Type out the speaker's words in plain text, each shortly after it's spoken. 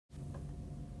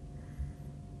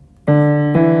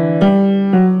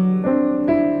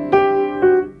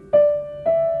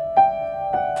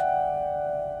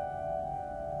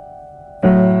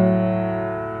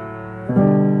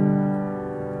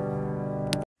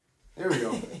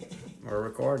We're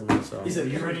recording, so. Is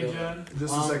it you ready, John?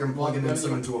 Just a second, plugging this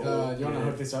into a hole. Do you want to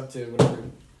hook this up to whatever?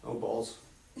 Oh, balls.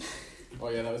 Oh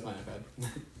yeah, that was my iPad.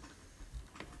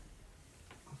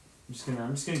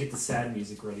 I'm just gonna get the sad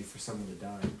music ready for someone to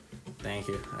die. Thank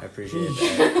you. I appreciate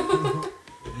that.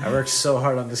 I worked so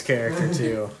hard on this character,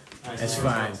 too. It's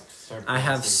fine. I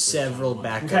have several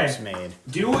backups made.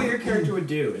 Do what your character would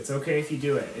do. It's okay if you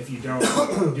do it. If you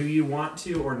don't, do you want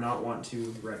to or not want to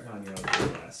retcon your other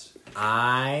class?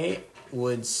 I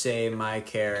would say my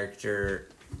character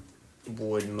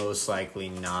would most likely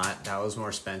not. That was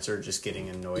more Spencer just getting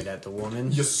annoyed at the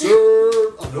woman. Yes,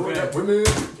 sir. Annoyed at women.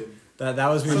 That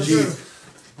was me. G.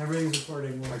 Everything's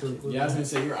recording. Yeah, I was gonna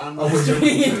say you're on live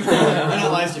stream.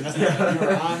 Not live stream. That's not you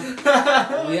were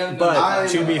on. But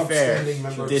to be fair,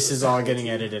 this is all getting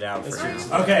edited out for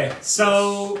now. Okay,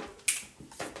 so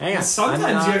hang on.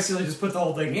 Sometimes you actually just put the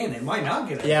whole thing in. It might not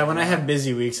get edited. Yeah, when I have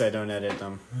busy weeks, I don't edit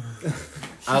them.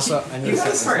 Also, you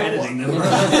gotta start editing them.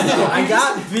 I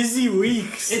got busy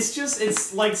weeks.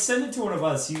 It's like send it to one of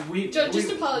us. We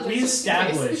apologize. We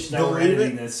established that we're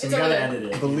editing this, so we gotta edit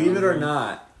it. Believe it or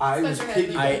not, I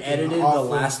edited the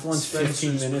last one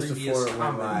 15 minutes before it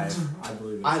went live. I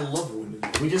believe it. I love women.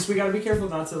 We gotta be careful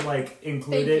not to like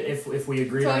include it if we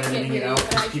agree on editing it out,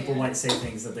 because people might say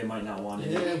things that they might not want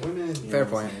in it. Yeah, women. Fair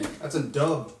point. That's a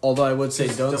dub. Although I would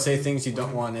say don't say things you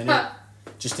don't want in it,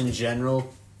 just in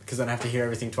general, because then I have to hear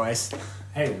everything twice.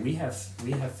 Hey, we have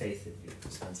faith in you,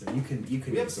 Spencer. You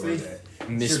can absorb it.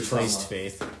 Misplaced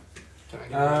faith.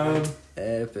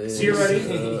 Epic. So you're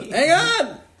ready? Hang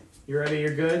on! You ready?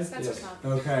 You're good? Spencer's not.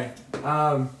 Okay.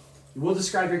 We'll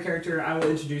describe your character. I will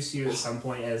introduce you at some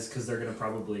point because they're going to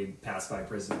probably pass by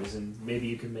prisoners, and maybe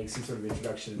you can make some sort of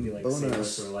introduction and be like, say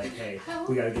us, or like, hey,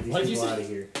 we got to get these people out of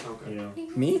here. Okay. You know?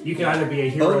 Me? You can either be a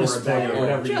hero Bonus or a bad, player. or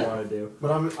whatever you want to do.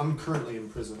 But I'm currently in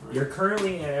prison, right? You're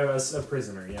currently a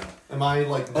prisoner, yeah. Am I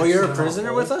like... Oh, you're a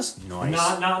prisoner with us? Nice.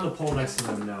 Not on the pole next to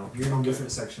them, no. You're in a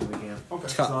different section of the camp. Okay.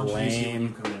 It's So I'll introduce you when you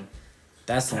lame. come in.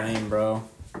 That's lame, bro.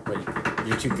 Wait,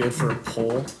 you're too good for a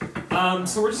poll?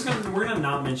 So we're gonna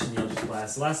not mention the Eldritch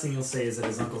Blast. The last thing you'll say is that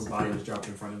his uncle's body was dropped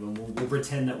in front of him. We'll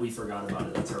pretend that we forgot about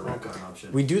it. That's our retcon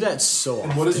option. We do that so often.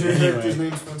 And what is your character's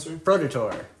name, Spencer?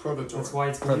 Predator. Prototor. That's why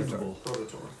it's believable.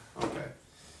 Prototor. Okay.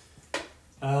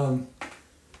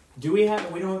 We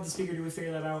don't have the speaker. Do we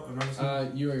figure that out?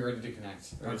 You are ready to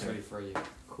connect. It's ready for you.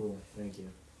 Cool. Thank you.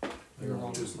 You're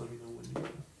wrong. Just let me know when you...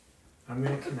 I'm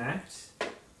gonna connect,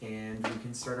 and we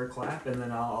can start our clap, and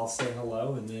then I'll say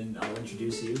hello, and then I'll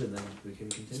introduce you, and then we can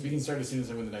continue. We can start as soon as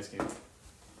I win the dice game.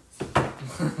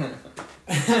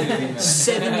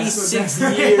 76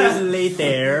 years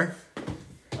later.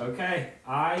 Okay,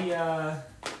 I'm gonna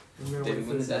wait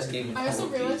for this game. I also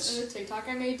realized in the TikTok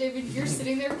I made, David, you're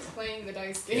sitting there playing the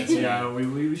dice game. Yeah,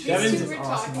 we should. These two were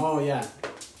awesome. talking. Oh yeah.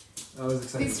 I was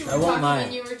excited. These two I were want talking mine.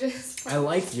 and you were just... I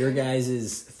like your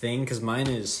guys' thing, because mine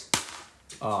is...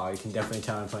 Oh, you can definitely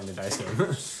tell I'm playing the dice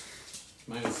game.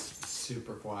 Mine is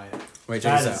super quiet. Wait,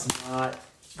 check That this is out. not...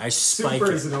 I spike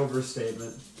Super it. is an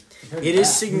overstatement. It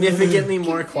is significantly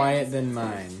more quiet than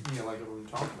mine. Yeah, like when I'm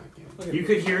talking, I can't. You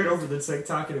could hear it over the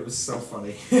TikTok, and it was so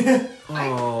funny.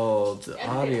 Oh, the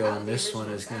audio on this one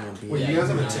is going to be... Wait, you guys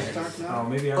have a TikTok now? Oh,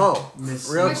 maybe I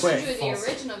missed... real I showed quick. you the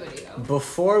original video.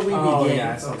 Before we begin, Oh,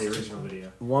 yeah, I saw the original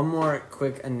video. one more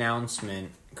quick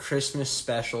announcement. Christmas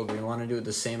special, do we want to do it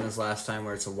the same as last time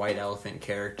where it's a white elephant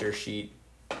character sheet?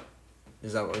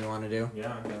 Is that what we want to do?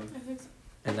 Yeah, I'm done. I think so.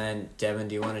 And then, Devin,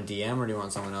 do you want to DM or do you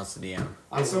want someone else to DM?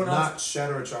 I will someone not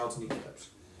shatter a child's kneecaps.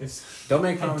 Don't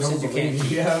make I promises you can't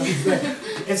keep. Yeah.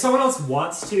 If someone else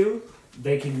wants to,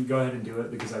 they can go ahead and do it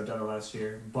because I've done it last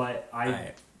year. But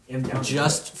I am down.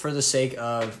 Just for the sake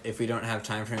of, if we don't have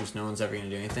time frames, no one's ever going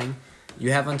to do anything.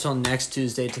 You have until next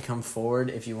Tuesday to come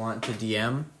forward if you want to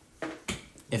DM.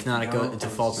 If not, it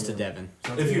defaults to Devin.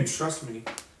 If you trust me,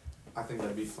 I think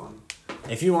that'd be fun.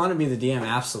 If you want to be the DM,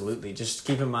 absolutely. Just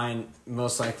keep in mind,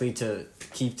 most likely to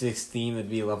keep this theme,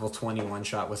 it'd be a level 21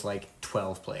 shot with like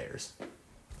 12 players.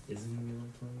 Isn't it level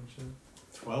 21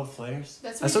 shot? 12 players?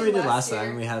 That's what we did last year.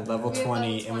 time. We had level We had 20,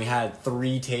 level and we 20. had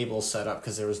 3 tables set up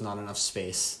because there was not enough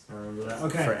space I remember that.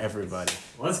 Okay. for everybody.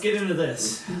 Let's get into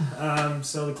this.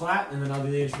 So the clap, and then I'll do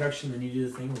the introduction, then you do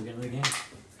the thing, we'll get into the game.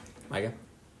 Micah?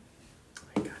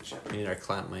 I gotcha. We need our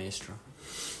clap maestro.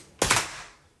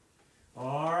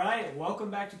 Alright, welcome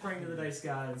back to Praying to the Dice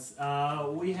Gods.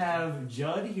 We have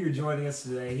Judd here joining us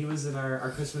today. He was in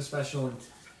our Christmas special and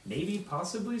maybe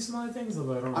possibly some other things,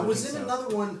 although I don't I really was think in so.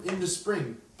 another one in the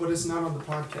spring, but it's not on the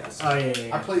podcast. Oh,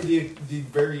 yeah. I played the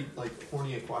very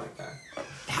horny aquatic guy.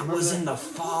 That was in the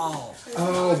fall.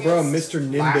 Oh, bro, Mr.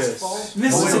 Last Nimbus. fall?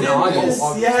 Mr. in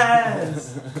August.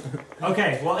 Yes!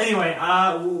 Okay, well, anyway,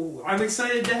 I'm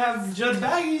excited to have Judd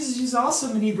back. He's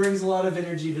awesome, and he brings a lot of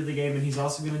energy to the game, and he's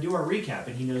also going to do our recap,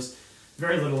 and he knows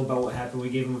very little about what happened. We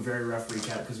gave him a very rough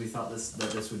recap because we thought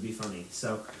that this would be funny.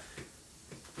 So,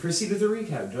 proceed with the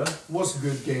recap, Judd. What's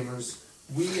good, gamers?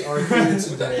 We are here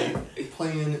today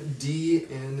playing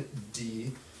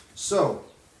D&D. So,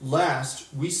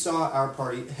 last, we saw our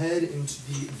party head into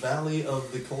the Valley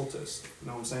of the Cultists. You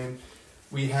know what I'm saying?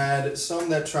 We had some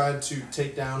that tried to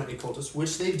take down a cultist,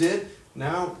 which they did.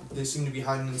 Now, they seem to be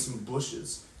hiding in some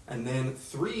bushes. And then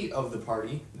 3 of the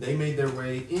party, they made their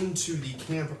way into the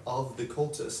camp of the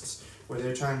cultists, where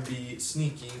they're trying to be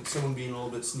sneaky, someone being a little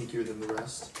bit sneakier than the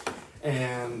rest.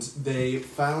 And they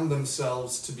found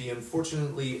themselves to be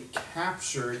unfortunately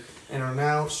captured and are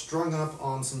now strung up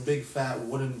on some big fat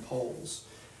wooden poles.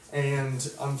 And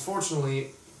unfortunately,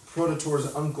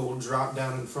 Prototor's uncle dropped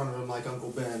down in front of him like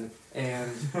Uncle Ben,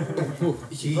 and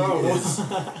he is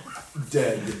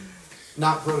dead.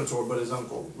 Not Prototor, but his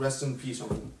uncle. Rest in peace,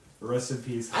 uncle. Rest in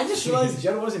peace. I just realized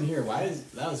Judd wasn't here.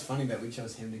 That was funny that we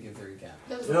chose him to give the recap.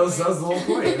 That was the whole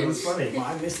point. It was funny. Well,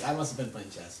 I must have been playing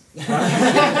chess.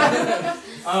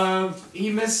 He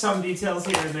missed some details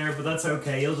here and there, but that's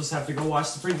okay. You'll just have to go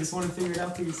watch the previous one and figure it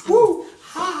out for yourself. Woo!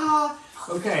 Ha ha!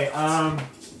 Okay,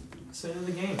 so in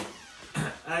the game.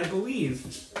 I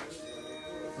believe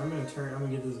I'm gonna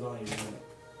get this volume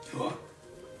down.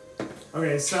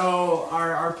 Okay, so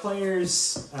our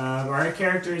players, our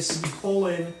characters,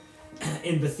 Colin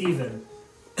and Bethaven.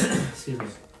 Excuse me.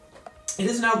 It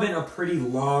has now been a pretty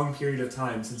long period of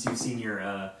time since you've seen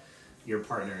your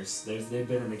partners. They've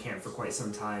been in the camp for quite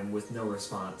some time with no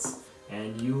response,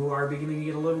 and you are beginning to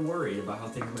get a little worried about how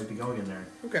things might be going in there.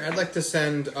 Okay, I'd like to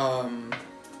send.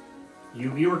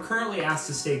 You were currently asked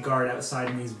to stay guard outside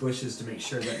in these bushes to make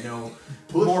sure that no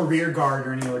more rear guard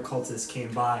or any other cultists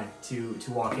came by to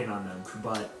walk in on them.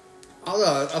 But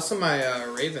I'll send my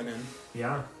Raven in.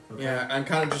 yeah, okay. Yeah, and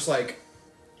kind of just like,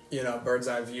 bird's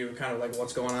eye view, kind of like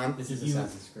what's going on. This is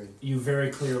Assassin's Creed. You very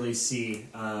clearly see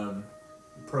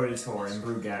Prototor and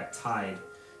Brugak tied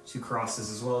to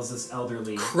crosses, as well as this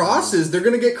elderly Crosses? They're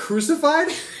gonna get crucified?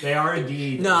 They are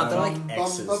indeed. No, they're like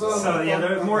X's. So yeah,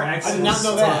 they're more X's. I did not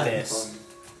know that. This.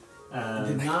 I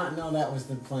did not know that was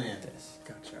the plan.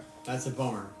 Gotcha. That's a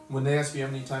bummer. When they ask you how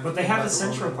many times... But they have a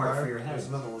central part for your head. There's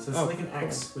another one. So it's like an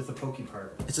X with a pokey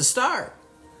part. It's a star.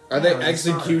 Are they it's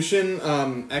not. execution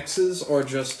X's or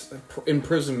just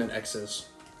imprisonment X's?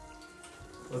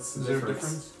 What's the Is there a difference?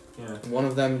 difference? Yeah. One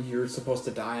of them you're supposed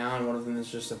to die on, one of them is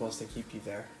just supposed to keep you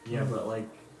there. Yeah, but like...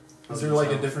 Is there like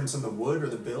a difference in the wood or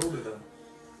the build or the...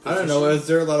 I don't know, is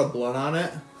there a lot of blood on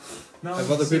it? No, Have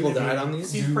other people died on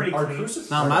these? He's pretty Are clean.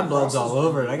 No, my blood's all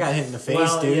over it. I got hit in the face,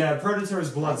 Well, dude. yeah,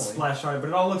 Prototor's blood Probably. splashed on it, but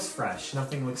it all looks fresh.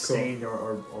 Nothing looks Cool. stained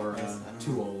or Yes, I don't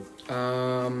too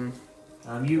know.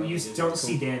 old. You don't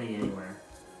see Danny anywhere.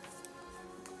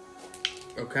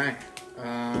 Okay.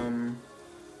 I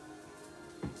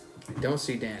don't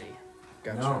see Danny.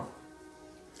 Gotcha. No.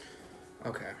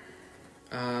 Okay.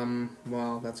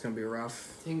 Well, that's gonna be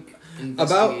rough. I think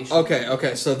About investigation.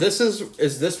 okay. So this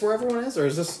is this where everyone is, or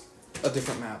is this a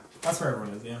different map? That's where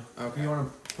everyone is, yeah. Okay. You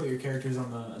want to put your characters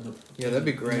on the Yeah, that'd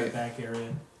be in great. that back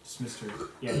area. Just Mr.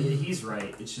 Yeah, he's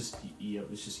right. It's just you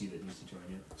that needs to join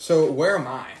you. So where am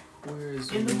I? Where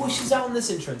is In the bushes out in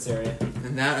this entrance area.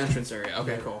 in that entrance area?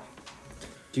 Okay, cool.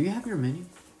 Do you have your menu?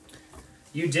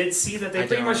 You did see that they I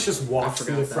pretty don't. much just walked I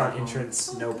through the forgot front that.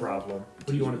 entrance, no problem. What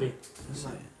do you want to be?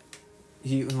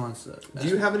 He wants that. Do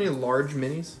you have any large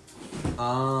minis? I feel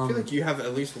Um, like you have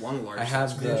at least one large. I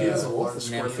have size. the Ninja has a large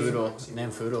Namfoodle.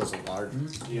 Namfoodle's a large.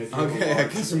 Okay, I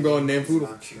guess I'm going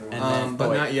Namfoodle. And then,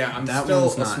 But wait, not yet. I'm that still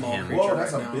one's a not small him. creature Whoa,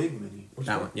 that's right a now. big mini.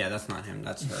 That one, yeah, that's not him.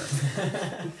 That's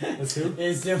her. That's who?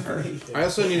 It's different. I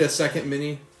also need a second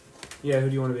mini. Yeah, who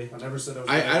do you want to be? I never said I was...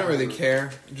 I don't really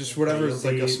care. Just whatever is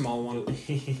like a small one.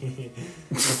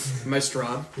 My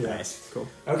Strahd. Nice. Cool.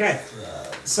 Okay,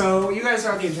 so you guys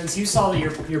are at the entrance. You saw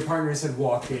that your partners had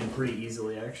walked in pretty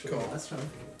easily, actually. Cool. That's fine.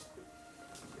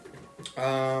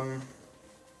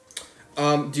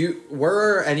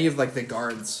 Where are any of like the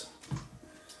guards?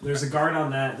 There's a guard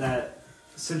on that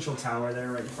central tower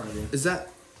there, right in front of you. Is that?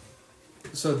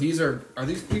 So these are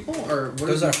these people or what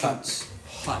Those are are these? huts.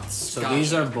 Huts. So Gotcha.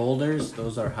 these are boulders.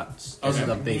 Those are huts. Those Okay. are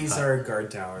the big These hut. are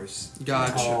guard towers.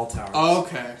 Gotcha. Tall towers.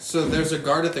 Okay, so there's a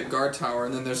guard at the guard tower,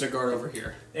 and then there's a guard over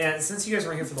here. And since you guys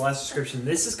weren't here for the last description,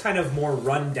 this is kind of more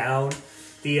run down.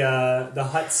 The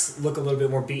huts look a little bit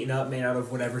more beaten up, made out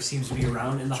of whatever seems to be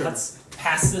around. And the Sure. huts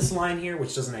past this line here,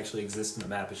 which doesn't actually exist in the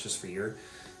map, it's just for your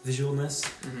visualness.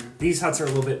 Mm-hmm. These huts are a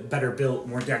little bit better built,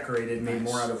 more decorated, made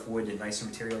Nice. more out of wood and nicer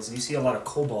materials. And you see a lot of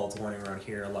kobolds wandering around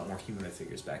here, a lot more humanoid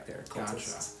figures back there. Gotcha.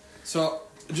 Cultists. So,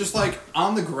 just like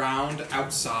on the ground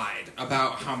outside,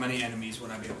 about how many enemies would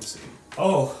I be able to see?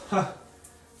 Oh, huh.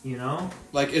 You know?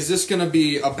 Like, is this gonna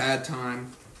be a bad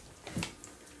time?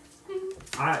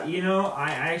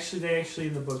 They actually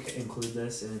in the book include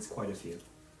this, and it's quite a few.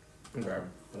 Okay.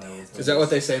 But I will tell Is that you. what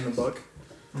they say in the book?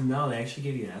 No, they actually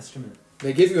give you an estimate.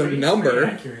 They give you a Pretty number.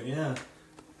 accurate, yeah.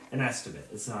 An estimate.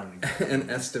 It's not an exact. An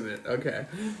estimate. Okay.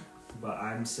 But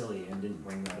I'm silly and didn't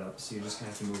bring that up, so you're just gonna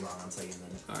have to move on. I'll tell you in a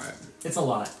minute. All right. It's a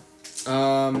lot.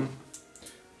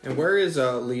 And where is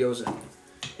Leo's in?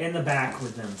 In the back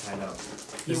with them tied up.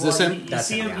 Is this him? You That's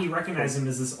see him, him. yeah. You recognize him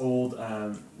as this old,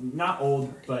 not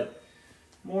old, but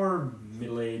more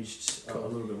middle-aged, a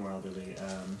little bit more elderly.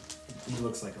 He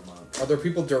looks like a monk. Are there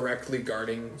people directly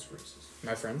guarding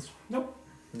my friends? Nope.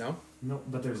 No. Nope.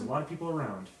 But there's a lot of people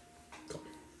around.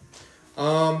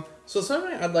 So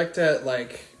something I'd like to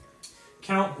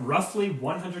Count roughly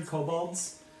 100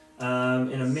 kobolds, in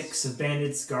a mix of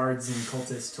bandits, guards, and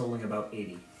cultists, totaling about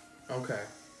 80. Okay.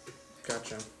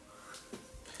 Gotcha.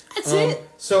 That's it.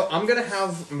 So I'm gonna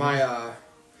have my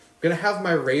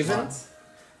raven. Lots.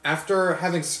 After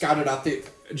having scouted out the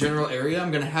general area,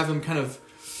 I'm gonna have him kind of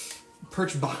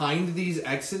perch behind these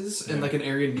X's in like an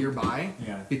area nearby.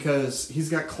 Yeah. Because he's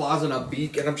got claws and a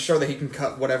beak, and I'm sure that he can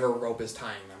cut whatever rope is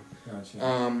tying them.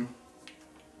 Gotcha.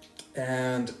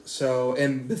 And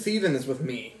the thieving is with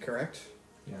me, correct?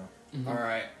 Yeah. All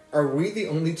right. Are we the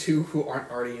only two who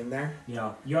aren't already in there?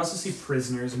 Yeah. You also see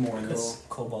prisoners more in this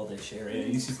koboldish area.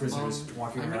 You see prisoners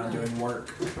walking I'm around gonna- doing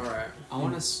work. All right. I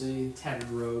want to say, Tattered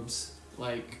robes.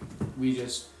 like, we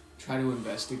just try to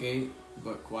investigate,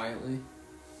 but quietly,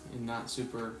 and not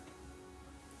super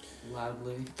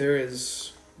loudly. There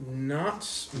is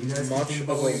not You guys can much think of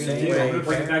about a what you're gonna do. I'm way. gonna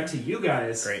bring it back to you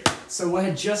guys. Great. So what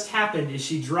had just happened is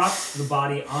she dropped the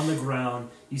body on the ground.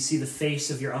 You see the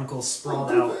face of your uncle sprawled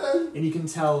out, and you can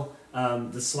tell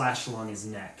the slash along his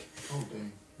neck. Oh,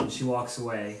 dang. And she walks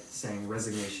away, saying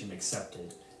resignation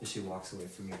accepted, as she walks away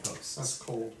from your post. That's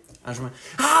cold. I just went,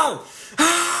 "How?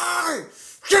 How?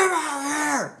 Get out of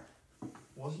here!"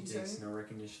 What She he takes saying? no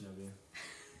recognition of you.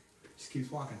 Just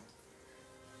keeps walking.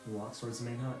 He walks towards the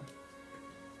main hut.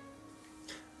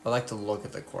 I like to look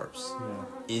at the corpse.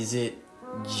 Yeah. Is it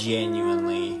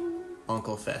genuinely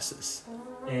Uncle Fessus?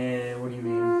 And what do you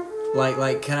mean?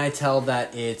 Like, can I tell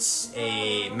that it's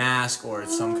a mask, or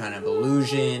it's some kind of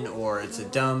illusion, or it's a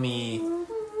dummy?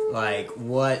 Like,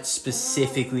 what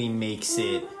specifically makes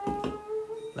it...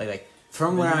 Like,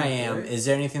 from where I am, is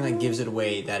there anything that gives it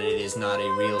away that it is not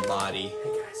a real body?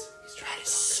 Hey guys, he's trying That is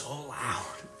so loud.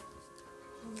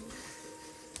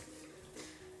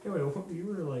 Hey, wait, what you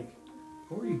were like?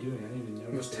 What were you doing? I didn't even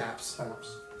It was notice. taps.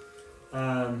 Taps.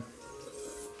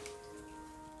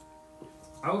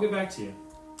 I will get back to you.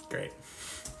 Great.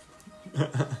 I will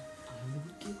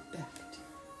get back to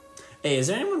Hey, is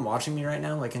there anyone watching me right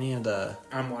now? Like any of the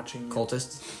I'm watching.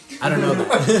 cultists? I don't know.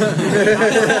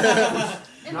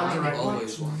 Not I'm directly.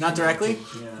 always watching. Not directly?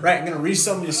 Yeah. Right, I'm gonna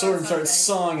resummon your sword and start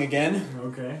sawing again.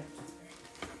 Okay.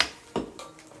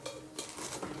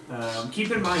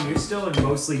 Keep in mind, you're still in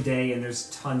mostly day, and there's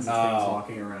tons of things Oh.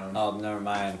 walking around. Oh, never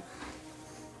mind.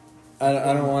 I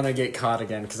don't want to get caught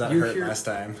again because that You hurt hear- last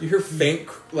time. You hear faint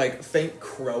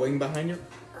crowing behind you.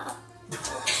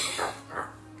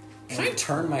 Can I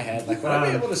turn my head? Like, would I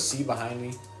be able to see behind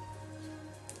me?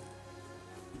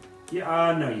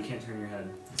 Yeah, no, you can't turn your head.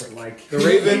 But like, The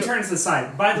raven- he turns to the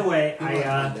side. By the way, He might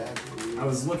I be dead.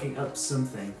 was looking up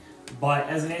something, but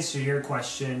as an answer to your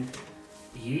question,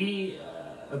 he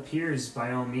appears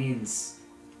by all means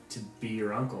to be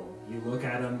your uncle. You look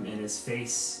at him, and his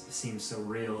face seems so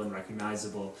real and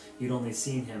recognizable. You'd only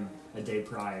seen him a day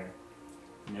prior,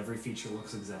 and every feature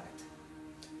looks exact.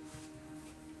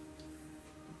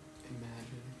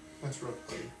 Imagine. That's rough,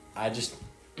 buddy. I just...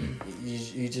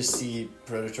 You just see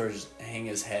Predator just hang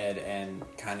his head and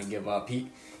kind of give up. He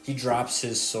drops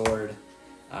his sword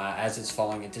as it's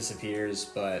falling. It disappears,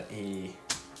 but he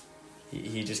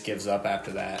just gives up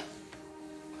after that.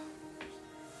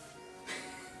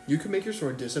 You can make your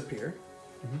sword disappear.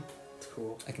 Mm-hmm. It's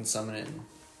cool. I can summon it and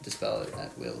dispel it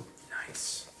at will.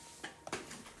 Nice.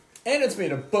 And it's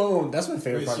made of bone. That's my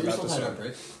favorite part about the tied sword. up,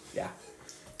 right? Yeah.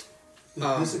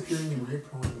 The disappearing and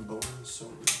reappearing bone is so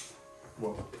weird.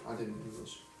 Well, I didn't do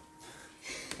this.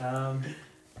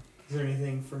 Is there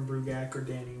anything from Brugak or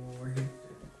Danny while we're here?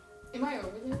 Am I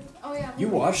over there? Oh yeah. You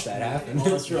watched that happen. Oh,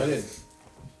 that's true, I did.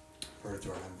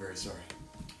 Predator, I'm very sorry.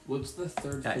 What's the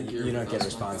third Yeah, figure? you don't with get a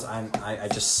us, response. Michael? I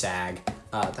just sag.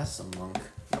 That's a monk.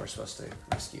 No. we're supposed to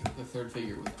rescue. The third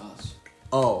figure with us.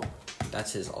 Oh,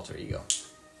 that's his alter ego.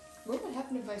 What would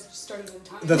happen if I just started in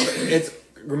time?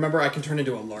 Remember, I can turn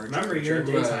into a large Remember, creature. you're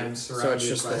daytime surrounded So it's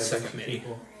just by the a bunch second of mini.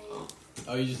 people.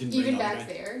 Oh, you just didn't Even bring it all back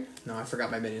the way. there, No, I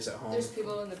forgot my minis at home. there's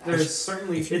people in the back. There's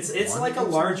certainly it's want like a to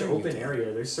go large somewhere, you open can.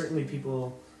 area. There's certainly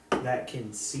people that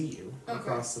can see you Okay.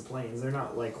 across the plains. They're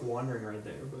not like wandering right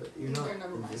there, but you're not They're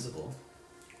never mind. invisible.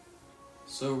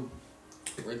 So,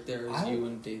 right there is I- you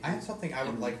and David. I have something I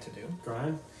would like to do. Go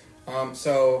ahead.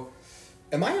 So,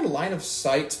 am I in line of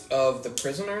sight of the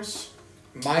prisoners?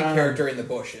 My character in the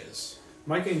bush is.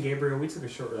 Micah and Gabriel, we took a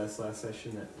short rest last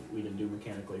session that we didn't do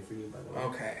mechanically for you, by the way.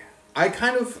 Okay.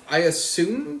 I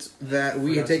assumed that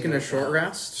we had taken a short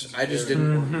rest. I just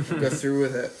didn't go through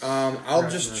with it. I'll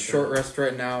just short rest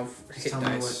right now. Just Hit tell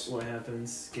dice. me what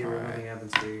happens. Gabriel, Alright. nothing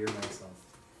happens to you. You're myself.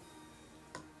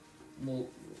 Well,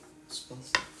 spell.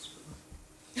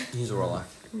 He's a warlock.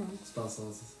 Spell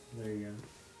slots. There you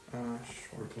go.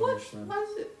 Short. Replenish them. Why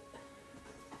is it?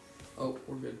 Oh,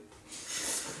 we're good.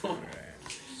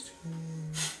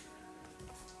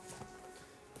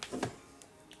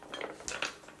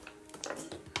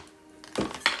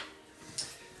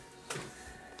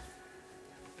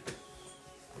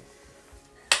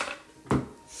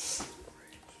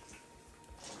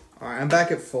 Alright, I'm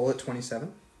back at full at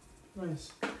 27,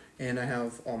 Nice. and I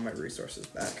have all my resources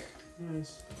back.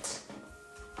 Nice.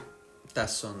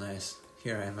 That's so nice.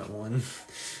 Here I am at 1.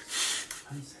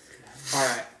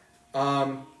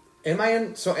 Alright. Am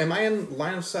I in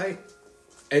line of sight?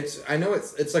 I know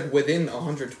it's like within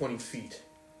 120 feet.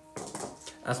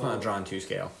 That's not a drawn 2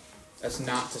 scale. That's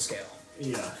not to scale.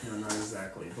 Yeah, no, not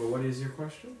exactly. But what is your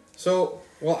question? So,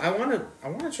 well, I wanna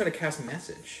try to cast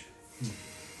message.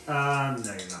 No, you're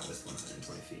not with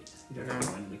 120 feet. You don't have to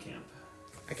go into the camp.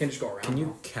 I can just go around. Can you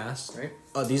though, cast? right?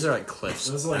 Oh, these are like cliffs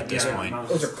Those are like at this point.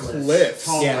 Those are cliffs.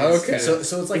 Tall Yeah, ones. okay. So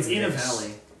it's like It's in a this,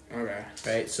 valley. Okay.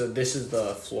 right? So this is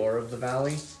the floor of the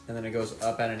valley, and then it goes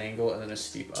up at an angle, and then a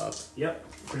steep up. Yep,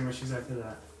 pretty much exactly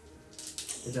that.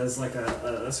 It does like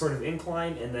a sort of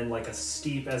incline and then like a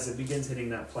steep as it begins hitting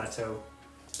that plateau.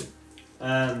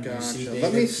 Gotcha. see,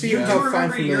 Let me see you how do fine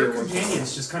remember familiar your was.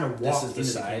 companions just kind of This walked is the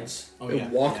into the camp. sides. Oh, It yeah.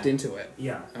 walked yeah. into it.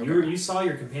 Yeah, Okay. you saw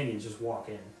your companions just walk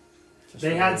in. Just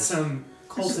They like had this. some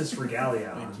cultist regalia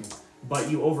on, but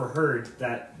you overheard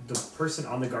that the person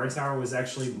on the guard tower was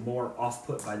actually more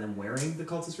off-put by them wearing the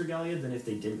cultist regalia than if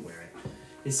they didn't wear it.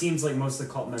 It seems like most of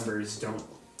the cult members don't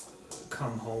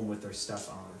come home with their stuff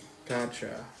on.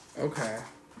 Gotcha. Okay.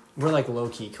 We're like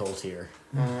low-key cult here.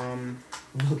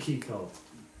 Low-key cult.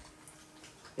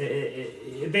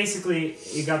 It basically,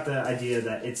 you got the idea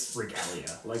that it's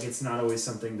regalia. Like, it's not always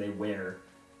something they wear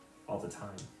all the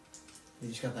time. You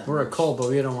just got that. We're a merch. cult, but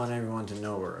we don't want everyone to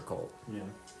know we're a cult. Yeah.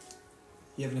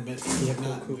 You have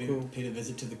not Cool. paid a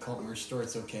visit to the cult merch store.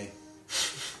 It's okay.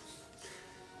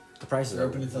 The prices They're are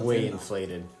open until way 10 now.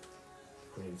 inflated.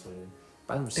 Pretty inflated.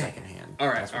 Buy them secondhand. All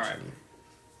right, That's what all you right.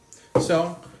 need.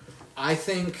 So, I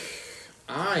think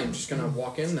I'm just gonna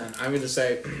walk in then. I'm gonna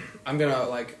say, I'm gonna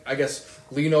I guess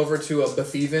lean over to a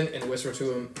Bethaven and whisper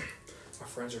to him, "Our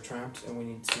friends are trapped, and we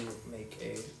need to make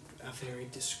a very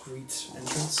discreet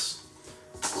entrance,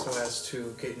 so as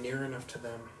to get near enough to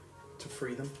them to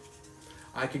free them.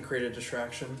 I can create a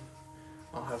distraction.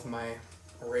 I'll have my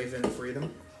raven free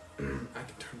them. I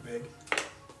can turn big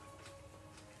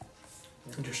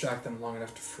and distract them long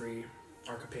enough to free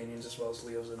our companions as well as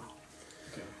Leo's and."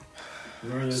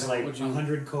 Remember, there's like Would you-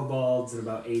 100 kobolds and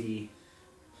about 80.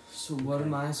 So what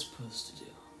am I supposed to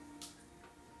do?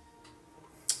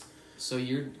 So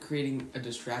you're creating a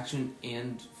distraction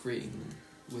and freeing them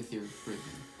with your raven,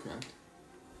 correct?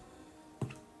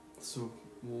 So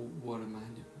what am I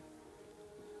doing?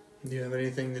 Do you have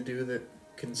anything to do that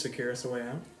can secure us a way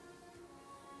out?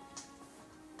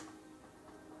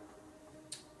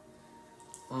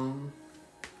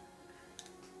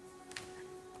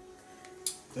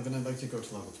 Devin, I'd like to go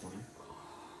to level 20.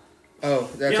 Oh,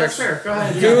 that's Yeah, that's actually fair. Go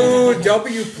ahead. Dude,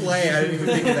 W play. I didn't even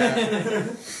think of that.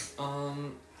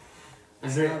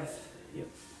 Is there? Yep.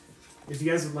 If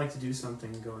you guys would like to do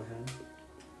something, go ahead.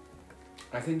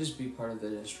 I can just be part of the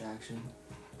distraction.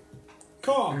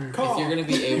 Call! If you're gonna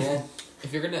be able,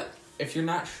 if you're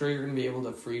not sure you're gonna be able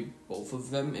to free both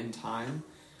of them in time,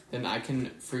 then I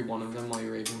can free one of them while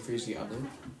your raven frees the other.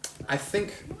 I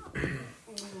think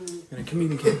I'm gonna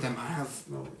communicate them.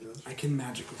 I can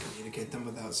magically communicate them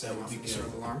without setting off any sort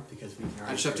of alarm. Because we can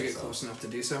I just have to get close enough to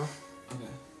do so.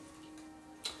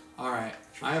 Okay. All right,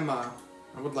 I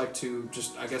would like to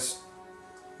just, I guess,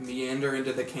 meander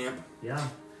into the camp. Yeah.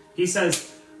 He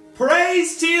says,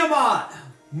 "Praise Tiamat!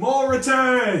 More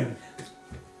return!"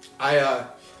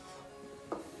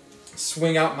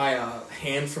 swing out my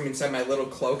hand from inside my little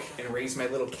cloak and raise my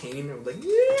little cane and like,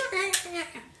 yeah.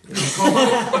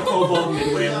 A kobold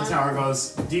midway of the tower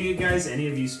goes, do you guys, any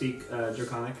of you speak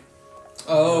Draconic?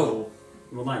 Oh.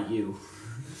 Well, not you.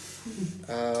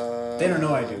 They don't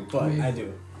know I do, but I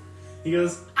do. He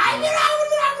goes,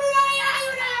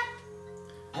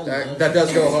 That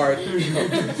does go hard.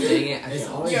 Dang it! It's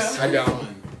always Yeah. so I don't.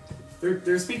 fun.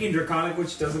 they're speaking Draconic,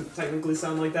 which doesn't technically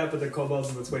sound like that, but they're kobolds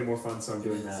and it's way more fun, so I'm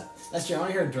doing that. That's true. I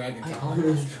want to hear a dragon I call.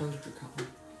 almost chose Draconic.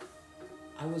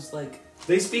 I was like,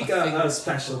 They speak A thing a of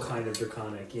special kobold. kind of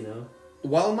Draconic, you know?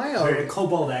 While my Very a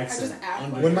kobold I just accent.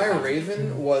 act like when my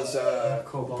raven was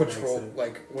Kobold patrol, accent.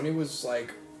 like when he was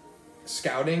like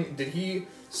scouting, did he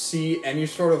see any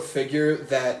sort of figure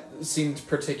that seemed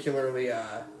particularly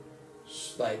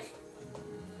like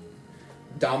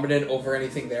dominant over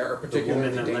anything there, or The particularly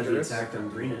woman that led the dangerous? attack on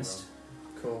Greenest,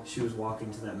 Cool. she was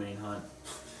walking to that main hunt.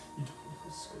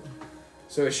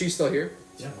 So is she still here?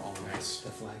 Yeah. Oh, nice. The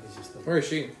flag is just the. Where is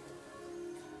she?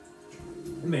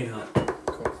 Main hunt.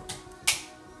 Cool.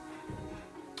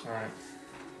 All right.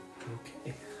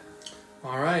 Okay.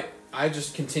 All right. I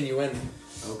just continue in,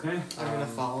 Okay. I'm gonna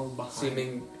follow behind.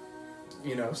 seeming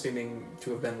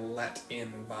to have been let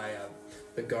in by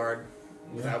the guard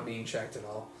without being checked at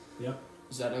all.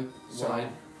 Is that a So- will I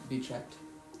be checked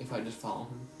if I just follow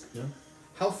him?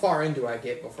 How far in do I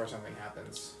get before something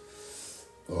happens?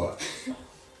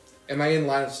 Am I in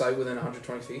line of sight within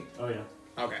 120 feet? Oh, yeah.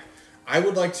 Okay. I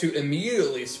would like to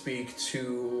immediately speak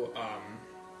to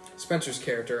Spencer's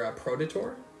character,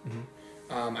 Proditor.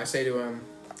 I say to him,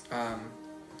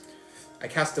 I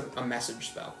cast a message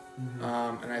spell,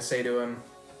 and I say to him,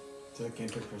 It's a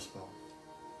cantrip or spell.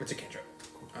 it's a cantrip.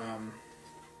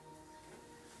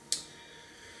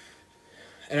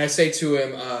 And I say to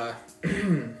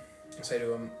him,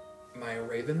 my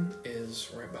raven is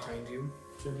right behind you,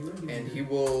 and he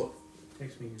will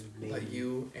let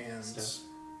you and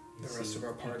the rest of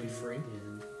our party free.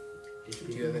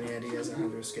 Do you have any ideas on how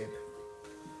to escape?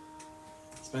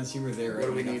 Spence, you were there. What do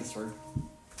right? we You got need? the sword.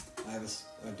 I have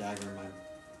a dagger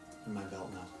in my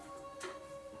belt now.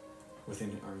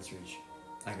 Within arm's reach.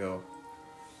 I go.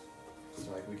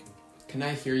 So like we can. Can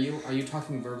I hear you? Are you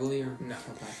talking verbally or No.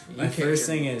 Okay. My can't first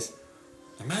hear thing me. is,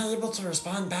 am I able to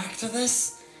respond back to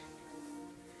this?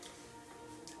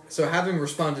 So having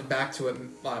responded back to it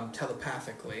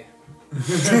telepathically,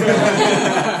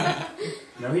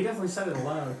 No, he definitely said it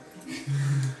aloud.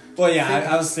 Well, yeah,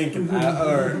 I was thinking,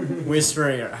 or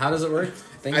whispering, or how does it work?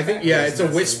 I think it's a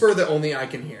whisper that only I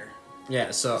can hear.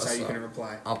 Yeah, so, That's how you so can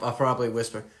reply. I'll probably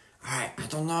whisper, alright, I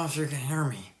don't know if you can hear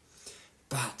me,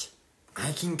 but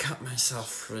I can cut myself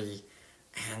free,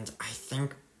 and I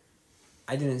think...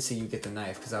 I didn't see you get the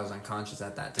knife because I was unconscious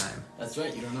at that time. That's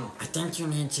right. You don't know. I think you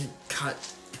need to cut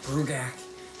Brugak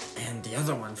and the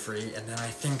other one free, and then I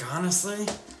think, honestly,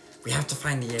 we have to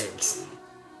find the eggs.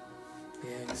 The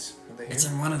eggs. Are they It's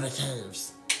here? in one of the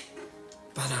caves.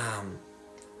 But,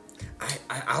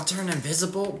 I'll turn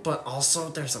invisible, but also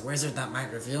there's a wizard that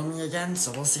might reveal me again,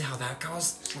 so we'll see how that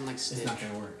goes. Sound like It's Stitch. not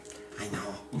gonna work. I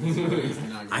know. It's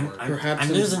not gonna work. Perhaps I'm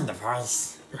in- losing the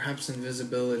voice. Perhaps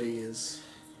invisibility is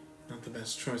not the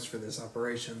best choice for this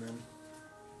operation, then.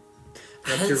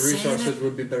 Perhaps your I'd say resources that-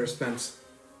 would be better spent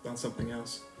on something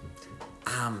else.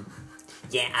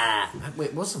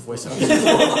 Wait, what's the voice I was using?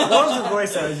 What was the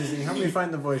voice I was using? Help me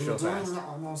find the voice real fast.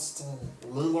 Almost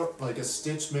like a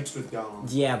Stitch mixed with Gollum.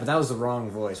 Yeah, but that was the wrong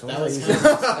voice. What That was I was using?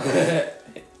 kind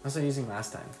What was I using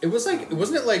last time? It was like,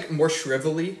 wasn't it like more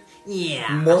shrivelly? Yeah.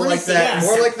 More like that.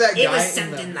 More like that guy. It was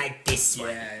in the- something like this one.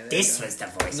 Yeah, there This you go. was the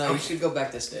voice. No, you should go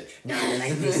back to Stitch. No,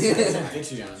 like this.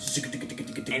 Get you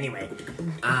down. Anyway,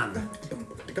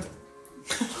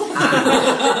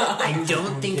 I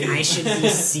don't think I should be You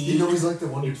seen. know he's like the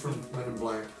one dude from Men in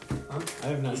Black. I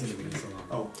have not seen the video so long.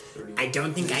 Oh, 30. I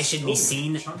don't think I should be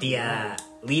seen. The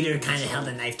leader kind of held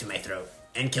a knife to my throat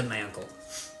and killed my uncle.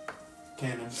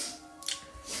 Cannon.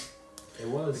 It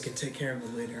We was. can take care of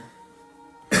it later.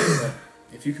 But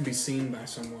if you can be seen by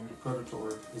someone,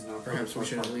 Predator is now. perhaps we Predator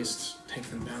should at Parker. least take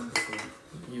them down before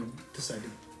you decide to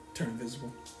turn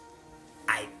invisible.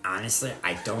 I honestly,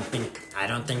 I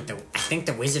think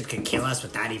the wizard could kill us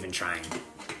without even trying.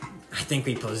 I think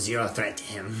we pose zero threat to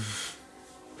him.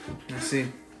 I see.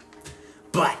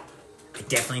 But I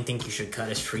definitely think you should cut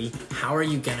us free. How are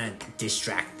you gonna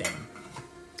distract them?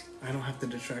 I don't have to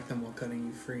distract them while cutting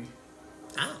you free.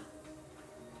 Ah,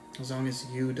 As long as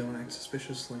you don't act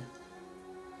suspiciously.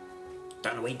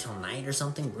 don't wait till night or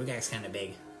something. Brugak's kind of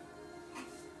big.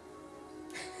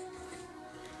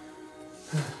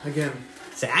 Again,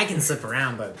 So I can slip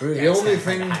around, but Brugak's The only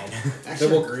kinda hard to thing- hide.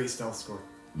 Actually, will- a great stealth score.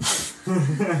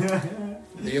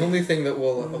 The only thing that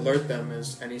will alert them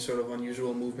is any sort of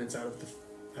unusual movements out of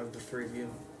the three of you.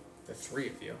 The three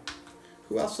of you.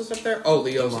 Who else is up there? Oh,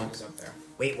 Leo's is up there.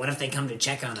 Wait, what if they come to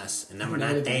check on us and then we're I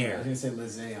not was there? gonna say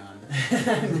Lizaeon.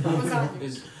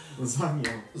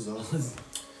 Lasagna.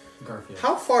 Garfield.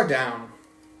 How far down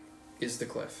is the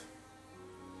cliff?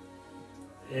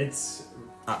 It's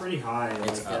Up. pretty high.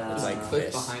 It's up. It's like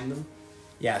Cliff this. behind them.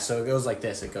 Yeah, so it goes like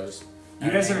this. It goes. You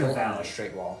at guys an are in a angle and valley.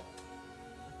 straight wall.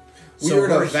 We're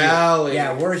in a here. valley.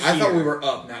 Yeah, we're here. I thought we were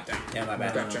up, not down. Yeah, my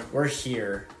bad. Gotcha. We're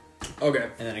here, Okay,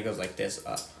 and then it goes like this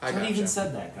up. I Judd gotcha. even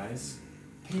said that, guys.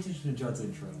 Pay attention to Judd's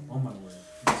intro. Oh my word.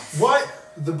 What?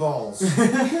 The balls. All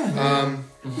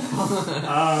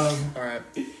right.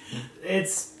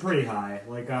 It's pretty high,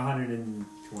 like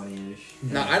 120-ish.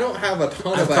 Now I don't have a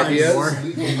ton I've of gotten ideas. more.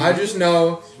 I just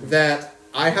know that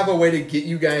I have a way to get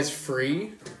you guys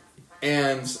free,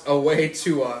 and a way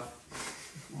to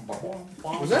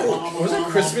was that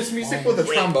Christmas music with a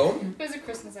trombone? It was a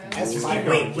Christmas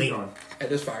album. Wait.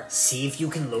 It is fire. See if you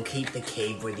can locate the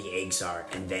cave where the eggs are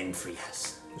and then free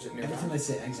us. Is it Every nearby? time I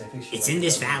say eggs, I picture It's like, in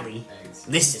this valley. eggs.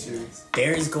 Listen,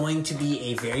 there is going to be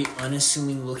a very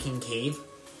unassuming looking cave.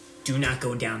 Do not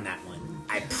go down that one.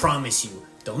 I promise you.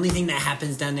 The only thing that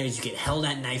happens down there is you get held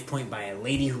at knife point by a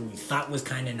lady who you thought was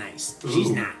kind of nice. She's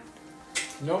not.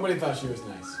 Nobody thought she was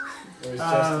nice. It was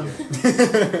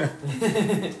just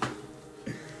you.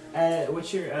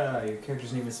 What's your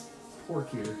character's name is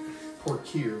Porkier.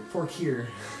 Porkier. Porkier.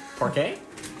 Porqué?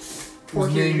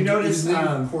 Porkier. You notice His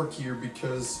name Porkier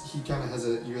because he kind of has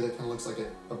an ear that kind of looks like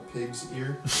a pig's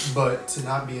ear. But to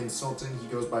not be insulting, he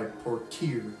goes by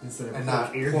Porkier instead of and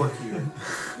not Porkier.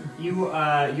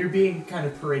 Porkier. You're being kind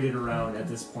of paraded around at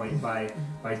this point by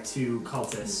two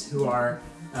cultists who are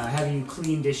having you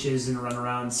clean dishes and run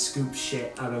around, scoop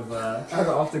shit out of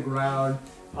off the ground,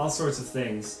 all sorts of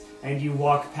things. And you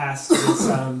walk past this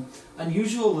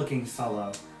unusual looking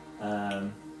fellow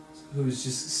who's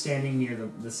just standing near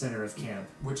the center of camp.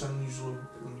 Which unusual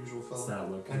It's fellow?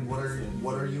 not looking. And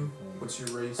what are you? What's your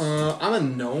race? I'm a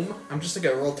gnome. I'm just like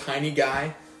a real tiny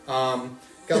guy. Got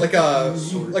like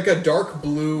a dark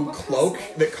blue cloak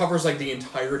that covers like the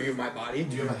entirety of my body.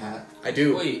 Do you have a hat? I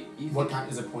do. Wait, What kind?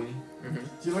 Is it pointy?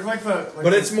 Do you look like the?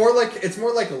 But it's more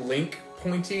like Link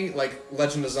pointy, like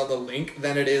Legend of Zelda Link,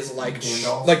 than it is like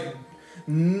Gandalf? like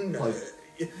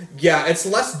yeah, it's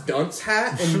less dunce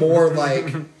hat and more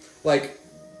like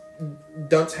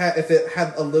dunce hat if it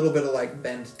had a little bit of like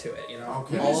bend to it, you know.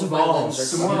 Okay. all of my All limbs are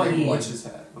So more like covered in a witch's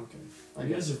hat. Okay. I You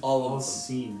guess. guys have All of all them.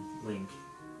 seen Link.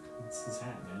 It's his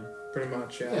hat, man. Pretty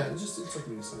much, yeah. Yeah, it's like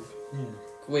me a sec. Yeah.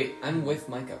 Wait, I'm with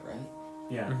Micah, right?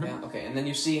 Yeah. Yeah. Okay, and then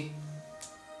you see,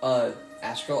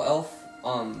 astral elf,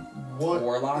 What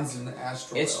warlock. is an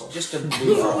astral It's elf? just a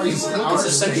blue elf. It's It's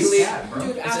essentially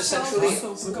Dude, it's essentially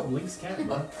Look up Link's cat, a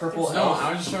bro. purple No, elf. I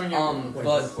was just showing you like,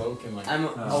 but the cloak and like. I'm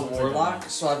Oh, a warlock,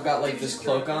 so I've got like this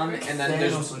cloak on, and then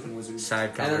there's looking wizard. Side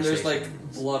and then conversation. there's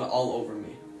like blood all over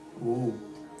me. Ooh.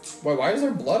 Why is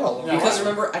there blood all over? Yeah, Because why?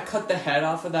 remember, I cut the head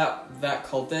off of that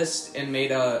cultist and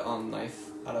made a knife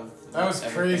out of. That was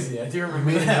everything. crazy. I do You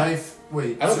remember made a that. knife.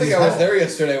 Wait. I don't so think you I was had- there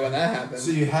yesterday when that happened.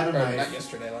 So you had a Or, not knife,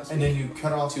 yesterday, last and week. then you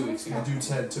cut off 2 weeks the ago. dude's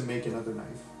head to make another knife.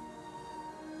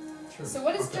 Sure. So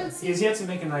what is Okay. Judd He has yet to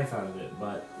make a knife out of it,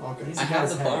 but Okay. He's I got have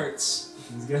his the head. parts.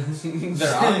 he's good.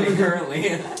 They're on me currently.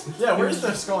 Yeah, where's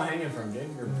the skull hanging from, dude?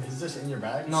 Is this in your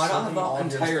bag? No, I don't have Something, all the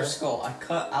of your entire stuff? skull. I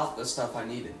cut out the stuff I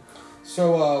needed.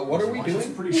 So what are we It's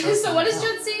doing? pretty sharp. So what does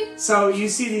Judd see? So you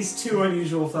see these two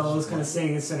unusual fellows kind of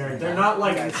standing in the center. They're not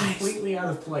like completely out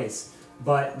of place,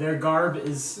 but their garb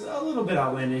is a little bit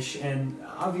outlandish, and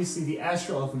obviously the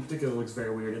astral elf in particular looks very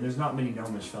weird. And there's not many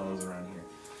gnomish fellows around here,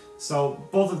 so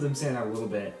both of them stand out a little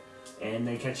bit, and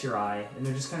they catch your eye, and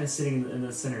they're just kind of sitting in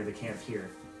the center of the camp here.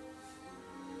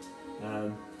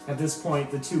 At this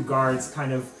point, the two guards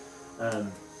kind of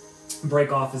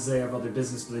break off as they have other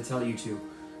business, but they tell you to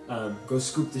go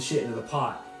scoop the shit into the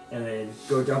pot, and then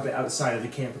go dump it outside of the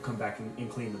camp and come back and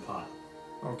clean the pot.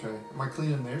 Okay. Am I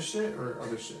cleaning their shit or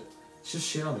other shit? It's just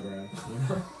shit on the ground.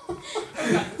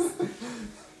 You know?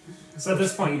 So at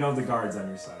this point, you don't have the guards on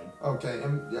your side. Okay.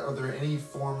 And are there any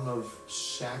form of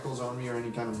shackles on me or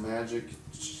any kind of magic?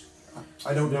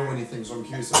 I don't know anything, so I'm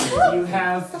curious. You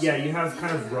have, you have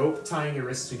kind of rope tying your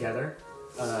wrists together,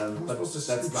 I'm but supposed to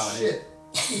that's scoop about shit. it.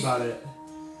 That's about it.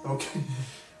 Okay.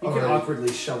 You can Alright.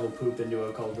 awkwardly shovel poop into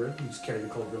a cauldron. You just carry the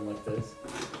cauldron like this.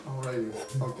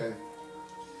 Alrighty. Okay.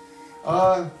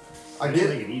 I didn't get.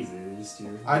 make it easy.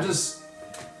 Just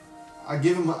I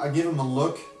give him a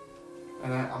look,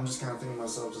 and I'm just kind of thinking to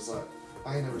myself, just like,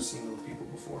 I ain't never seen those people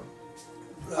before.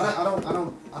 I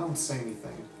don't say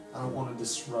anything. I don't want to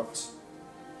disrupt.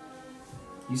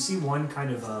 You see one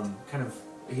kind of,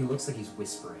 he looks like he's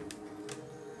whispering.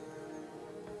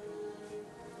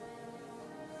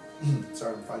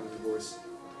 Sorry, I'm finding your voice.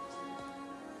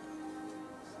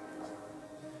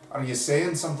 Are you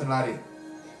saying something, laddie?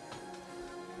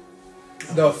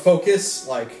 The focus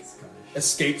like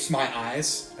escapes my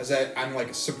eyes as I'm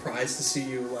like surprised to see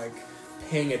you like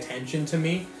paying attention to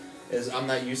me, as I'm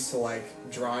not used to like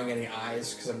drawing any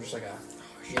eyes because I'm just like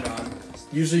I'm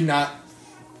usually not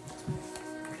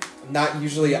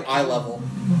usually at eye level.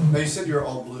 Now you said you're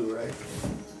all blue, right?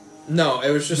 No,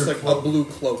 it was just Your like cloak. a blue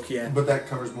cloak, yeah. But that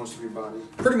covers most of your body.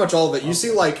 Pretty much all of it. You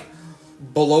see like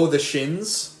below the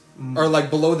shins, or like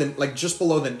below the like just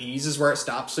below the knees is where it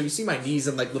stops. So you see my knees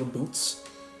and like little boots,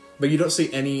 but you don't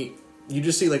see any. You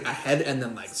just see like a head and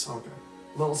then legs. Okay.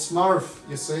 Little Smurf,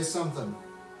 you say something.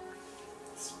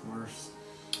 Smurfs.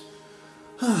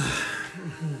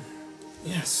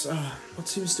 Yes. What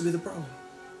seems to be the problem?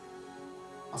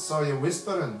 I saw you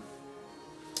whispering.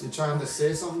 You trying to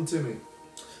say something to me?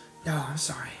 No, I'm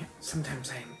sorry.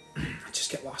 Sometimes I just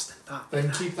get lost in thought.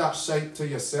 Then keep that shite to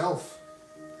yourself.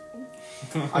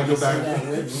 I go back.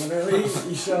 Literally,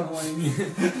 you shoveling.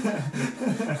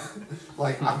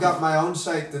 Like, I've got my own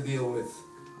shite to deal with.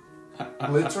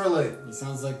 Literally. He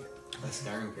sounds like a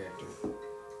Skyrim character.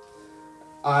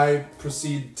 I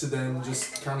proceed to then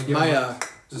just kind of give him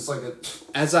just like a...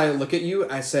 As I look at you,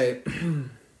 I say,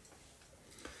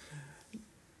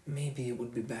 maybe it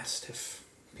would be best if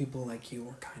people like you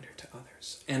were kinder to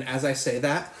others. And as I say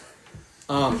that,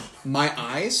 my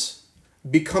eyes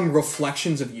become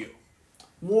reflections of you.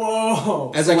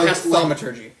 Whoa! As So I like- cast like-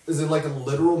 thaumaturgy. Is it like a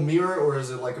literal mirror, or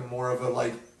is it like a more of a,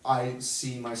 like, I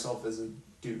see myself as a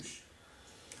douche?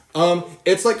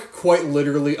 It's like quite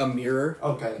literally a mirror.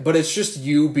 Okay. But it's just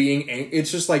you being... It's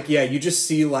just like, yeah, you just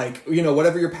see like, you know,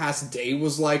 whatever your past day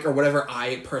was like, or whatever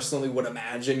I personally would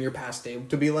imagine your past day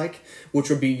to be like, which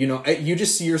would be, you know, you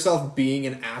just see yourself being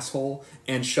an asshole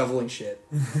and shoveling shit.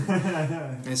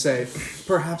 I say,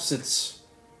 perhaps it's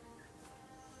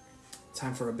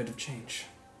time for a bit of change.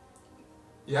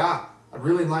 Yeah, I'd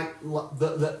really like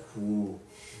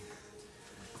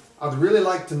I'd really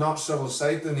like to not shovel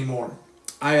shite anymore.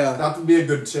 That would be a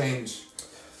good change.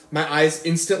 My eyes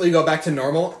instantly go back to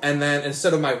normal, and then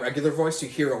instead of my regular voice, you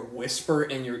hear a whisper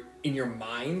in your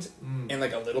mind and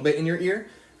like a little bit in your ear.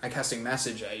 I cast a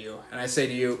message at you, and I say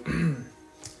to you, I'm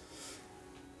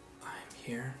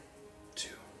here to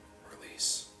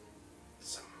release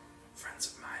some friends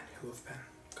of mine who have been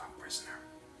caught prisoner.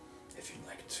 If you'd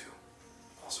like to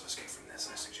also escape from this,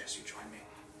 I suggest you join me.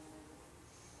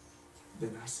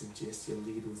 Then I suggest you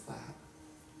lead with that.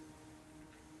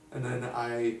 And then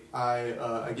I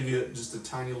give you just a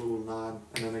tiny little nod,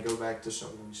 and then I go back to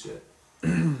shoveling shit.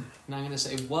 And I'm gonna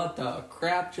say, what the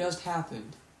crap just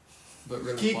happened? But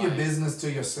really Keep quiet. your business to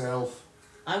yourself.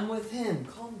 I'm with him.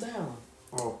 Calm down.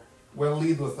 Oh, well,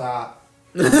 lead with that.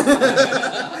 Is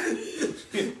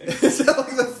that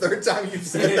like the third time you've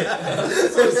said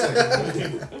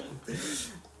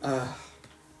that?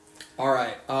 All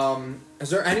right. Is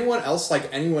there anyone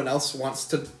else wants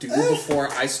to do before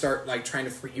I start like trying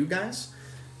to free you guys?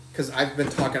 Because I've been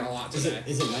talking a lot today.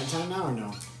 Is it nighttime now or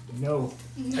no? No.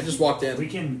 I just walked in. We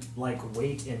can, like,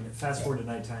 wait and fast forward to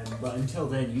nighttime, but until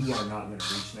then, you are not going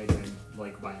to reach nighttime,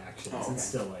 like, by actions. Oh, okay. It's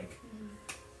still, like,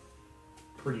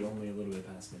 pretty only a little bit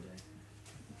past midday.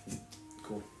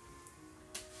 Cool.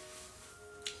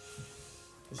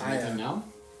 Is it nighttime now?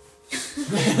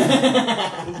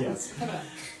 Yes.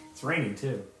 It's raining,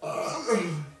 too.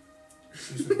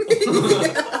 Excuse me.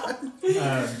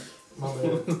 My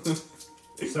bad.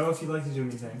 So if you'd like to do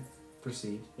anything,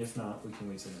 proceed. If not, we can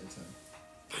wait till nighttime.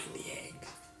 Find the egg.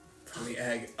 Find the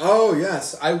egg. Oh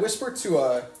yes, I whispered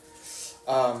to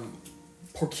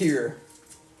Porkir,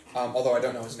 although I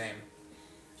don't know his name,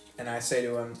 and I say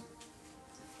to him,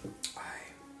 I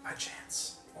by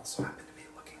chance also happen to be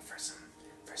looking for some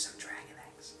dragon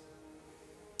eggs.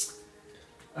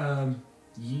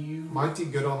 You Mighty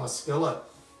good on a skillet.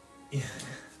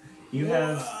 you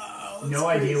have no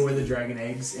idea where the dragon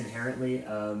eggs inherently.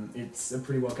 It's a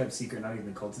pretty well kept secret. Not even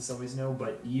the cultists always know.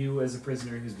 But you, as a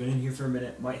prisoner who's been in here for a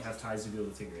minute, might have ties to be able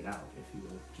to figure it out if you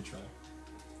will to try.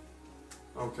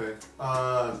 Okay.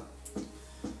 I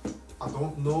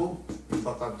don't know,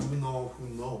 but I do know who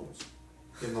knows.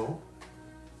 You know?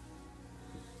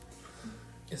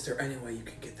 Is there any way you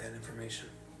could get that information?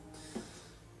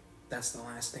 That's the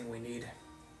last thing we need.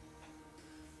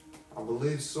 I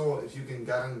believe so. If you can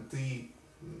guarantee,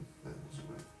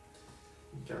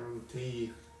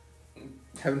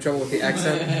 Having trouble with the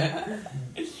accent?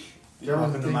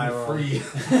 guarantee my free.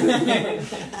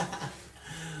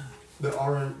 The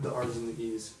R's and the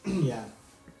E's. Yeah.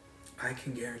 I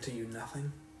can guarantee you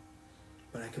nothing,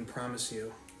 but I can promise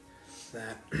you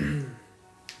that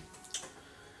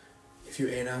if you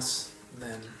aid us,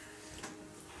 then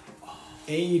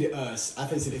Aid us. I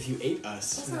thought you said if you ate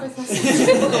us. That's what I thought.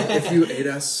 if you aid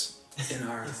us in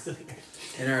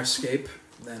our escape,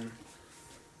 then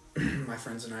my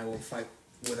friends and I will fight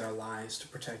with our lives to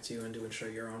protect you and to ensure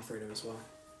your own freedom as well.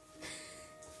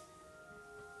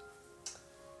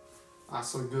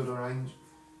 That's a good arrange.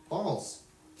 Balls.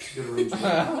 Good arrangement.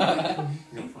 I'll find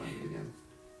it again.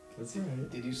 That's alright.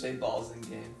 Did you say balls in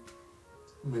game?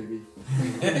 Maybe.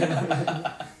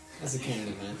 That's a canon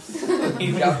event.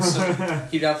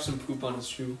 He dropped some poop on his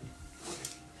shoe.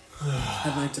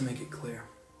 I'd like to make it clear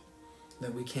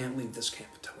that we can't leave this camp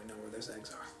until we know where those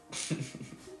eggs are.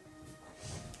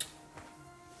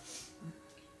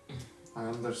 I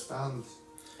understand.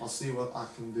 I'll see what I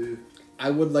can do.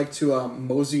 I would like to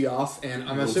mosey off, and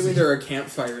I'm assuming there are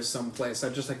campfires someplace.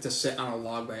 I'd just like to sit on a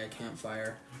log by a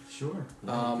campfire. Sure.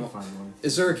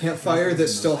 Is there a campfire that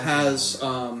still has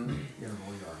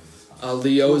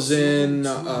Leosin,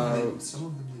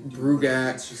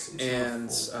 Brugak, and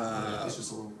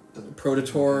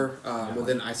Prototor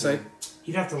within eyesight?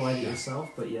 You'd have to light it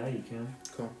yourself, but yeah, you can.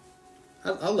 Cool.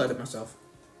 I'll light it myself.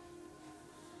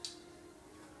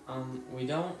 We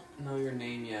don't know your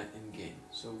name yet in game.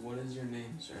 So what is your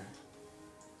name, sir?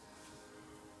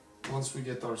 Once we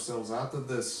get ourselves out of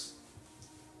this,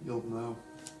 you'll know.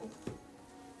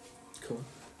 Cool.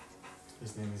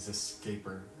 His name is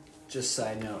Escaper. Just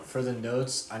side note, for the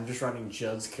notes, I'm just writing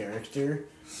Judd's character.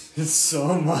 It's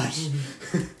so much.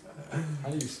 How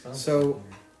do you spell So,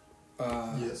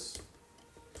 Yes.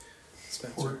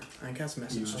 Spencer, I cast a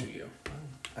message to you.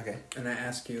 Okay. And I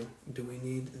ask you, do we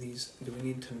need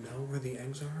to know where the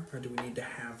eggs are, or do we need to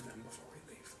have them before we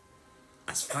leave?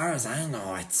 As far as I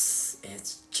know, it's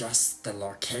just the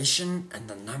location and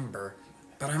the number.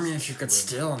 But I mean, if you could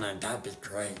steal them, that'd be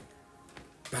great.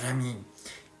 But I mean,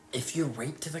 if you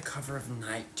wait to the cover of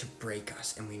night to break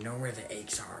us and we know where the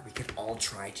eggs are, we could all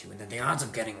try to. And then the odds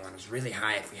of getting one is really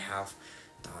high if we have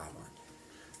the one.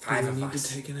 5 of us. Do we need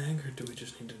to take an egg, or do we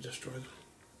just need to destroy them?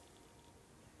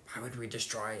 Why would we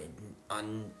destroy,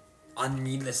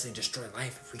 unneedlessly destroy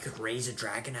life? If we could raise a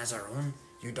dragon as our own,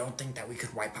 you don't think that we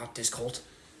could wipe out this cult?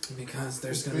 Because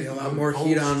there's going to be a lot more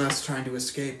heat on us trying to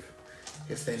escape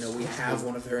if they know we have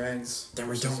one of their eggs. Then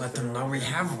we don't let them know we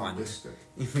have one.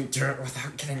 We do it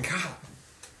without getting caught.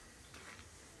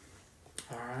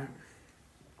 Alright.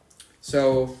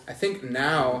 So, I think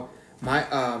now, my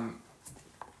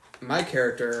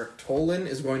character, Tolan,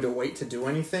 is going to wait to do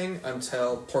anything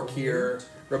until Porkir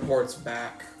reports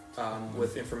back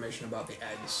with information about the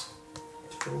eggs.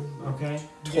 Okay.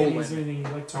 Tolan. Is there anything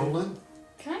you'd like to do? Tolan?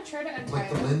 Can I try to untie Like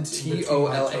the them? lint?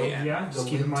 Tolan. Yeah, just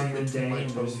keep in mind you're in day and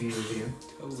there's view of you.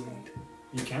 Toad.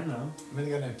 You can though. I mean,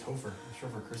 they got a Topher. I'm sure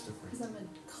for Christopher. Because I'm a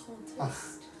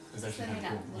cultist. It's actually Then I kind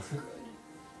of not cool. look good.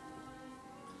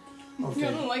 Okay.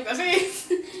 I don't like that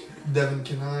face. Devin,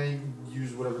 can I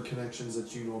use whatever connections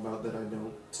that you know about that I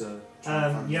don't to try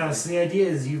and find Yeah, the so the idea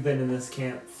is you've been in this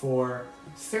camp for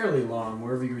fairly long.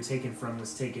 Wherever you were taken from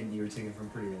you were taken from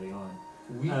pretty early on.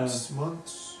 weeks,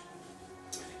 months?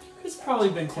 It's probably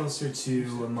been closer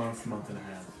to a month and a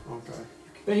half. Okay.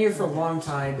 Been here for a long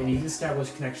time, and you've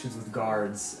established connections with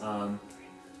guards.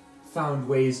 Found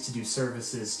ways to do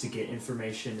services to get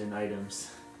information and items.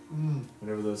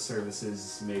 Whatever those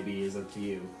services maybe is up to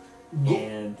you.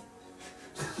 And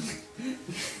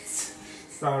it's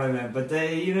not what I meant, but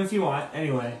if you want,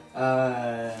 anyway,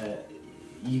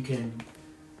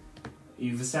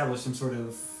 you've established some sort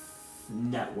of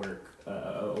network,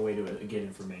 a way to get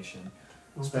information,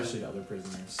 especially to other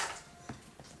prisoners.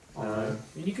 Alright.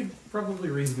 And you could probably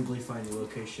reasonably find your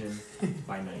location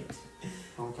by night.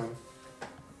 Okay.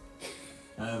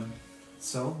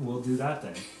 So we'll do that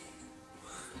then.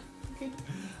 Okay.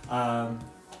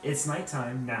 It's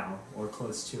nighttime now, or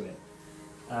close to it.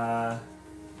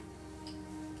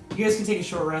 You guys can take a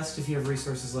short rest if you have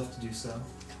resources left to do so.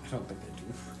 I don't think I do.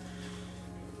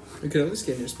 We could at least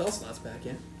get your spell slots back,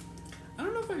 yeah? I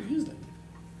don't know if I've used it.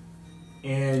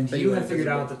 And But you you have have figured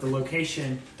visible. out that the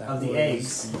location That of the was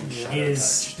eggs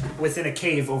is within a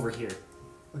cave over here.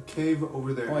 A cave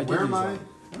over there. Oh, I did Where am use I?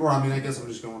 that. Or I mean, I guess I'm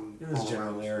just going In this all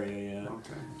general around. area, yeah.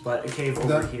 Okay. But a cave over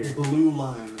That here. blue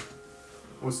line.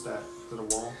 What's that? Is it a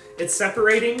wall? It's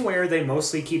separating where they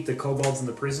mostly keep the kobolds and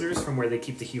the prisoners from where they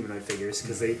keep the humanoid figures,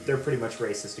 because they're pretty much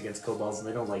racist against kobolds and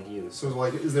they don't like you. So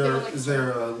like, is They there don't like is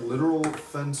there a literal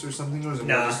fence or something, or is it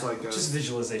more Nah, just like a? just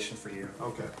visualization for you.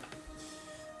 Okay.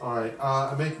 All right.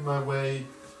 I make my way.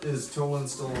 Is Tolan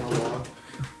still on the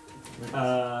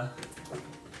log?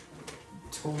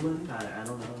 Toland? I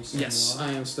don't know. You still Yes, in the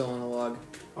I am still on a log.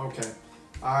 Okay.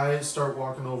 I start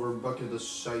walking over, bucket of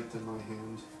shite in my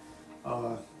hand.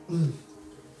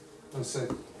 I say,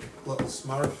 little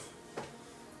Smurf,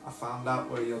 I found out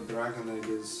where your dragon egg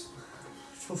is.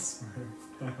 Little Smurf.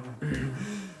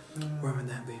 Where would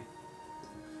that be?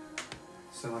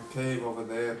 It's in a cave over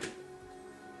there.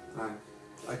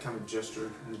 I kind of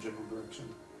gesture in the general direction.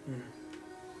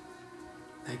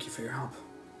 Thank you for your help.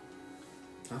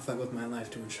 I'll fight with my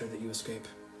life to ensure that you escape.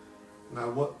 Now,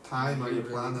 what time are you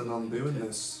planning on doing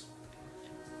this?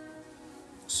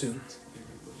 Soon.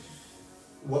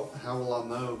 How will I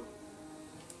know?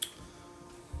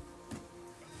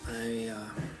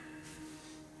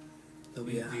 There'll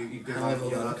be a You high level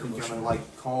gonna commotion.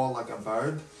 like call like a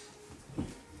bird? I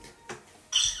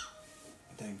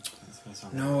think that's what I saw.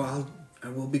 No, I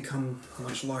will become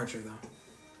much larger though.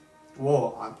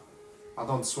 Whoa, I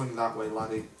don't swing that way,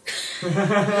 laddie.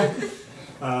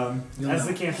 As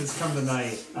the campus come to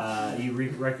night, you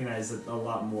recognize that a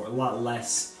lot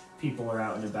less people are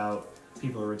out and about.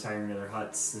 People are retiring to their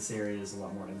huts. This area is a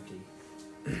lot more empty.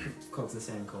 Cultists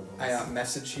and kobolds. I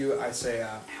message you. I say,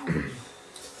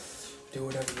 do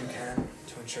whatever you can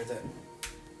to ensure that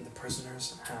the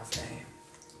prisoners have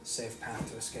a safe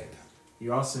path to escape.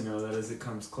 You also know that as it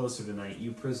comes closer to night,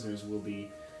 you prisoners will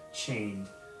be chained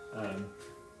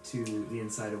to the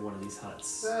inside of one of these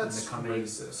huts in That's the coming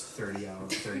racist.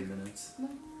 30 minutes.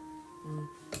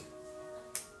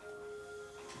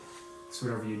 So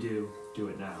whatever you do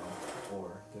it now,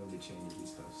 or they'll be chained to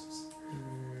these posts.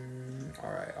 All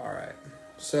right.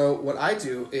 So what I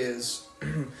do is,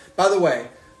 by the way,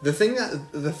 the thing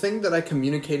that I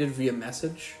communicated via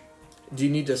message. Do you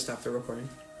need to stop the recording?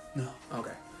 No.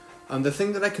 Okay. The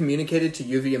thing that I communicated to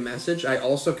you via message, I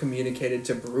also communicated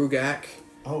to Brugak.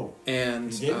 Oh.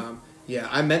 And You did? yeah,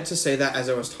 I meant to say that as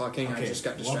I was talking. Okay. I just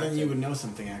got Well, distracted. then you would know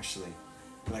something actually,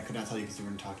 but I could not tell you because you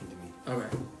weren't talking to me.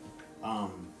 Okay.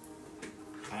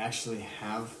 I actually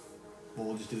have. Well,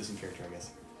 we'll just do this in character, I guess.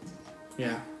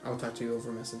 Yeah, I'll talk to you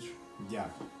over message. Yeah.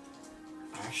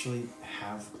 I actually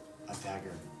have a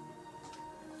dagger.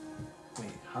 Wait,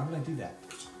 how did I do that?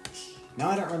 Now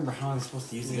I don't remember how I'm supposed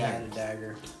to use the You had dagger. a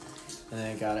dagger, and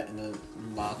then I got it, and the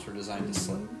knots were designed to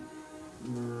slip.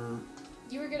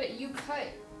 You cut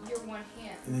your one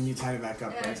hand, And then you tied it back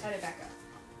up, and then I right? tied it back up.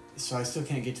 So I still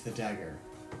can't get to the dagger.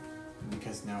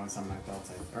 Because now it's on my belt.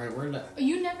 Alright, where did I...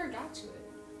 You never got to it.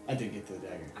 I did get to the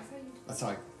dagger. I thought you did. That's how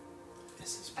I...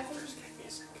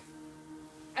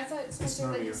 I thought Spencer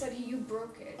that you said you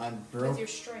broke it with your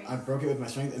strength. I broke it with my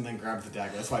strength and then grabbed the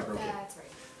dagger. That's why I broke it. That's right.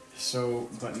 So,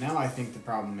 but now I think the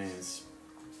problem is...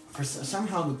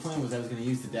 somehow the plan was I was going to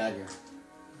use the dagger.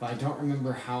 But I don't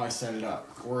remember how I set it up.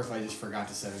 Or if I just forgot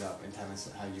to set it up in time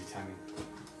how you timing.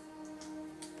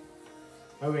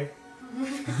 Okay.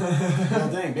 Well,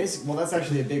 dang, well, that's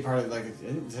actually a big part of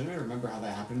does anybody remember how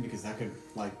that happened? Because that could,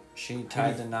 She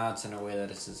tied the knots in a way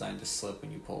that it's designed to slip when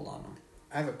you pulled on them.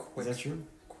 I have a quick. Is that true?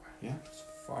 Yeah? As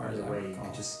far By as the I way, you recall.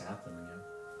 could just snap them again.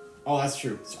 Oh, that's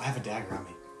true. So I have a dagger on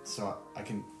me. So I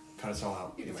can cut us all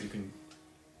out if you can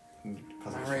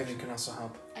cause a My raven distraction. can also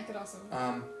help. I could also.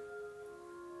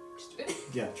 Just do it.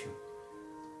 Yeah, true.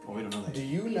 Well, we don't know that. Do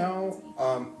you know?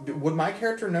 Would my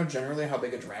character know generally how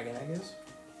big a dragon egg is?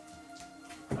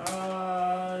 You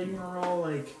wanna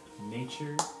roll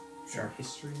nature, Sure.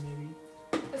 history maybe.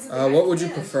 That's the thing, What I would you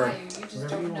can't prefer? tell You just Whatever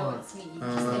don't you know want. it's me. You just think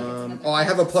it's another Oh, I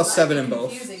have a guy. plus It's 7 in slightly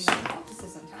both. confusing, but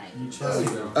emphasis on time. You There chose.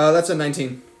 you go. That's a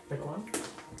 19. Pick one.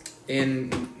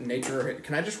 In nature,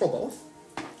 can I just roll both?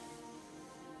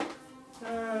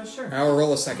 Sure. I'll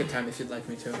roll a second time if you'd like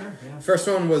me to. Sure. Yeah. First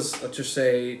one was, let's just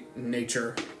say,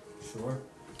 nature. Sure.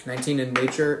 19 in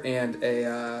nature and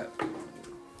a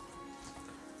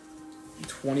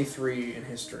 23 in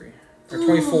history. Or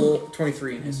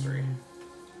 23 in history.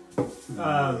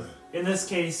 In this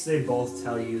case, they both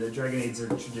tell you that dragon eggs are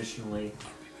traditionally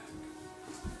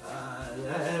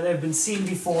they've been seen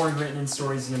before and written in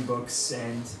stories and in books,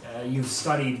 and you've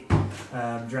studied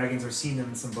dragons or seen them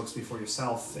in some books before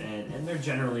yourself, and they're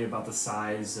generally about the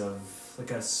size of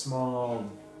a small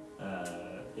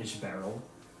ish barrel.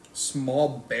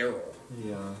 Small barrel.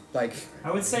 Yeah.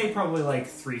 I would say probably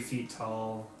 3 feet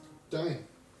tall. Dang.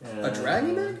 A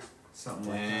dragon egg?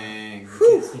 Something Dang. like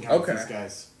Whew. that. Okay. These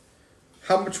guys.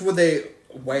 How much would they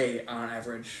weigh on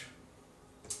average?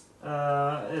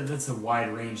 That's a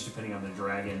wide range depending on the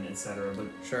dragon, etc. But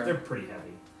Sure. they're pretty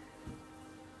heavy.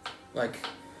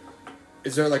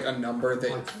 Is there a number that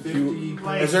Like 50 you...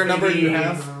 pounds. Is there a number you maybe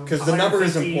have? Because the number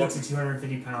is 150 important. to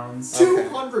 250 pounds.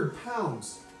 200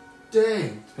 pounds.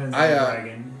 Dang. Depends on the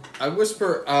dragon. I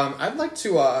whisper, I'd like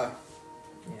to,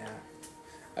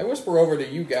 I whisper over to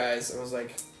you guys. I was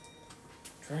like,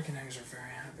 dragon eggs are very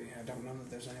happy. I don't know that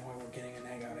there's any way we're getting an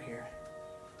egg out of here.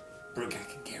 Brugak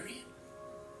can carry it.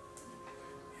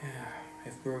 Yeah,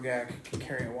 if Brugak can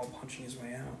carry it while punching his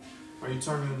way out. Are you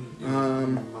talking?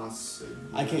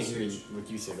 I can't hear what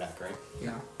you say back, right?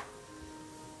 No.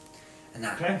 And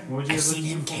now, Okay, what would you I've guys seen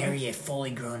him looking for? carry a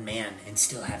fully grown man and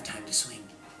still have time to swing.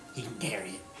 He can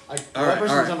carry it. That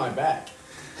person's on my back.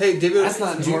 Hey, David, That's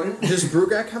not important. does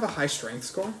Brugak have a high strength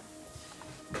score?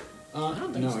 No,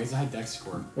 he's a high dex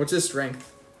score. What's his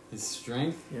strength? His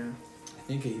strength? Yeah. I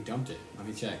think he dumped it. Let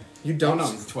me check. You don't Oh, know.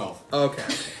 no, he's 12. Oh, okay.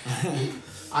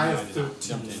 I No, have did not. 13.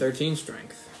 Jumped in. 13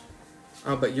 strength.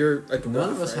 Oh, but you're a dwarf, None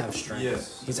of us right? have strength.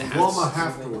 Yes. He's a Well, I'm a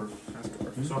half. half dwarf, Half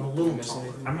dwarf. so I'm a little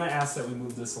taller. I'm gonna ask that we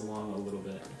move this along a little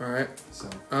bit. Alright. So,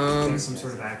 Um, take some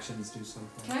sort of actions, do something.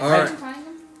 Can I Alright. start untying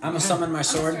them? I'm gonna summon my I'm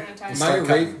sword. gonna start and untying My start rate.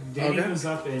 cutting. Danny Okay. goes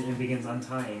up and begins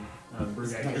untying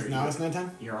Brugak. Now it's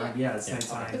nighttime? Your arm, yeah, it's Yeah.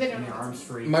 nighttime. But they don't and your know arm's it's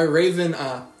free. My raven, What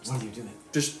are you doing?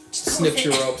 just snips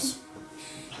your ropes.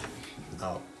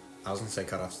 Oh, I was gonna say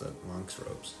cut off the monk's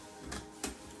ropes.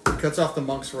 Cuts off the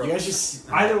monk's ropes. You guys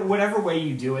just... Either whatever way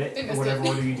you do it, They or missed whatever it.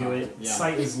 order you do it, Yeah.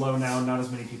 sight is low now, not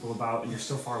as many people about, and you're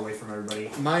still far away from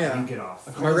everybody. My, You get off.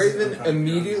 my raven Okay,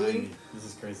 immediately, This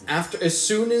is crazy. as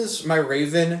soon as my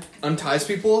raven unties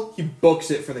people, he books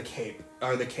it for the cave.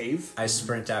 Or the cave. I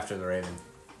sprint after the raven.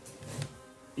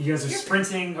 You guys are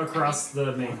sprinting across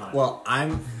the main hut. Well,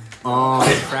 I'm. Oh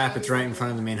crap! It's right in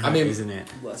front of the main hut, mean- isn't it?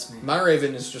 Bless me. My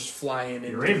raven is just flying into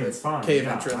Your raven's the fine. cave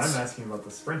yeah, entrance. I'm asking about the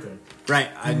sprinting. Right.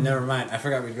 I never mind. I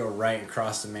forgot we'd go right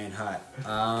across the main hut.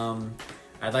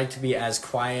 I'd like to be as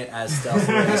quiet, as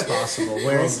stealthy as possible. Roll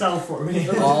Wearing stealth for me.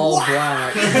 all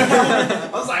black. I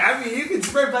was like, I mean, you can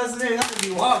sprint past the main hut if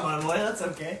you want, my boy. That's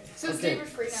okay. So it's Okay. David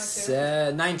free now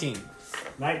too. 19.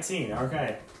 19.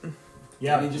 Okay.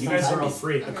 Yeah, Danny just you guys untied are all me.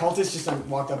 free. The cultist just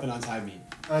walked up and untied me.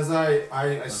 As I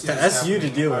see That's this you to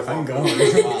happening, deal I with. I'm walk going.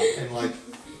 over and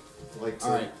like to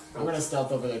Alright, I'm gonna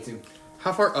stealth over there too.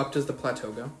 How far up does the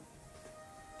plateau go?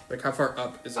 Like, how far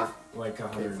up is it? Like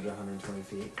 100 to 120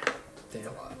 feet. Damn.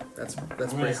 That's I'm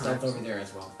pretty gonna high. stealth over there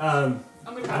as well. I'm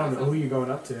gonna I don't know who go. you're going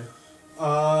up to. They're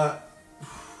all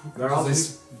Probably-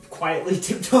 just quietly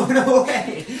tiptoeing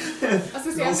away. I was gonna say,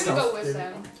 I'm gonna stealth. go with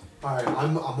them. Alright,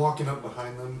 I'm walking up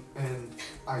behind them and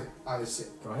I say,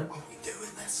 Go ahead. "Are we doing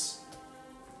this?"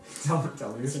 Tell me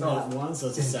It's yourself. not one, so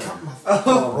it's a Then 7. cut my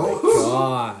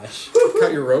Oh, Gosh.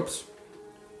 Cut your ropes.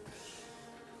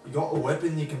 You got a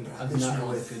weapon you can I've brandish not me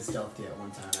rolled with. good stealth yet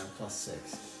one time. I'm plus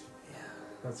 6.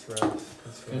 that's right.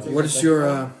 That's Can I right. take What is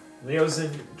your Leo's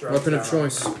in. drops weapon of down.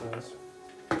 choice?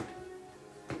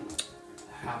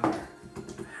 Hammer.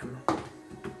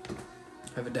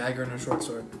 I have a dagger and a short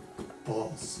sword.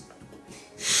 Balls.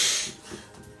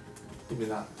 Give me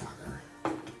that dagger.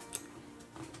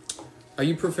 Are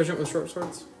you proficient with short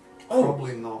swords?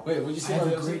 Probably not. Wait, what'd you say? I have a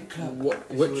Leo's? great club.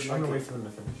 Which? I'm gonna wait for them to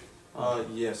finish.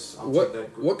 Yes, I'll take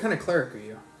that. What kind of cleric are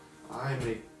you? I'm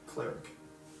a cleric.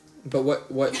 But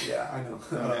what? Yeah, I know.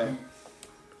 Okay.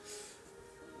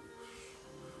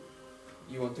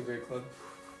 You want the great club?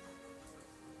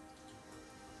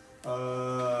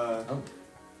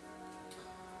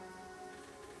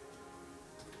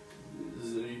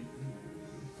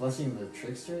 Blessing the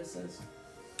trickster, it says?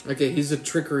 Okay, he's a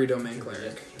trickery domain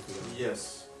cleric.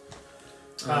 Yes.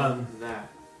 That.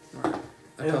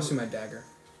 I toss you my dagger.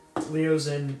 Leo's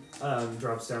in,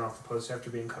 drops down off the post after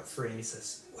being cut free, and he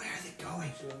says, "Where are they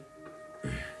going?"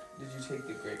 Did you take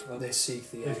the great club? They seek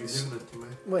the If you're eggs. giving it to me.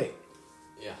 Wait,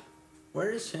 Yeah. where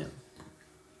is him?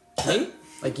 Me?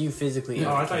 Like you physically?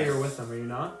 Oh, I thought you were with them. Are you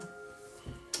not?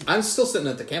 I'm still sitting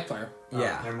at the campfire.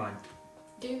 Yeah. Oh, never mind.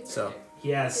 David's So- right there. He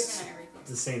David asks and I are equal.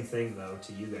 the same thing though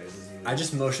to you guys as you. I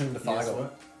just motioned him to follow. Yes,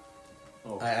 what?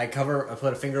 Oh. I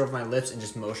put a finger over my lips and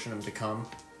just motion him to come.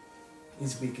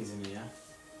 He's weak, isn't he, yeah?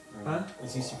 Or Huh?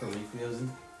 Is he super weak, Leo's?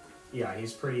 Yeah,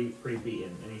 he's pretty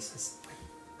beaten, and he says,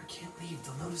 "I can't leave.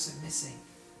 They'll notice I'm missing."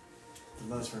 The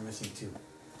notice we're missing too.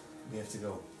 We have to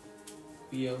go.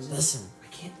 Listen, I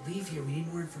can't leave here. We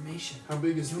need more information. How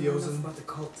big is You don't know Theozen? enough about the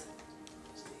cult.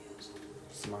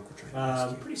 it's the monk we're trying to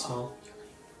rescue. Pretty small.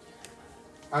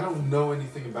 I don't know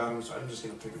anything about him, so I'm just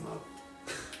gonna pick him up.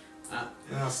 Ah.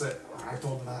 And I'll say, I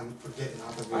told man, we're getting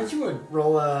out of Aren't here. you a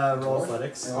Roll Dwarf?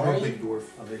 athletics. Yeah. I'm Are a you? big dwarf,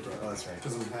 Oh, big door. Oh, that's right.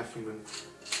 because I'm half human.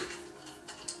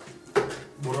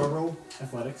 What do I roll?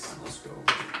 Athletics. Let's go.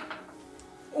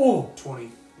 Oh!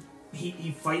 20.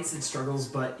 He fights and struggles,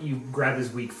 but you grab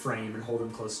his weak frame and hold him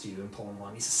close to you and pull him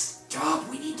along. He says, "Stop!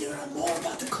 We need to know more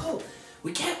about the cult.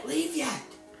 We can't leave yet.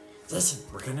 Listen,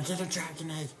 we're gonna get a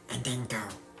dragon egg and then go.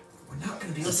 We're not going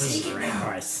to be able This to is take it right, now."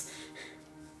 horse.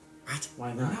 What? Why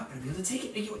We're not? not gonna be able to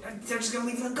take it. They're just gonna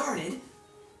leave it unguarded.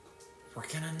 We're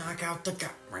gonna knock out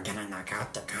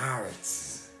the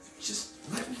guards. Just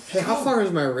let me Hey, how go. far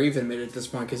has my raven made at this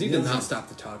point? Because he did not stop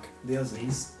to talk.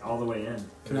 He's all the way in.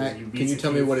 Can you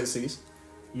tell me what it sees?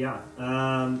 Yeah.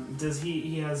 Does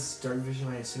he has dark vision,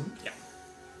 I assume? Yeah.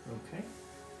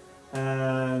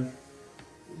 Okay.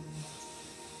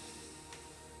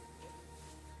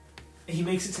 He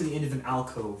makes it to the end of an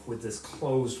alcove with this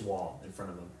closed wall in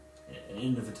front of him. An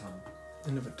end of a tunnel.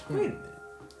 End of a tunnel.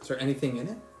 Is there anything in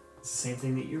it? It's the same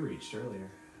thing that you reached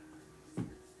earlier.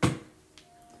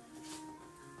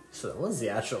 So that was the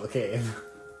actual cave.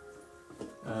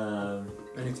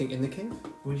 Anything in the cave?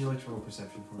 Would you like to roll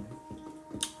perception for me?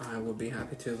 I would be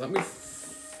happy to. Let me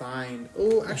find...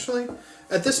 Oh, actually,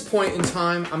 at this point in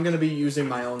time, I'm going to be using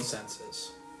my own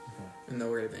senses in the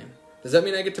Raven. Does that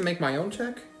mean I get to make my own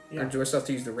check? Yeah. Or do I still have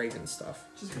to use the Raven stuff?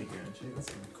 Just make your own check. That's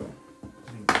fine. Cool.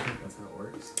 I think that's how it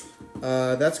works.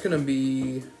 That's going to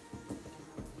be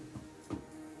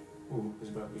Ooh, it's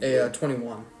about to be a good.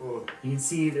 21. Oh, You can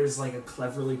see there's like a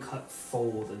cleverly cut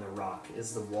fold in the rock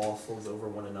as the wall folds over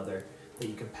one another that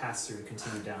you can pass through to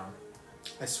continue down.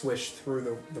 I swished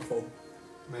through the fold.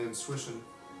 man, swishing.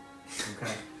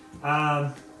 Okay.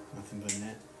 Nothing but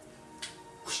net.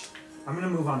 I'm gonna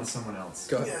move on to someone else.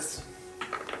 Go ahead. Yes.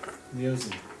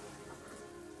 Leosin.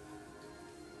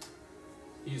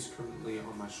 He's currently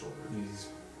on my shoulder.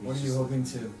 What are you hoping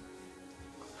to?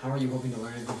 How are you hoping to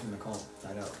learn anything from the cult?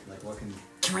 I don't. Like, what can?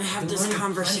 Can we have They're this learning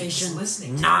conversation plenty, just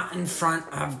listening. not in front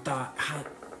of the hut?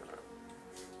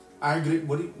 I agree.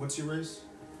 What's your race?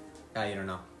 You don't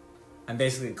know. I'm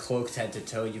basically cloaked head to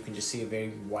toe. You can just see a very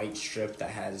white strip that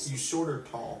has. You short or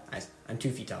tall? I'm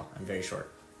 2 feet tall. I'm very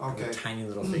short. I have Okay. a tiny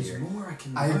little There's figure. more I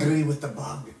can I learn. agree with the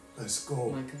bug. Let's go.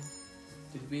 Micah,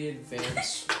 did we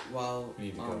advance while We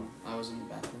need to go. I was in the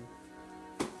bathroom?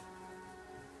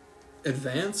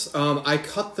 Advance? I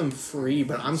cut them free,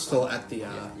 but I'm still at the,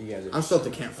 You guys are I'm still at the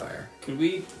campfire. Could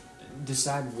we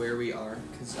decide where we are?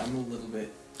 Because I'm a little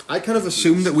bit... I kind of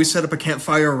assumed that we set up a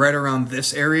campfire right around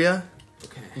this area.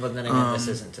 Okay. But then again, this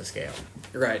isn't to scale.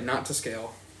 Right, not to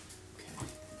scale.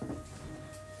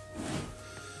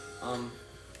 I'm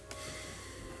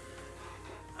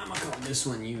gonna call this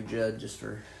one you, Judd, just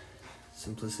for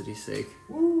simplicity's sake.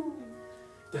 Woo.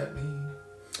 That me.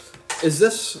 Is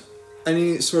this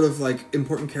any sort of, like,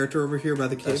 important character over here by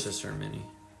the cave? That's just her mini.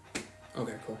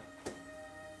 Okay, cool.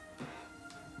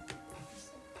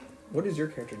 What is your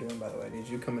character doing, by the way? Did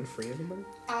you come and free everybody?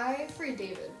 I freed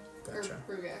David. Gotcha.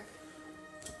 Or Rugak.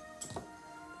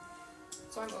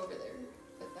 So I'm over there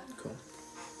with them. Cool.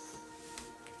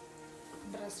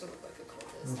 But I still look like a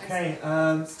cultist. Okay,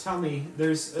 tell me,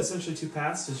 there's essentially two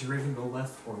paths. Does your raven go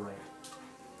left or right?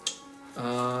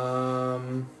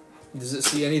 Does it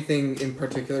see anything in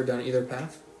particular down either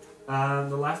path?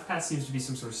 The left path seems to be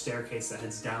some sort of staircase that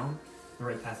heads down. The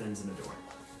right path ends in a door.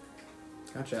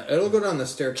 Gotcha. It'll go down the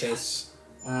staircase.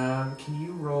 Can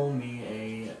you roll me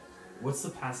a... What's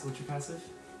your passive?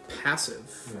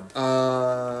 Passive.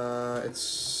 Yeah. It's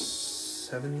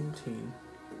 17.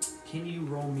 Can you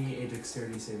roll me a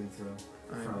dexterity saving throw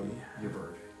from your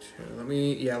bird? Let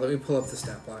me pull up the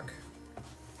stat block.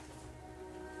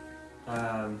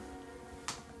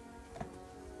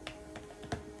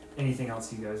 Anything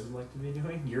else you guys would like to be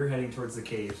doing? You're heading towards the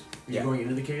cave. Are you Yeah. going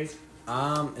into the cave?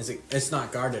 It's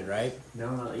not guarded, right?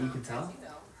 No, not that you can tell.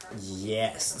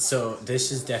 Yes. So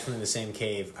this is definitely the same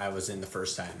cave I was in the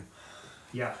first time.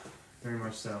 Yeah, very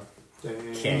much so. Dang.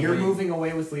 Okay. And you're moving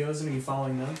away with Leos, and are you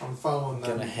following them? I'm following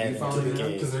them. Gonna head You into following the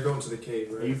them? Because cave. they're going to the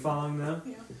cave, Are right? you following them?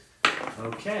 Yeah.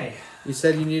 Okay. You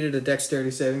said you needed a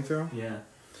dexterity saving throw? Yeah.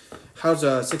 How's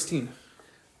 16?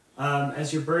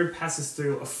 As your bird passes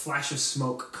through, a flash of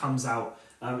smoke comes out,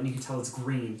 and you can tell it's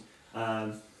green.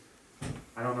 I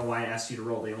don't know why I asked you to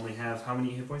roll. They only have... How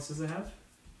many hit points does it have?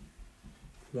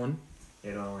 1. They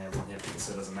don't only have one hit point,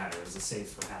 so it doesn't matter. It was a save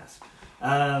for half.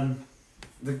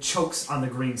 The chokes on the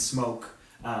green smoke,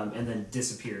 and then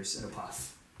disappears in a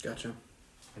puff. Gotcha.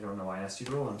 I don't know why I asked you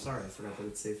to roll. I'm sorry. I forgot that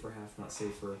it's save for half, not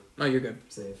save for No, you're good.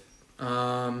 save.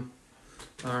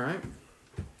 Alright.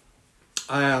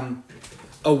 I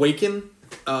awaken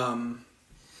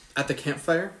at the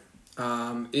campfire.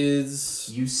 Is...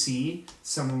 You see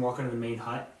someone walk into the main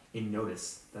hut and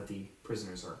notice that the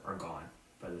prisoners are gone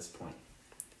by this point.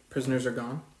 Prisoners are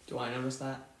gone? Do I notice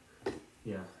that?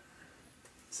 Yeah.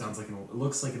 Sounds like it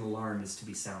looks like an alarm is to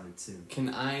be sounded soon.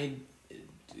 Can I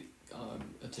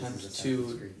attempt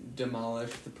to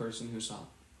demolish the person who saw?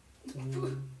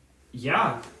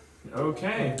 Yeah.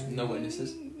 Okay. No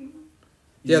witnesses.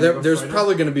 Yeah, You go there's fight it?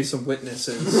 probably going to be some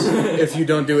witnesses if you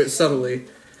don't do it subtly.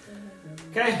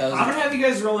 Okay, That was- I'm gonna have you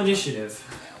guys roll initiative.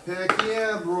 Heck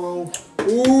yeah, bro.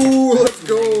 Ooh, let's We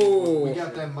go.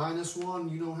 got that -1.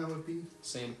 You know how it be.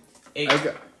 Same. 8.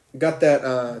 I got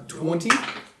that 20.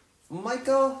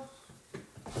 Michael.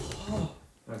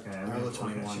 Okay, I'm I gonna rolled a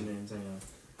 21. mention names, hang on.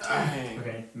 Dang.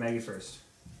 Okay, Maggie first.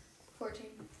 14.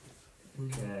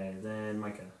 Okay, then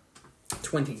Micah.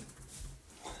 20.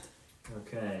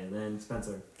 Okay, then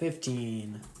Spencer.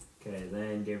 15. Okay,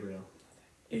 then Gabriel.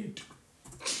 8.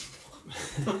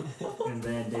 And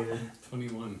then David.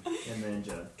 21. And then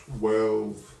Judd.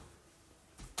 12.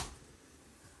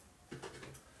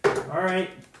 Alright.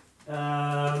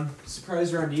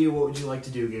 Surprise round to you. What would you like to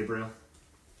do, Gabriel?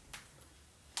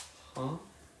 Huh?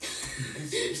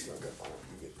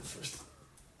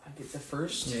 I get the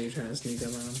first? Yeah, you're trying to sneak up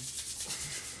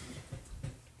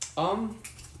on him.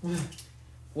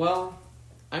 Well,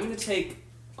 I'm gonna take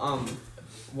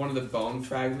one of the bone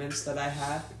fragments that I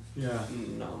had. Yeah.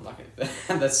 No, I'm not gonna.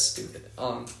 That's stupid.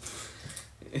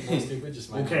 Stupid,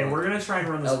 just Okay, we're gonna try and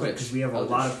run this quick Eldritch. because we have a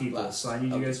Eldritch lot of people. blast. So I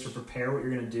need you guys to Eldritch. prepare what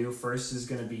you're gonna do. First is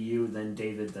gonna be you, then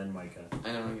David, then Micah.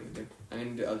 I know what I'm gonna do. I'm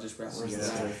gonna do. I'll just grab So one. you Where's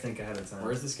guys this have to guy? think ahead of time.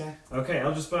 Where's this guy? Okay,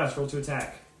 Eldritch Blast. Roll to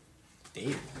attack.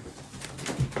 Dave.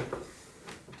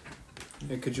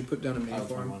 Hey, could you put down a Oh, main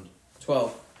for him? 21.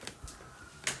 12.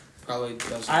 Probably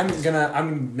doesn't.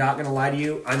 I'm not gonna lie to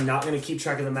you. I'm not gonna keep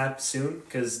track of the map soon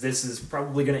because this is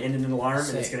probably gonna end in an alarm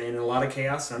and it's Same. gonna end in a lot of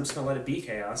chaos. And I'm just gonna let it be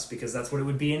chaos because that's what it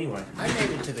would be anyway. I made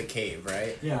it to the cave,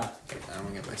 right? Yeah. Okay, I'm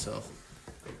gonna get myself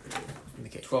in the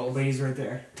cave. 12. But he's right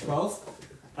there. 12.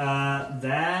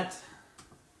 That.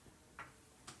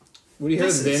 Would he have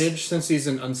Misses. advantage since he's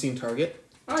an unseen target?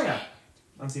 Oh yeah.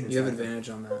 I'm seeing it. You have advantage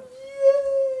on that.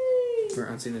 For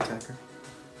unseen attacker.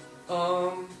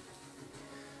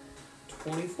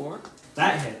 24.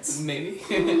 That hits. Maybe.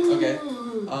 Okay.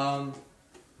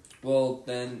 Well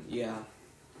then, yeah.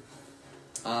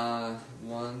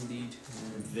 1d10.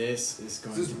 This is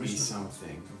going This to is be mission.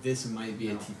 something. This might be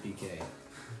a No. TPK.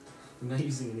 I'm not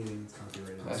using anything that's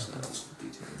copyrighted. That's not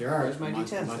d10. There are Where's my much,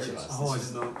 D10? much There of it us. is. Oh, I This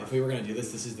is- didn't know. If we were going to do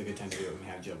this, this is the good time to do it when we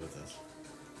have Joe with us.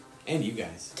 And you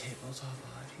guys. Tabletop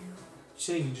audio.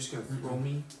 Saying you just gonna throw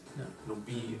me? No. It'll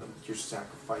be you're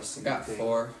sacrificing. Got the thing.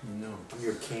 4. No. I'm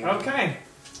your king. Okay.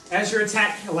 As your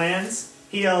attack lands,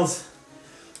 he yells,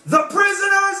 "The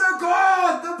prisoners are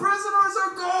gone! The prisoners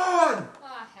are gone!"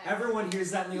 Ah, heck. Everyone hears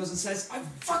that and goes and says, "I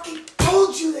fucking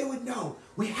told you they would know.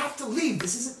 We have to leave.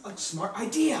 This isn't a smart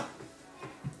idea."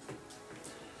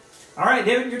 All right,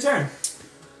 David, your turn.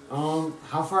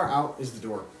 How far out is the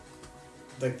door?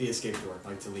 Like the escape door,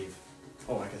 like to leave.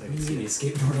 Oh, I guess I can see it.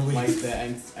 escape door to Like the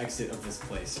exit of this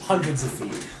place. Hundreds of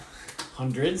feet.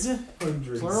 Hundreds?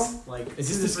 Hundreds. Plural? Like Is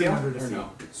this 2 the to scale 300 or feet. no?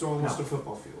 So almost No. a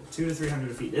football field. 200 to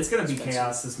 300 feet. It's going to be Expensive.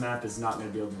 chaos. This map is not going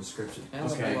to be able to description. Yeah,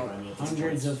 Okay. well, I mean, at this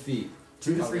Hundreds point. of feet.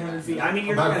 2 to Probably 300 not. feet. I mean,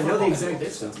 you're About not going to know the football exact field.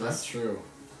 distance. That's true.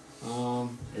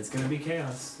 It's going to be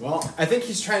chaos. Well, I think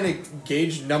he's trying to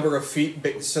gauge number of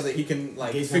feet so that he can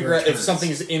like Gauge figure number of out if turns.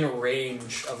 something's in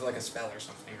range of like a spell or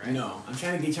something, right? no. I'm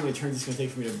trying to gauge how many turns it's going to take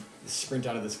for me to sprint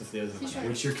out of this with the others. He's trying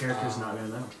Which your character's not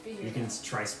going to know. Figure You it can out.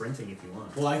 try sprinting if you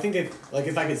want. Well, I think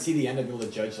if I could see the end, I'd be able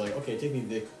to judge. Like, okay, take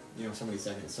me so many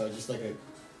seconds. So just like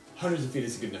hundreds of feet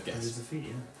is a good enough guess. Hundreds of feet,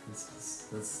 yeah.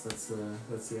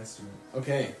 That's the estimate.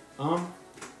 Okay.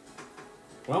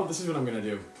 Well, this is what I'm gonna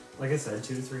do. Like I said,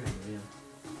 2 to 300, yeah.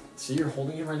 So you're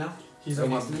holding it right now? He's Right on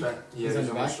my next to me? back. Yeah, He's on he's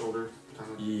your on my back? shoulder.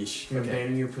 Kind of. Yeesh. You gonna Okay.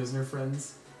 abandon your prisoner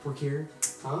friends, Porkir?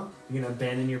 Huh? You gonna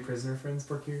abandon your prisoner friends,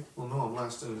 Porkir? Well, no, I'm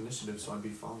last in initiative, so I'd be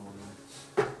following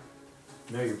them.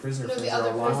 No, your prisoner No, the friends are all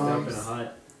other locked up in a prisoners.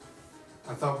 hut.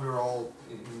 I thought we were all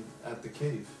at the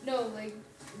cave. No, like.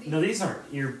 No, these aren't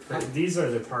your. These are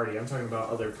the party. I'm talking about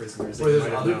other prisoners. that Wait, you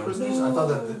there's might have other known. prisoners? I thought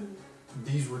that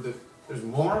these were the. There's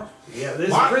more? Yeah,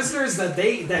 there's What? prisoners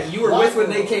that you were What? with when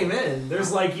they came in. There's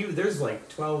like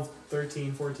 12,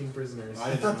 13, 14 prisoners.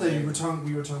 I I thought that we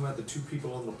were talking about the 2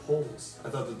 people on the poles. I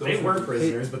thought that those They were the-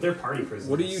 prisoners, but they're party prisoners.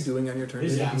 What are you doing on your turn?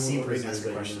 These are Yeah, NPC I'm gonna prisoners ask a that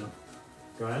you question. know.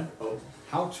 Go ahead. Oh,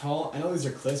 How tall? I know these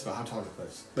are cliffs, but how tall are the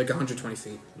cliffs? Like 120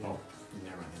 feet. Yeah. Oh,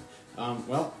 never mind.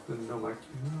 Well, no,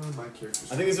 my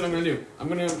character's. I think this is what I'm gonna do. I'm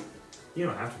gonna. You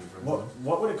don't have to be friends What with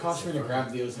What would it cost me to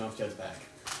grab Leo's and Elfjed's back? them.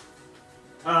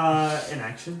 An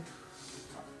action.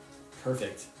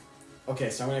 Perfect. Okay,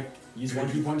 so I'm gonna use one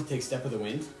key point to take Step of the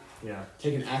Wind. Yeah.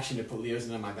 Take an action to put Leo's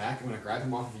on my back. I'm gonna grab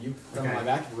him off of you, put him Okay. on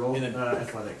my back, Roll and then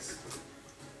athletics.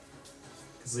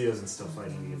 Because Leo isn't still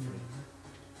fighting to get free.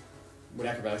 would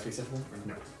acrobatics be acceptable?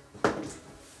 Or No.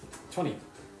 20.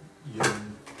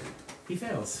 He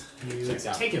fails. You Checks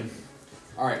out. take him.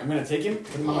 All right, I'm gonna take him,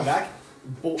 put him on my back,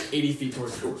 bolt 80 feet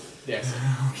towards the door. The exit.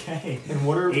 Okay. And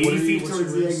what are 80 feet what's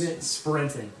towards your the race? exit,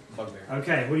 sprinting. Bugbear.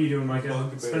 Okay, what are you doing, Micah?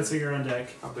 Bugbear. Spencer, you're on deck.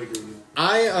 How big are you?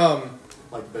 I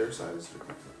Like bear sized?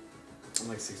 I'm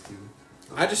like 6'2".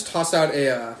 I just toss out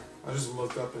a. I just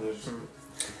looked up and I just.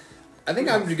 I think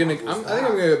I'm gonna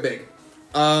go big.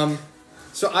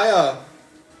 So I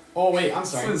Oh wait, I'm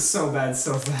sorry. This is so bad,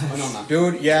 so fast. Oh no, I'm not.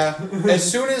 dude, yeah. as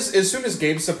soon as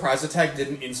Gabe's surprise attack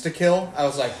didn't insta kill, I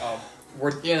was like, oh,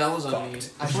 we're Yeah, that was on me.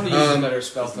 fucked. I should have used a Um, better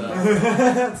spell for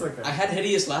that. It's okay. I had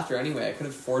hideous laughter anyway. I could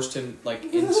have forced him like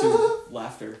into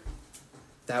laughter.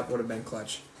 That would have been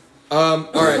clutch. All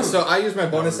right, so I use my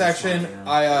bonus action.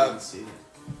 I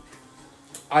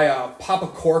pop a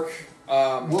cork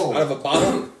Whoa. out of a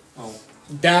bottle, Oh.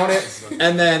 down it,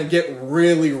 and then get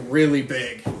really, really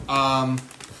big.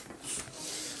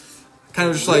 Kind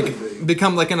of just Really like big.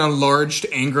 become like an enlarged,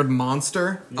 angered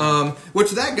monster.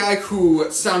 Which that guy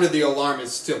who sounded the alarm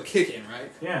is still kicking,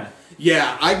 right? Yeah.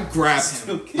 Yeah, I grab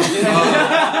him.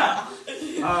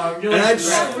 You're And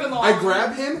like, I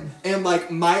grab him, and like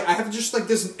I have just like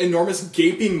this enormous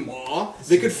gaping maw.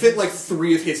 They could fit like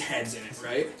 3 of his heads in it,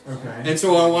 right? okay. And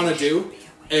so what I want to do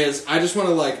is I just want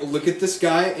to like look at this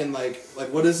guy and like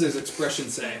what does his expression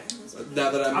say?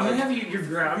 Now that I'm I'm like,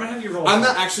 gonna have you roll. I'm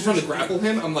not actually trying to grapple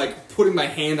him. I'm like putting my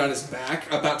hand on his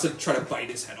back, about to try to bite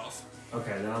his head off.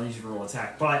 Okay, then I'll need you to roll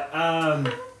attack. But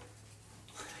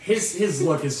his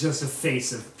look is just a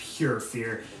face of pure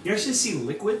fear. You actually see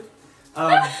liquid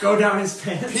go down his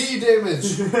pants. P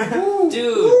damage! Dude,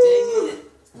 dang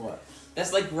it. What?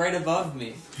 That's like right above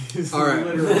me. He's All right.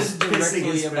 literally That's pissing directly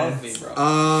his above pants. me, bro.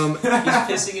 Um, He's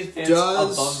pissing his pants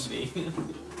does- above me.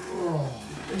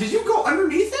 Did you go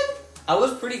underneath him? I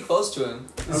was pretty close to him.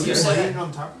 Is Okay. he standing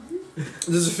on top of you? this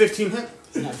is a 15 hit.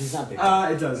 He's not big.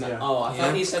 It does, yeah. Oh, I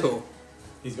thought he said. Cool.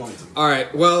 He's going to. All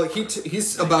right. Well,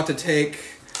 he's about to take.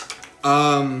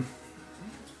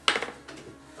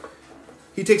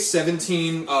 He takes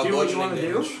 17 Do what you bludgeoning want to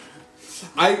do. damage.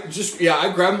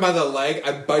 I grab him by the leg,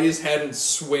 I bite his head and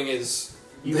swing his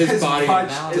guys body watch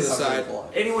to the his- side.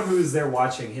 Anyone who is there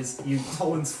watching,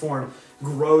 Tolan's form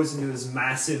grows into this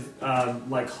massive,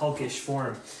 like hulkish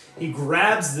form. He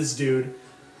grabs this dude,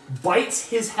 bites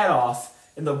his head off,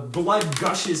 and the blood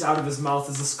gushes out of his mouth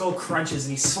as the skull crunches,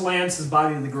 and he slams his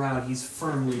body to the ground. He's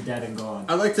firmly dead and gone.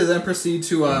 I'd like to then proceed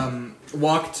to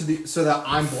walk to so that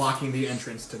I'm blocking the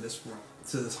entrance to this room,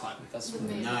 to this hut. That's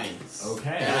Nice.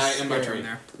 Okay. And I end my turn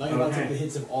there. Now you're about to Okay. take the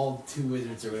hits of all 2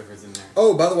 wizards or whatever's in there.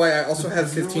 Oh, by the way, I also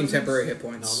have 15 temporary hit No,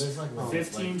 points. there's like no,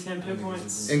 15 like, temp hit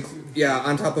points? Yeah,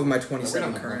 on top of my We're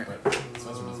 27 not current. but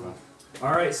Spencer knows about.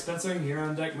 All right, Spencer, you're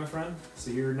on deck, my friend. So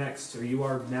you're next, or you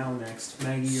are now next.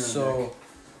 Maggie, you're on deck. So,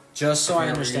 just so I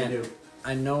forgot what you're understand, gonna do.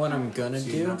 I know what I'm gonna So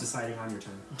you're do. not deciding on your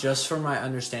turn. Just for my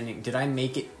understanding, did I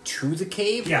make it to the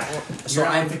cave? Yeah. So You're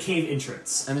at I'm the cave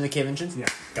entrance. I'm in the cave entrance. Yeah.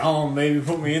 Go on, baby,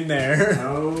 put me in there.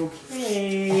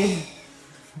 Okay.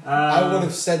 I would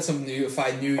have said something to you if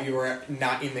I knew you were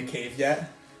not in the cave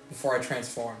yet before I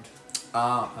transformed.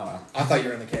 Oh well. I thought you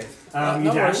were in the cave. You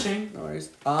no worries. dashing? No worries.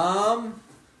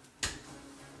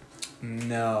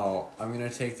 No, I'm gonna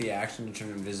take the action to turn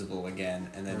invisible again,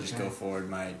 and then just Okay. go forward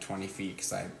my 20 feet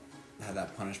because I had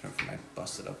that punishment for my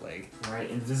busted up leg. All right,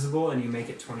 invisible, and you make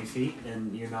it 20 feet,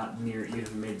 and you're not near. You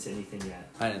haven't made it to anything yet.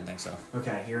 I didn't think so.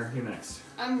 Okay, you're next.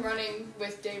 I'm running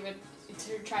with David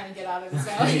to trying to get out of his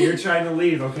You're alley. trying to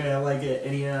leave. Okay, I like it.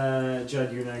 Any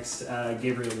Judd, you're next.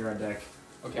 Gabriel, you're on deck.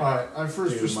 Okay. Alright, I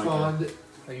first Dude, respond.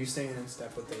 Are you staying in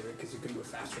step with David because you can do it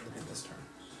faster than him this turn?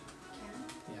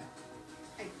 Yeah.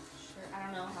 I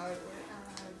don't know how it works. I don't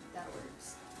know how that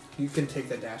works. You can take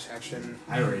the dash action.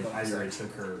 I already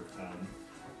took her.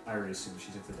 I already assumed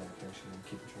she took the deck action and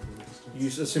keep track of the distance.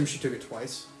 You assume she took it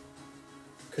twice?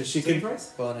 Because she Same can. price?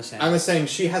 Bonus I action. was saying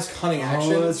she has cunning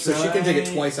action, that's so she can take it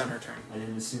right. twice on her turn. I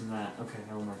didn't assume that. Okay,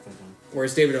 I will mark that down.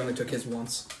 Whereas David only took his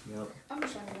once. Yep. I'm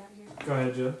just trying to get out of here. Go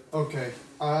ahead, Joe. Okay,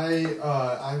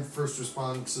 I first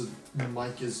respond to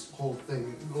Micah's whole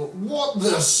thing. What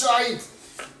the sight?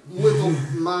 Little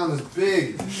man is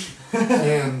big.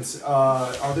 And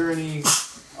are there any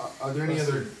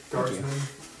other guardsmen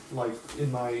like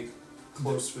in my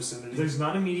close vicinity? There's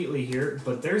not immediately here,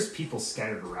 but there's people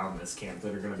scattered around this camp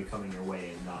that are going to be coming your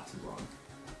way in not too long.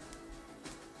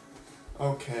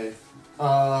 Okay.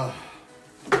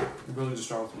 Really just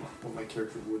start with what my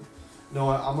character would. No,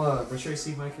 I'm a. What's your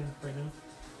AC, Micah, right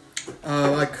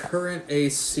now? My current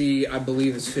AC, I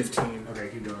believe, is 15. Okay,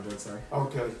 keep going, Joe. Sorry.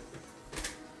 Okay.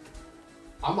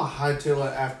 I'm a hightail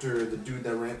it after the dude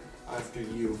that ran after you.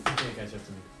 You can't catch up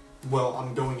to me. Well,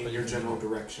 I'm going in But your you general can-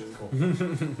 direction. Cool.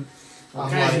 I'm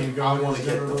Okay, like, you go I in want to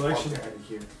his get general the direction. fuck out of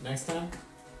here. Next time,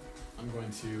 I'm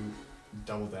going to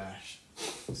double dash.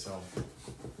 So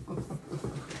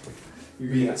You're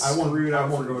gonna get screwed up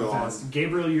for want going gone. fast.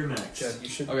 Gabriel, you're next. Jed, you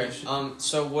should. Okay. you should-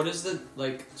 So what is the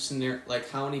scenario? Like,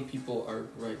 how many people are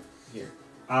right here?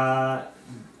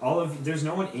 There's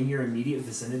no one in your immediate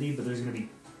vicinity, but there's going to be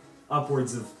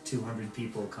upwards of 200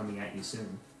 people coming at you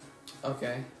soon.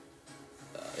 Okay.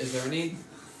 Is there any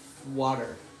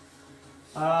water?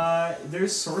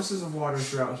 There's sources of water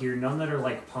throughout here, none that are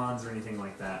like ponds or anything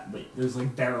like that, but there's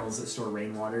like barrels that store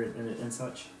rainwater and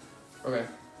such. Okay.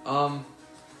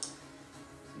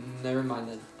 Never mind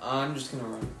then. I'm just gonna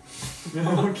run.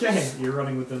 Okay, you're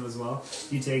running with them as well.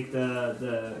 You take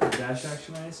the dash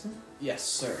action, I assume? Yes,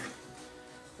 sir.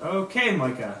 Okay,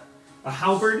 Micah. A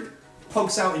halberd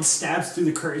pokes out and stabs through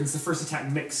the curtains. The first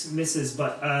attack misses,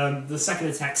 but the second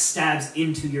attack stabs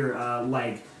into your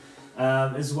leg.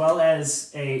 As well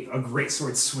as a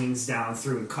greatsword swings down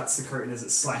through and cuts the curtain as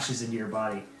it slashes into your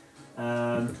body. Cool.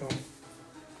 How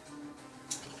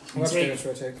You much take damage do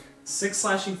I take? 6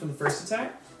 slashing from the first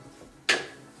attack.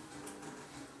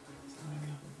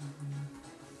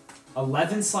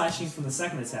 11 slashing from the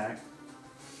second attack.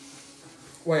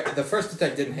 Wait, the first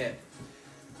attack didn't hit.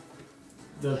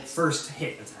 The first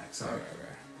hit attack, sorry.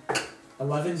 Okay.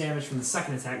 11 damage from the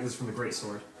second attack, this is from the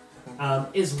greatsword.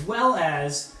 As well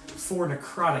as 4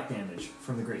 necrotic damage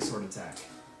from the greatsword attack.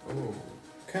 Oh.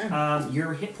 Okay.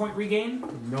 Your hit point regain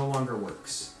no longer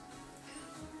works.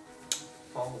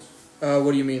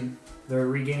 What do you mean? The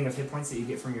regaining of hit points that you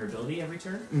get from your ability every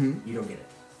turn, Mm-hmm. you don't get it.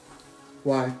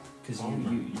 Why? Because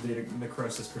the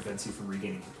necrosis prevents you from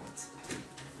regaining hit points.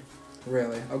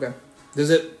 Really? Okay. Does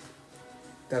it?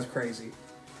 That's crazy.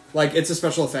 Like, it's a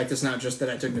special effect. It's not just that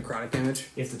I took necrotic damage.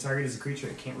 If the target is a creature,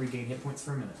 it can't regain hit points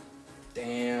for a minute.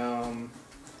 Damn.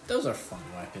 Those are fun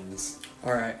weapons.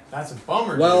 All right. That's a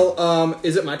bummer. Well,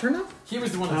 is it my turn now? he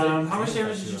was the one. How much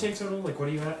damage did you take total? Like, what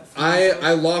are you at?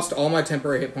 I lost all my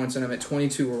temporary hit points and I'm at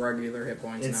 22 regular hit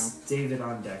points It's David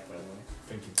on deck, by the way.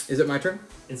 Thank you. now. Is it my turn?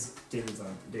 It's David's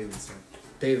turn.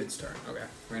 David's turn. Okay.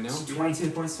 Right now. 22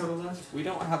 hit points total left. We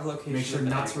don't have location. Make sure of the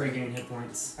not egg, to right? regain hit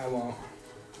points. I won't.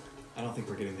 I don't think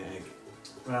we're getting the egg.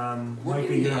 Micah,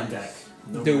 getting you're the on egg. deck.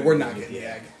 No, Dude, we're not getting the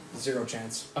egg. Zero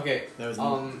chance. Okay. That was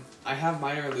I have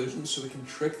minor illusions, so we can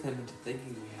trick them into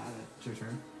thinking we have it. It's your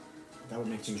turn. That would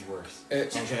make things worse.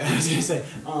 It, Okay, I was gonna say.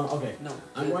 Okay. No.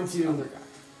 I'm the going to- Other guy.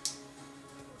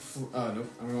 Nope.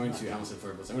 I'm going to. I almost said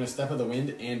flurbles. I'm going to step of the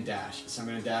wind and dash. So I'm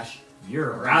going to dash.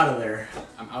 You're out of there.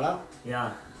 I'm out.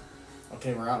 Yeah.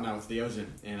 Okay, we're out now with the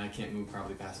ocean, and I can't move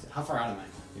probably past it. How far out am I?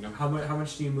 You know. How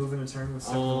much do you move in a turn with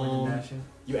step of the wind and dashing?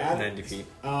 You add. 90 feet.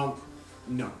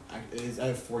 No. I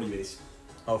have 40 base.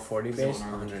 Oh, 40 base? So on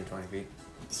our- 120 feet.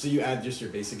 So you add just your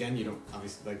base again. You don't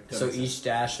obviously like. So each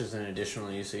dash is an additional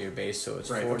use of your base, so it's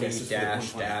Right, 40 okay, so it's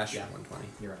dash 120, dash yeah. 120.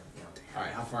 You're right. Yeah. All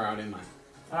right. How far out am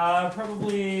I?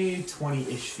 Probably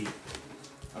 20-ish feet.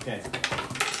 Okay.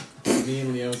 Me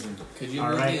and Leosin. Could you All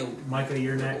move right, me Micah,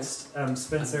 you're next.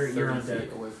 Spencer, I'm you're 30 on deck.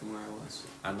 feet away from where I was.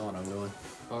 I know what I'm doing.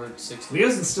 Or 60.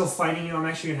 Leo's still fighting you. I'm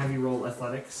actually gonna have you roll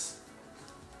athletics.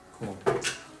 Cool. I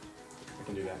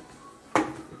can do that.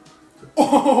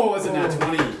 Oh, it's a nat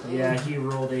 20. Yeah, he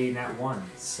rolled a nat 1,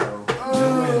 so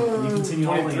Oh, you continue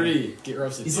holding him. 23. Get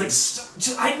roasted. He's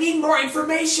dude. like, I need more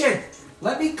information.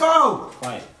 Let me go.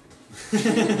 Quiet.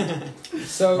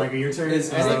 so, Micah, your turn.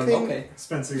 is anything, okay.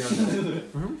 Spencer, you're on deck.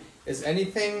 is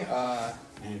anything, Man,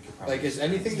 you could probably- like, is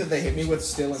anything that they hit me with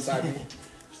still inside me?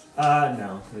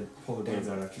 No. They pull the blades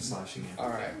out after slashing you.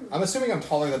 Alright. I'm assuming I'm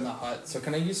taller than the hut, so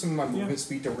can I use some of my movement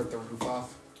speed to rip the roof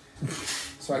off?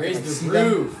 So I can Raise like, the see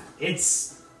them? roof.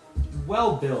 It's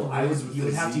well built. You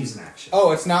would have to use an action.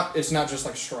 Oh, it's not just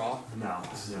like straw. No. All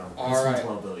This one's right.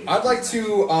 well built. You I'd have like use an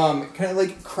to, can I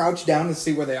like crouch down and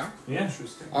see where they are? action.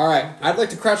 Yeah. Alright, I'd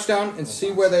like to crouch down and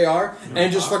see where they are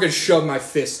and just fucking shove my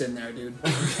fist in there, dude.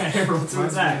 Okay, roll to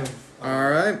attack.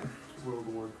 Alright. World of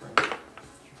Warcraft.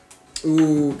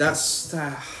 Ooh, that's.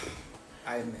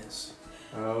 I miss.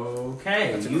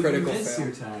 Okay, That's a you critical miss fail.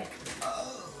 your attack.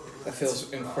 That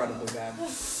feels incredibly bad. Do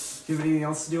you have anything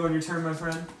else to do on your turn, my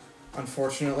friend?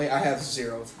 Unfortunately, I have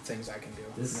 0 things I can do.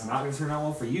 This is not going to turn out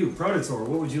well for you. Prototor,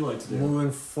 what would you like to do?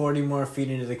 Moving 40 more feet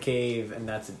into the cave, and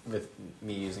that's with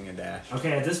me using a dash.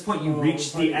 Okay, at this point you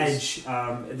reach the edge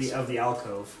of the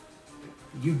alcove.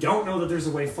 You don't know that there's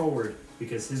a way forward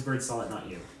because his bird saw it, not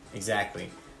you. Exactly.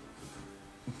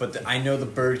 But I know the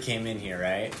bird came in here,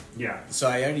 right? Yeah. So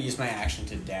I already used my action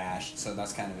to dash, so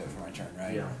that's kind of it for my turn,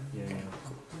 right? Yeah.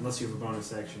 Unless you have a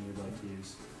bonus action you'd like to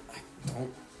use.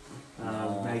 Don't.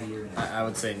 No. Maggie, you're next. I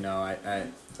would say no.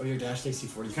 Oh, your dash takes you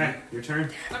 40 feet. Okay, your turn.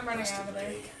 I'm running out of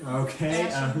there.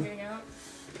 Okay. I'm getting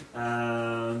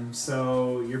out.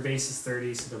 So your base is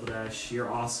 30, so double dash. You're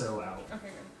also out. Okay,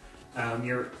 good.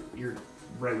 Your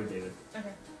right with David. Okay.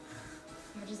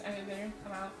 I'm gonna just end it there.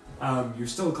 I'm out. You're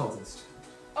still a cultist.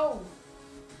 Oh.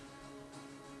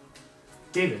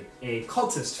 David, a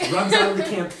cultist, runs out of the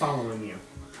camp following you.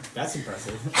 That's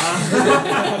impressive.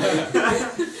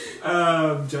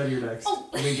 Judd, you're next. Oh.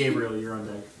 And then Gabriel, you're on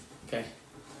deck. Okay.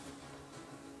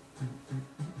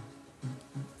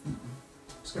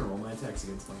 Just gonna roll my attacks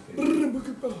against my cave.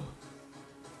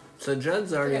 So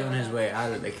Judd's already on his way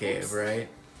out of the cave, right?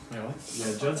 Wait, what?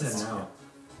 Yeah, Judd's heading out.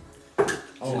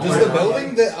 Oh, Does the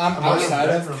building that I'm Am I outside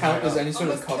of different count right as any sort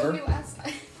of Almost killed cover? me last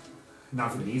time.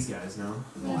 Not for these guys, no.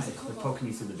 Why? They're poking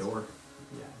you through the door.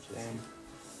 Yeah.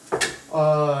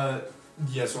 Damn.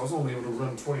 Yeah, so I was only able to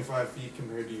run 25 feet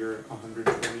compared to your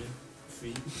 120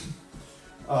 feet.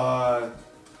 I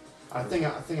think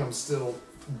I'm still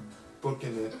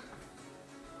booking it.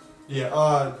 Yeah.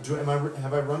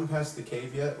 Have I run past the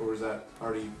cave yet, or is that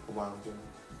already a while ago?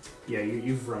 Yeah,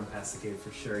 you've run past the cave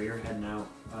for sure. You're heading out.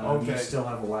 You Okay. still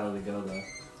have a while to go though.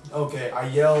 Okay, I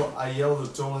yell to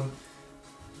Tolan,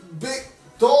 Big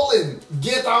Tolan,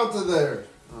 get out of there!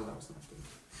 Oh, that was not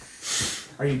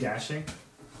good. Are you dashing?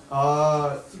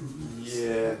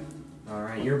 Yeah. All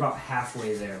right, you're about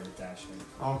halfway there with dashing.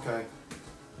 Okay.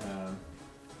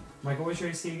 Mike, what was your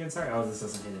AC again? Sorry. Oh, this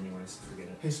doesn't hit anyway, so forget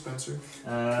it. Hey Spencer,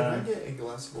 can I Uh, get a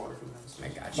glass of water from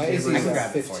downstairs? I got you. My AC I is can at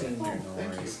grab it for 15. you. No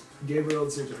Thank worries. Gabriel,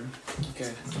 it's your turn.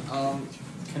 Okay.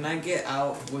 Can I get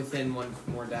out within one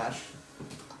more dash?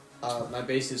 My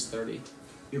base is 30.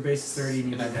 Your base is 30 and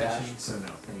you Can I do dashing, dash? so no,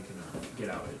 you cannot get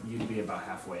out. You'd be about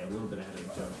halfway, a little bit ahead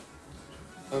of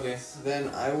Joe. Okay, then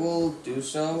I will do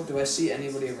so. Do I see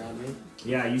anybody around me?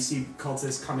 Yeah, you see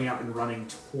cultists coming out and running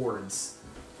towards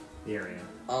the area.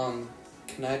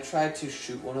 Can I try to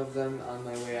shoot one of them on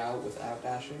my way out without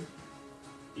dashing?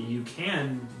 You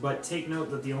can, but take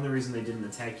note that the only reason they didn't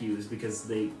attack you is because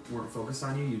they weren't focused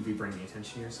on you. You'd be bringing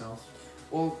attention to yourself.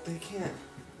 Well, they can't.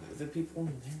 The people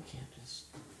in there can't just,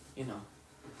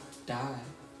 die.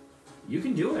 You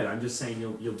can do it. I'm just saying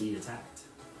you'll be attacked.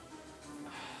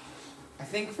 I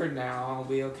think for now I'll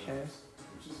be okay.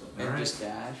 And Alright. just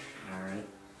dash. All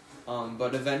right.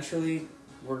 But eventually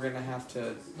we're gonna have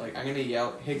to, I'm gonna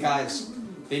yell, hey guys,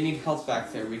 they need help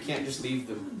back there. We can't just leave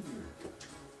them.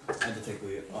 I had to take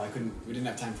Leo. Well, we didn't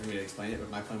have time for me to explain it, but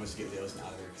my plan was to get Leo's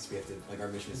out of there because we have to, our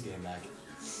mission is to get him back.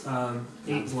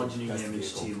 8 bludgeoning That's the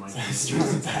damage to you, vehicle. Mike. Strong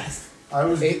and fast. I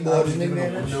was 8 bludgeoning given a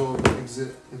damage? window of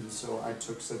exit, and so I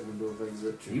took said window of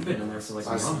exit. You've been in there for like a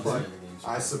I month. supplied-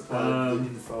 I supplied the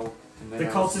info. And The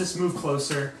then cultists move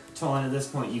closer. Tolan, at this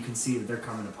point, you can see that they're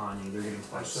coming upon you. They're getting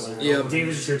close. Yeah. David,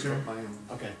 it's your turn.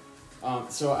 Okay.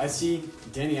 So I see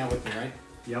Danny out with me, right?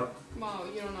 Yep. Wow,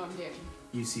 you don't know I'm Danny.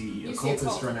 You see a You see a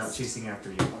cultist run cultist. out chasing after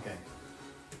you. Okay.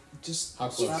 Just How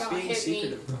close? He's stop gonna being hit me.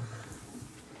 secretive.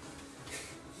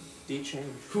 De-change.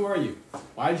 Who are you?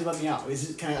 Why did you let me out?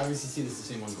 Can I obviously see this is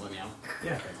the same one that let me out?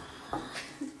 Yeah.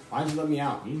 Why did you let me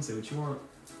out? You can say what you want.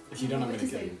 If you don't, I'm What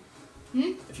gonna to kill say? you.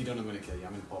 Hmm? If you don't, I'm gonna kill you.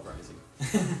 I'm gonna pulverize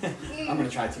you. I'm gonna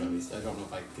try to at least. I don't know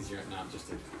if because you're not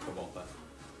just a cobalt, but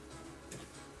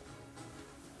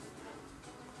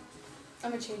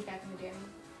I'm gonna change back into Danny.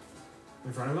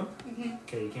 In front of them? Mm-hmm.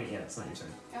 Okay, you can't yet. It's not your turn.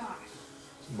 Ah.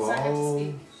 So I have to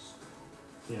speak.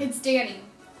 Yeah. It's Danny.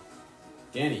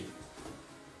 Danny.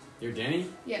 You're Danny?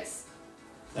 Yes.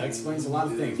 That explains a lot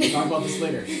of things. We'll talk about this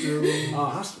later.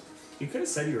 You could have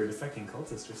said you were a defecting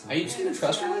cultist or Are something. you just gonna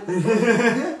trust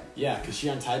her? Yeah, because she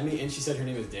untied me and she said her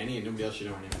name is Danny and nobody else should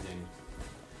know her name is Danny.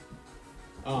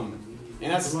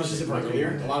 And that's what she said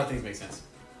earlier. A lot of things make sense.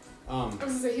 I was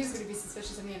gonna say he was gonna be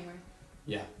suspicious of me anyway.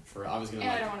 Yeah, I was gonna And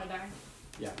I like, don't wanna die.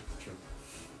 yeah, true.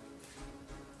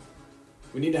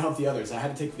 We need to help the others. I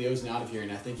had to take Leozen out of here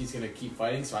and I think he's gonna keep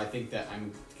fighting, so I think that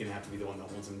I'm gonna have to be the one that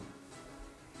holds him.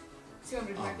 So you want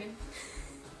me to back in?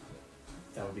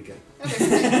 That would be good.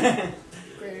 Okay.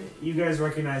 Great. You guys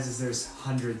recognize as there's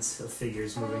hundreds of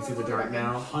figures moving through the dark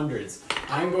now. Hundreds.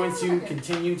 I'm going to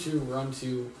continue to run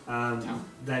to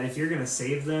That if you're gonna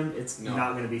save them, it's No.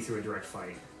 not gonna be through a direct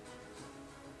fight.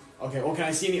 Okay, well can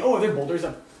I see any are there boulders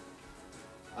up?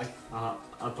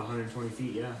 Up 120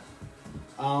 feet, yeah.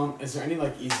 Is there any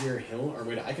easier hill or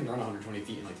wait I can run 120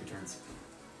 feet in 2 turns.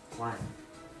 Climb.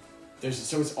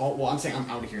 It's all I'm saying I'm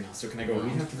out of here now, so can I go You around?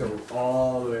 have to go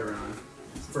all the way around.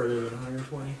 It's further than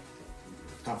 120.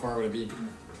 How far would it be?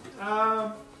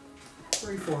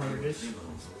 300-400-ish.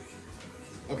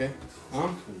 Okay.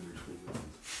 I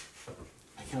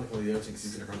can't look at the other because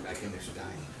he's gonna run back in there to die.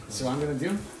 So I'm gonna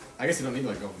do I guess I don't need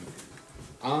to go.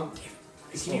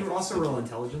 Can you also roll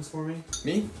intelligence for me?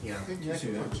 Me? Yeah. Yeah,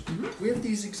 pretty much. We have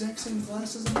these exact same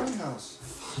glasses in my house.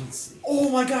 Oh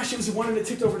my gosh, it was the one and it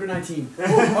ticked over to 19.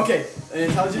 Okay, and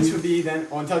intelligence would be then.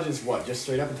 Oh, intelligence what? Just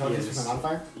straight up intelligence with a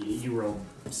modifier? You rolled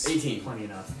 18. Plenty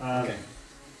enough. Okay.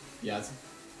 Yeah.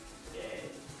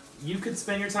 You could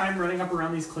spend your time running up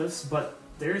around these cliffs, but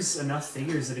there's enough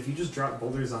figures that if you just drop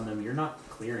boulders on them, you're not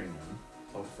clearing them.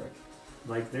 Oh frick.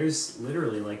 Like, there's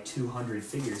literally like 200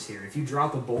 figures here. If you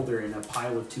drop a boulder in a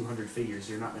pile of 200 figures,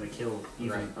 you're not going to kill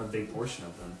even a big portion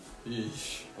of them.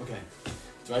 Yeesh. Okay.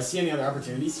 Do I see any other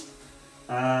opportunities?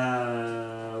 What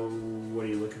are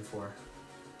you looking for?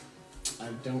 I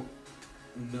don't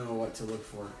know what to look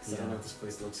for because I don't know Yeah. what this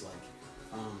place looks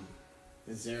like.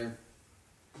 Is there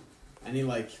any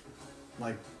like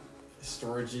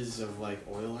storages of like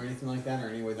oil or anything like that, or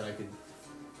any way that I could?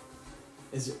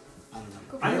 Is it? I don't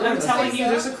know. I'm telling you,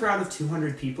 there's a crowd of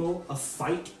 200 people. A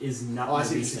fight is not Oh, I going to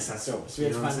see be what you're saying. successful. So we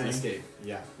have You to know find what an I'm saying? escape.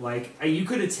 Yeah. Like, you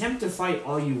could attempt to fight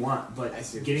all you want, but I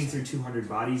see what getting you're through 200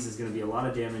 bodies is going to be a lot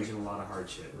of damage and a lot of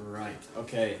hardship. Right.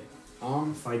 Okay.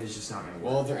 Fight is just not going to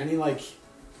Well, work. are there any like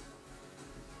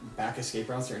back escape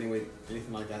routes or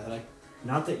anything like that that I?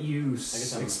 Not that you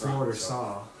guess I'm explored or front, so-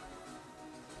 saw.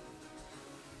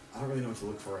 I don't really know what to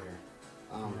look for here.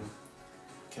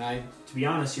 Can I? To be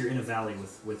honest, you're in a valley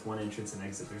with one entrance and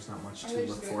exit. There's not much Are to they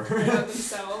look just for. gonna figure it out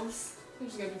themselves? They're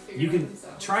just gonna figure You it out can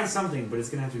themselves. try something, but it's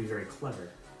going to have to be very clever.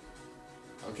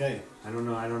 Okay. I don't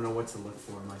know what to look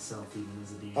for myself, even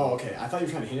as a DM. Oh, okay. I thought you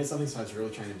were trying to hint at something, so I was really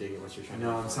trying to dig at what you're trying to.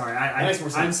 No, look I'm for. sorry. That makes more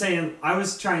I'm sense. saying I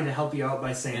was trying to help you out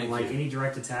by saying Thank like you. any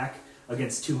direct attack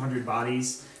against 200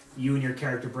 bodies, you and your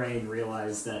character brain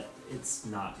realize that it's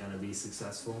not going to be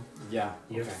successful. Yeah.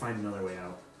 You have to find another way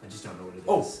out. I just don't know what it is.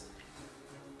 Oh.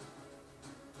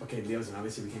 Okay, Leo's, and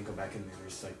obviously we can't go back in there.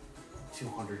 There's like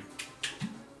 200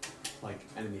 like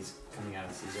enemies coming at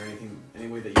us. Is there any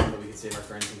way that you know that we can save our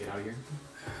friends and get out of here?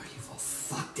 You've all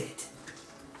fucked it.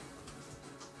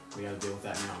 We gotta deal with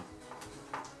that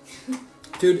now.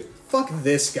 Dude, fuck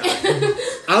this guy.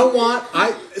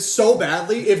 I so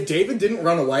badly, if David didn't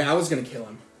run away, I was gonna kill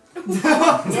him.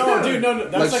 No, dude, no.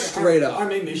 That was Like, like straight up. Our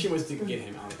main mission was to get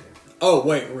him out of there. Oh,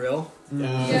 wait, real?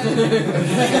 Yeah, that's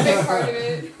a big part of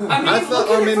it. I mean, I thought look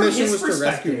our at it main from mission his was to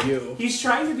rescue perspective. you. He's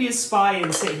trying to be a spy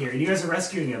and sit here, and you guys are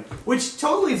rescuing him, which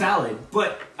totally valid.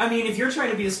 But I mean, if you're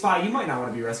trying to be a spy, you might not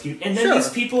want to be rescued. And then Sure, these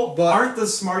people but- aren't the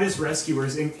smartest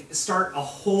rescuers and start a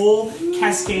whole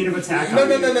cascade of attack. No. on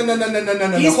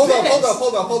you. He's Hold pissed.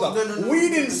 up. We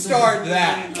didn't start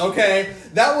that, okay?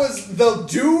 That was the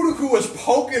dude who was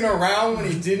poking around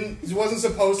when he wasn't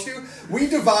supposed to. We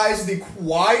devised the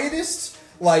quietest,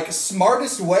 like,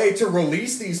 smartest way to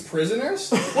release these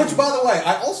prisoners. Which, by the way,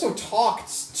 I also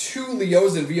talked to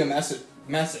Leozen via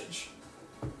message.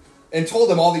 And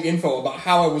told him all the info about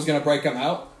how I was going to break him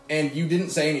out. And you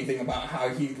didn't say anything about how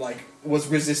he, like, was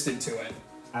resistant to it.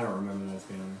 I don't remember that,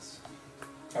 to be honest.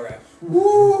 Alright.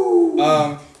 Woo!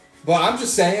 But I'm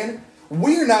just saying,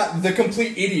 we're not the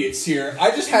complete idiots here.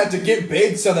 I just had to get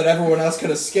big so that everyone else could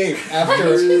escape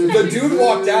after the dude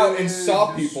walked out and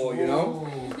saw people, you know?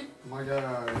 Oh my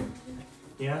god.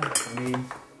 Yeah, I mean,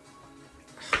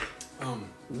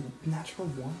 Natural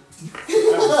one.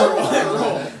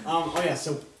 Oh yeah,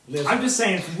 so Leo's, I'm just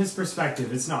saying from his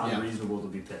perspective, it's not Yeah. unreasonable to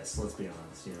be pissed. Let's be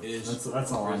honest. You know, It is.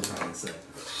 that's all I'm trying to say.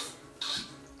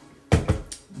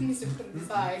 He needs to put it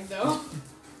aside, though.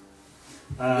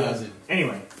 Leozen.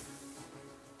 Anyway,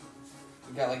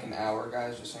 We got like an hour,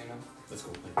 guys, just so you know. That's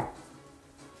cool.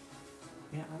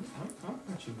 yeah, I'll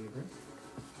let you be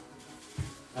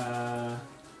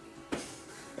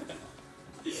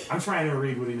I'm trying to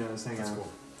read what he knows. Hang That's on.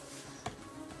 cool.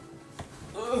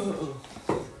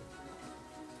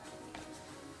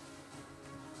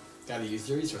 Gotta use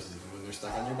your resources even when they're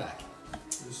stuck on your back.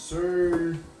 Yes,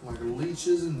 sir. Like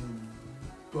leeches and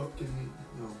bucking.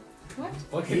 No.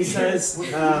 What? He says,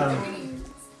 Mean.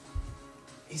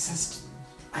 he says,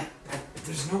 I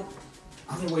there's no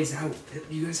other ways out.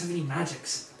 You guys have any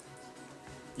magics?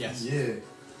 Yes. Yeah.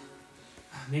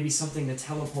 Maybe something to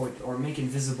teleport or make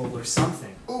invisible or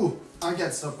something. Ooh, I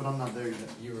got stuff, but I'm not there yet.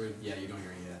 You don't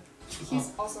hear any of that.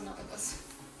 He's also not with us.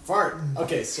 Fart.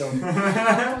 Okay, so We are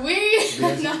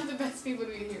Yes. not the best people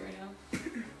to be here right now.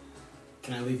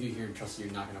 can I leave you here and trust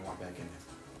you're not gonna walk back in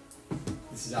there?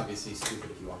 This is obviously stupid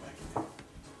if you walk back in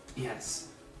there. Yes.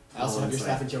 I also Oh, have your that's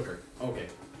staff right. and Joker. Okay.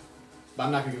 But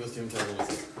I'm not gonna give those to him until everyone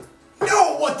says,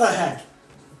 no, what the heck?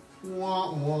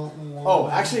 Wah, wah, wah. Oh,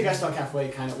 actually, I got stuck halfway.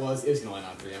 Kind of was. It was gonna land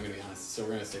on 3. I'm gonna be honest. So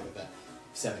we're gonna stick with that.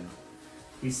 7.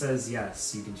 He says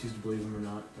yes. You can choose to believe him or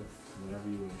not, whatever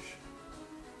you wish.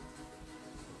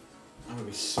 I'm gonna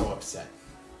be so upset.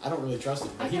 I don't really trust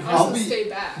him. I He, can I'll also be- stay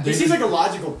back. he seems like a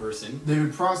logical person.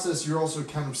 David, process. You're also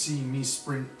kind of seeing me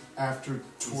sprint after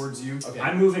towards you. Okay.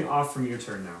 I'm moving off from your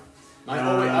turn now.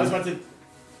 Oh wait, I was about to.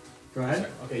 Go ahead.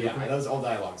 Sorry. Okay, yeah, that was all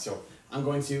dialogue. So I'm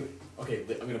going to. Okay,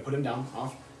 I'm gonna put him down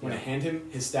off. I'm gonna hand him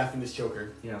his staff and his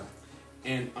choker, Yeah.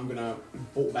 and I'm gonna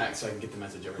bolt back so I can get the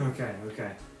message over.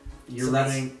 Okay. You're So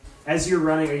that's- running. As you're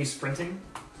running, are you sprinting?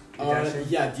 You're dashing?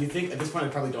 Yeah. Do you think at this point I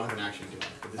probably don't have an action, do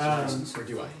I? Or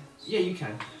do I? Yeah, you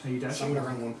can. Are you So dashing? I'm gonna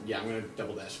run one. Yeah, I'm gonna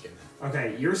double dash again.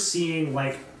 Okay, you're seeing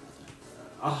like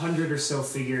 100 or so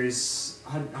figures,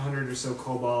 100 or so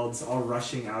kobolds, all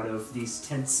rushing out of these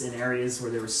tents and areas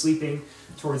where they were sleeping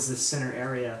towards the center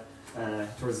area,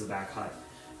 towards the back hut.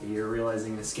 And you're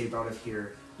realizing an escape out of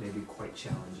here may be quite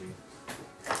challenging.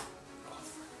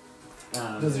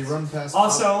 Does he run past?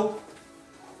 Also,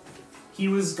 he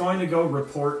was going to go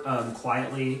report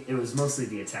quietly. It was mostly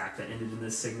the attack that ended in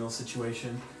this signal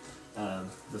situation.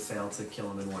 The fail to kill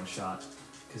him in one shot.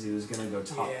 Because he was going to go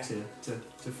talk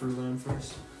to Fruland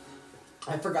first.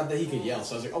 I forgot that he could yell,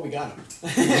 so I was like, "Oh, we got him."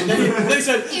 They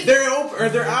said they're open or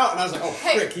they're out, and I was like, "Oh,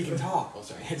 frick, he can talk." Oh,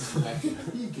 sorry. Is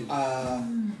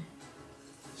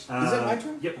it my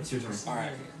turn? Yep, it's your turn. All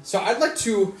right. So I'd like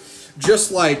to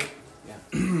just like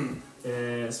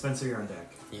Spencer, you're on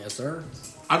deck. Yes, sir.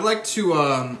 I'd like to.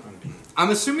 I'm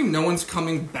assuming no one's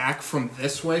coming back from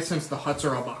this way since the huts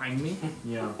are all behind me.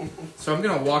 Yeah. So I'm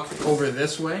gonna walk over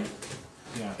this way,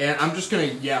 Yeah. and I'm just gonna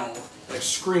yell, like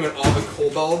scream at all the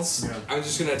kobolds. Yeah. I'm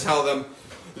just gonna tell them,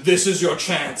 "This is your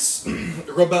chance.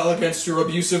 Rebel against your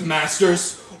abusive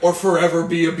masters, or forever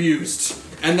be abused."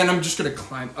 And then I'm just gonna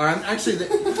climb. Or I'm actually.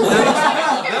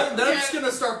 Then I'm just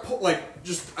gonna start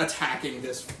just attacking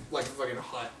this like fucking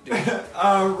hut.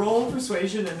 Dude. Roll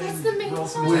persuasion and That's the then main roll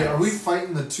some point. Wait, attacks. are we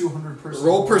fighting the 200 person?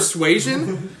 Roll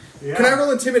persuasion. Yeah. Can I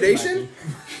roll intimidation?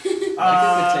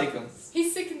 I could take him.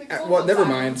 He's sick in the cold. Well, never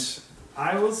mind.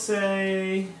 I will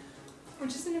say. We're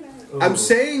just in a bad. I'm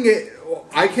saying it.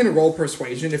 I can roll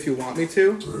persuasion if you want me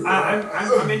to.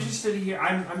 I'm interested here.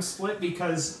 I'm split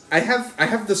because I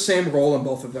have the same roll in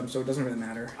both of them, so it doesn't really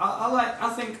matter. I'll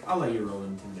let you roll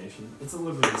intimidation. It's a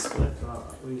little bit of a split.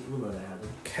 We'll let it happen.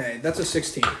 Okay, that's a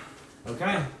 16.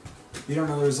 Okay. You don't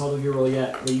know the result of your roll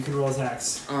yet, but you can roll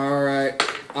attacks. All right.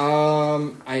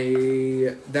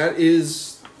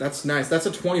 That's nice. That's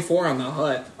a 24 on the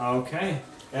hut. Okay.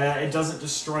 It doesn't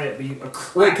destroy it, but you a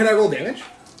crack. Wait, can I roll damage?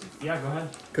 Yeah, go ahead.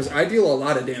 Because I deal a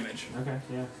lot of damage. Okay,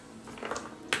 yeah.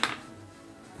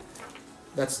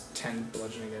 That's 10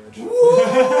 bludgeoning damage.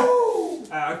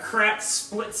 A crack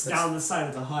splits down the side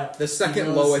of the hut. The second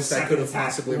You notice lowest the I could have second attack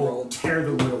possibly will rolled. Tear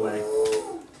the wood away.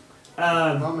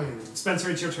 My man. Spencer,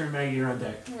 it's your turn. Maggie, you're on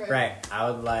deck. Right. I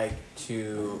would like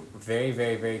to very,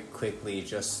 very, very quickly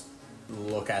just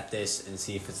look at this and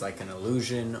see if it's like an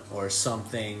illusion or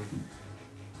something.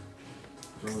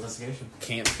 Roll investigation.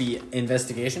 Can't be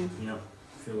investigation. You know,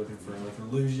 if you're looking for like an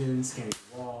illusion, scanning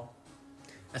the wall.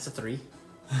 That's a 3.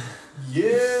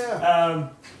 Yeah.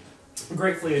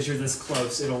 Gratefully, as you're this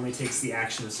close, it only takes the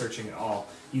action of searching at all.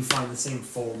 You find the same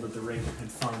fold that the ring had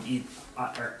found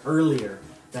earlier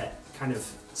that kind of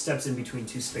steps in between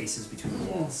two spaces between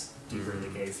the walls, deeper in the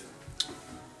cave.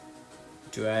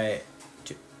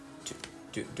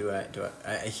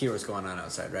 I hear what's going on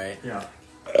outside, right? Yeah.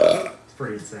 It's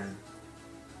pretty insane.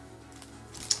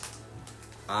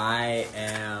 I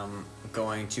am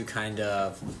going to kind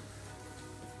of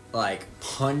like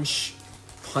punch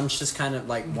this kind of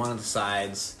like one of the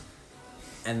sides,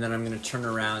 and then I'm gonna turn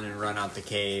around and run out the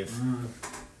cave.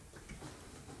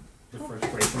 The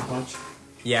frustration punch.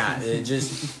 Yeah, it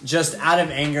just out of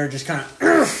anger, just kind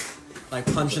of like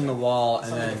punching the wall,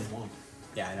 and then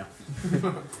yeah, I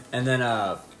know, and then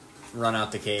run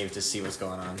out the cave to see what's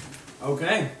going on.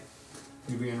 Okay.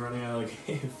 You begin running out of the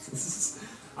cave.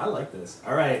 I like this.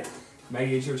 All right,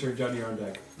 Maggie, it's your turn. John, you're on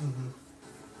deck.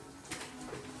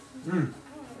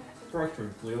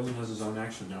 Correction. Leosin has his own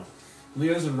action now.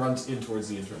 Leosin runs in towards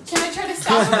the entrance. Can I try to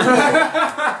stop him? Can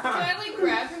I like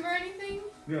grab him or anything?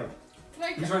 Yeah. Can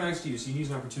I He's right next to you, so you can use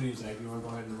an opportunity attack. You want to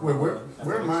go ahead and Wait, roll?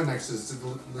 where am I next? Is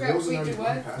Grab- Leosin wait, already do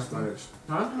run what? past me?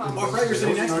 Huh? Oh, right, you're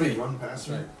sitting next to already me. run past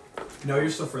me. No, you're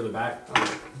still further back.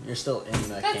 You're still in the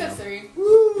That's a camp.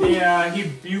 3. Yeah,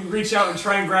 you reach out and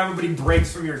try and grab him, but he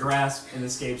breaks from your grasp and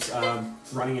escapes,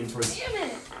 running in towards. Damn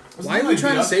it! Why are we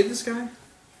trying to save this guy?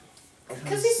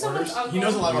 Because he's so much uncle. He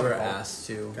knows a lot You about were the call. asked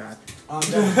to. God.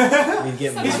 We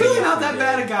give He's He's money really not every that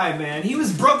bad day. a guy, man. He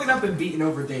was broken up and beaten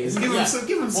over days. Give him Yeah. some.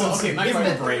 Give him Well, some. okay, my give him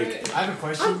a question- break. I have a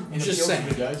question. And just appeal to saying.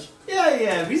 the judge.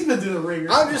 Yeah, he's been through the ringer.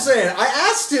 I'm just saying. I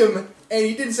asked him, and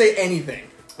he didn't say anything.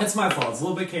 That's my fault. It's a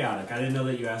little bit chaotic. I didn't know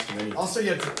that you asked him anything. Also, you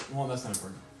have to. Well, that's not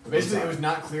important. But basically, it was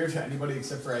not clear to anybody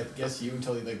except for I guess you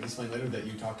until you explained later that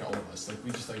you talked to all of us. Like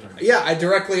we just talking. Yeah, I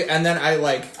directly, and then I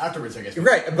afterwards, I guess.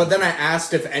 Right, but then I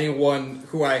asked if anyone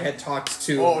who I had talked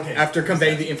to after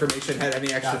conveying the information had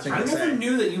any extra thing to say. I never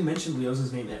knew that you mentioned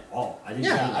Leoza's name at all. I didn't.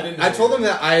 Yeah, know I didn't. I told them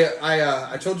that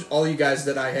I told all you guys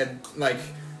that I had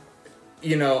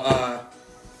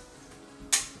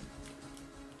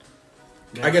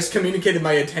I guess communicated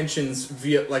my intentions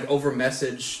via over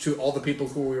message to all the people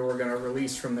who we were going to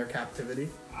release from their captivity.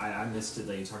 I missed it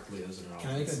that you talked to Leoza at all. Can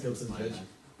I make a guilt to the bitch?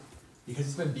 Because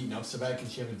he's been beaten up so bad, can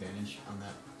she have advantage on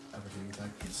that opportunity attack?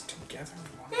 It's together.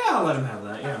 Yeah, I'll let him have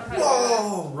that. Yeah.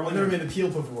 Whoa! I've never made an appeal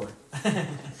before.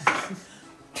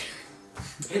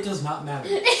 It does not matter.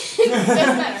 It doesn't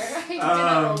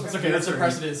matter. It's okay. That's a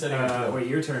precedent setting. Wait,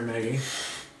 your turn, Maggie.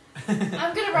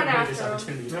 I'm gonna run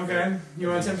after him. Okay. You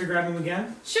want to attempt to grab him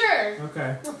again? Sure.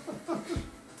 Okay.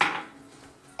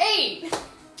 8.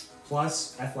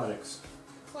 Plus athletics.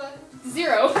 Plus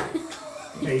 0.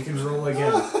 Okay, you can roll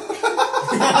again.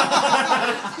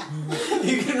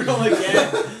 You can roll again.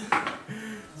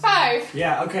 5.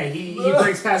 Yeah, okay, he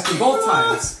breaks past you both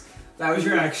times. That was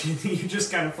your action. You're just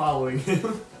kind of following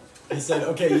him. He said,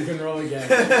 okay, you can roll again.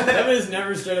 Evan has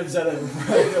never straight up said that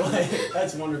before. I feel like,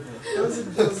 that's wonderful. That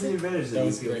was the advantage that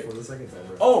you feel for the second time.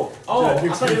 Right? Oh, I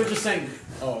thought you were just saying,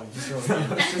 just roll again.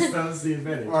 That was the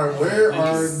advantage. Alright, where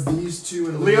are these two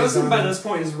and Leosin by this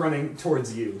point is running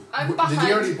towards you. I'm behind Did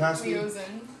he already pass me?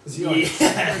 Leosin. Is he already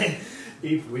Then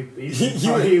he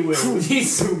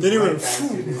went past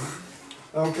you, dude.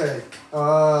 Okay.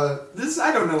 This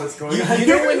I don't know what's going on. You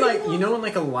know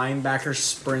when a linebacker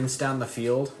sprints down the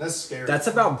field? That's scary. That's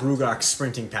about Brugok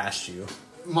sprinting past you.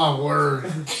 My word.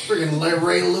 Freaking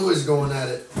Ray Lewis going at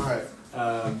it. Alright.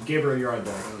 Gabriel, you're on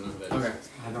deck. Okay.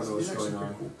 I don't know what's going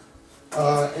on.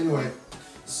 Anyway,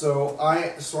 so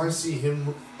I see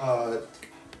him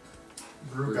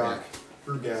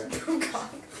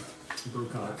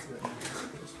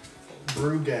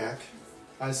Brugak.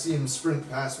 I see him sprint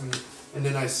past me, and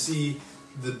then I see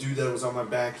the dude that was on my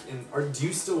back. And do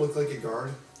you still look like a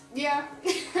guard? Yeah,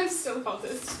 I'm still a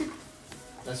cultist.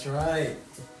 That's right.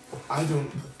 I don't.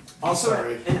 Also,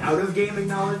 sorry. an out-of-game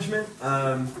acknowledgement.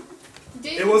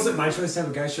 It wasn't my choice to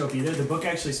have a guy show up either. The book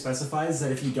actually specifies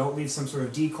that if you don't leave some sort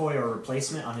of decoy or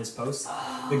replacement on his post,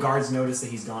 the guards notice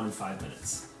that he's gone in 5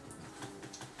 minutes.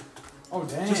 Oh,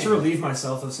 dang. Just to relieve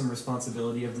myself of some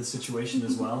responsibility of the situation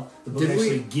as well. The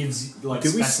book gives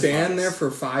Did we stand there for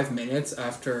 5 minutes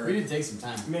after? We did take some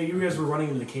time. Man, you guys were running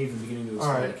into the cave and beginning to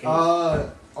explore the cave. Alright,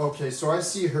 okay, so I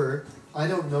see her. I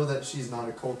don't know that she's not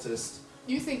a cultist.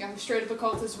 You think I'm straight up a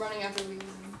cultist running after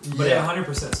Leosin. But it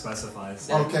 100% specifies.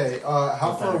 Okay,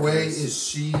 how If far that away occurs. is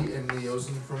she and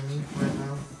Leosin from me right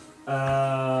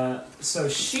now? So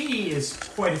she is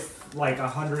quite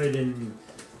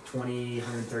 120,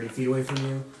 130 feet away from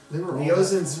you. They were all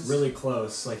Leosin's that really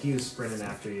close. He was sprinting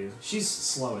after you. She's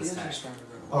slow as heck.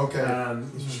 Okay.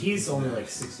 He's only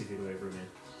 60 feet away from you.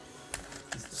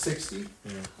 60?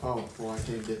 Yeah. Oh, well, I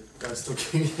still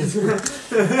can't get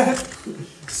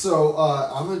So,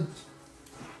 I'm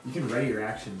You can ready your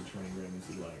action to try and grab him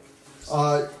if you'd like.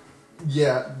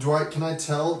 yeah, can I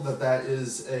tell that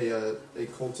is a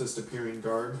cultist appearing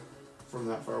guard from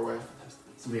that far away?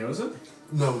 Leosin?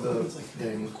 No,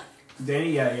 Danny.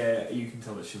 Danny, yeah, you can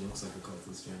tell that she looks like a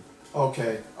cultist, yeah.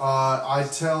 Okay,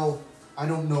 I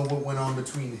don't know what went on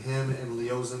between him and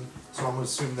Leosin, so I'm gonna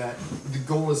assume that the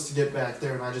goal is to get back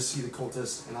there, and I just see the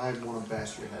cultist, and I want to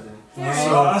bash your head in.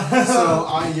 So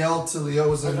I yell to I'm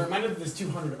Leosin. reminded that there's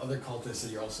 200 other cultists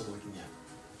that you're also looking at.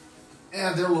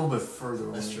 Yeah, they're a little bit further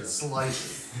away. That's true. Slightly.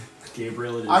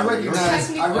 Gabriel, I recognize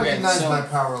so my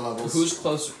power levels. Who's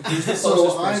close? Who's the So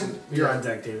closest I'm. person? You're on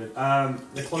deck, David.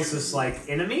 The closest,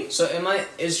 enemy? So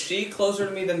is she closer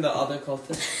to me than the other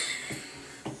cultist?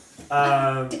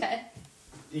 Dead.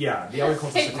 Yeah, the other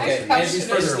cultist is Okay, closer. she's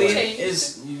further away.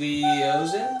 Is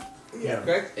Leosin Yeah.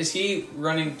 correct? Is he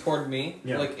running toward me?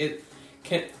 Yeah.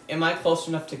 Am I close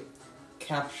enough to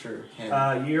capture him?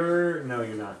 No, you're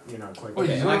not. You're not quite. Oh,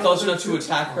 Okay, you am I are close there enough to too?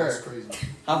 attack Oh, her? that's crazy.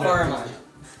 How No. far am I?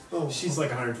 Oh, She's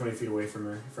 120 feet away from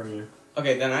you.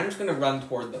 Okay, then I'm just gonna run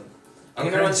toward them. I'm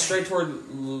Okay. gonna run straight toward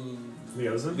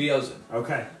Leosin? Leosin.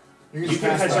 Okay. You're You gonna can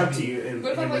pass catch by up me. to you and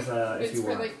What if him I'm with if it's you for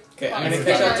want. Okay, I'm five gonna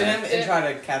Okay. catch up to seconds. him and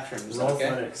try to capture him. Is that Roll okay?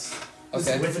 athletics.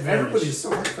 Okay. With advantage. Everybody's so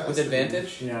much faster. With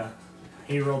advantage? Yeah.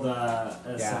 He rolled a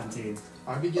Yeah. 17.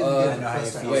 I begin to Uh, get I know how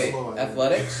impressed you at feel. how Wait, slow I am.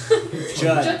 athletics?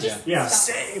 Judge. Just Yeah.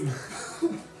 stop. Same.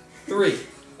 3.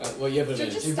 Well, you have Judge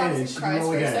advantage. just stops Advantage. and cries Roll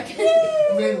for a again. second.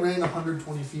 Man ran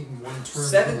 120 feet in one turn.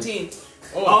 17.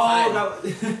 Oh, tied. that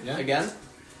Yeah. Again?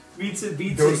 Beats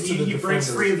it. Goes to the He breaks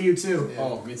defender. 3 of you too. Yeah.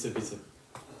 Oh, pizza.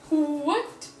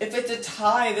 What? If it's a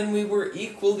tie, then we were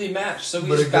equally matched, so we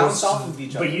But just it goes bounce to- off of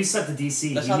each other. But you set the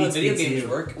DC. That's He how the beats video beats games you.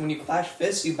 work. When you clash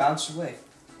fists, you bounce away.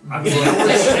 I mean,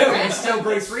 it still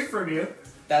breaks free from you.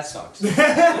 That sucks. So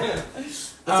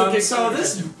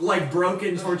this like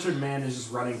broken, tortured man is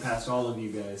just running past all of you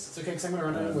guys. It's okay, because I'm going to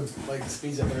run in with like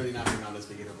speeds that literally not even notice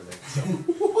we get over there. So.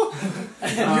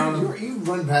 You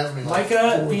run past me like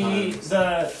Micah, 4 times.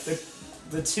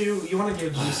 the two you want to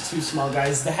give these two small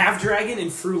guys. The half dragon and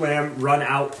Frulam run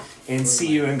out and see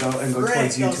you and go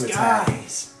towards you to attack.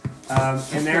 Guys.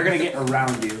 And they're gonna get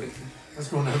around you. That's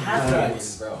going to Half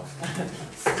dragons, bro.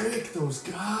 Frick those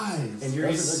guys. And your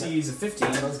Those are AC is a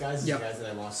 15. Those guys are Yep. the guys that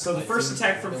I lost. So the fight first to.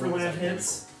 attack from They're the ones Frulam that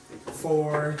hits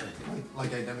for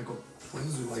Like identical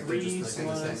twins or like they're just like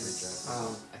in the Three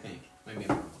same. I think. Maybe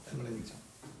I'm wrong with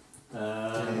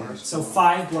that. so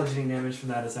 5 bludgeoning damage from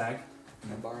that attack.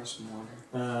 Can I borrow some water?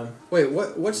 Wait,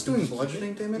 what's doing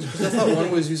bludgeoning damage? Because I thought one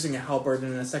was using a halberd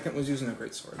and the second was using a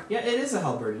greatsword. Yeah, it is a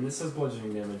halberd, and it says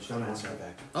bludgeoning damage. Don't ask me.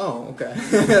 back. Oh, okay.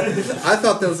 I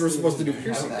thought those were supposed to do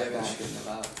piercing That damage. back in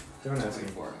about Don't ask me.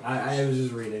 24. I was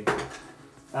just reading.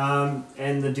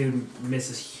 And the dude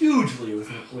misses hugely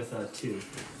with a 2.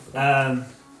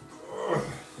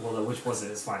 Well, which was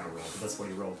his final roll, but that's what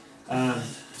he rolled.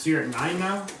 So you're at 9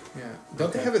 now? Yeah.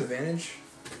 Don't they have advantage?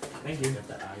 Thank you. Got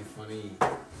that eye funny.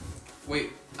 Wait,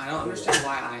 I don't understand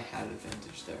why I had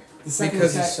advantage there. The second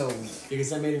Because attack, he's so weak.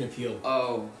 because I made an appeal.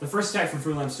 Oh, The first attack from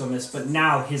Frulam still missed, but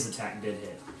now his attack did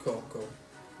hit. Cool, cool.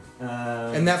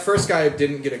 And And that first guy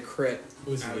didn't get a crit It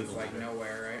was out of illegal. like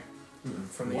nowhere, right?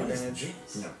 From the What is advantage.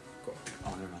 No. Oh,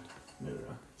 never mind. No.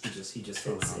 He just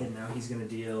hits, and now he's gonna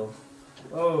deal.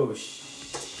 Oh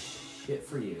shit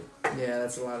for you. Yeah,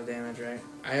 that's a lot of damage, right?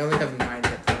 I only have 9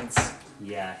 hit points.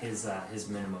 Yeah, his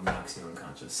minimum knocks you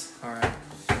unconscious. Alright.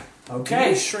 Do Okay.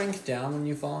 you shrink down when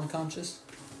you fall unconscious?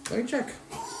 Let me check.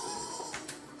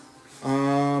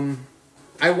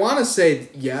 I want to say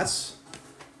yes.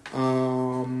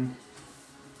 All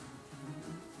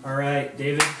right,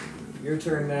 David, your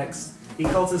turn next. The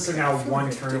cultists are now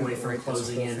one turn away from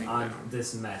closing in on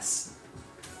this mess.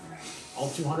 All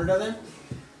 200 of them?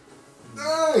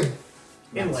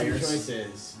 In My two layers.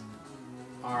 choices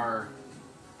are.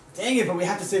 Dang it, but we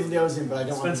have to save Leosin, but I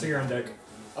don't Spencer, want you're on deck.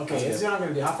 Okay, this is what I'm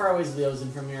going to do. How far away is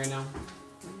Leosin from me right now?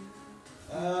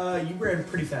 You ran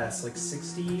pretty fast, like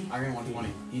 60. I ran 120.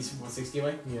 He's 160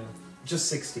 away? Yeah, just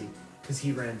 60, because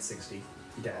he ran 60.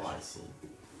 He dashed. Oh, I see.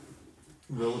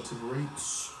 Relative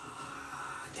rates.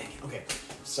 Dang it. Okay,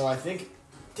 so I think.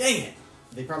 Dang it!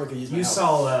 They probably could use my You help.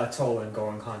 saw Tolan go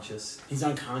unconscious. He's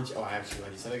unconscious. Oh, I actually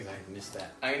glad you said it because I missed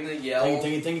that. I'm gonna yell.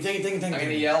 Dang it. I'm gonna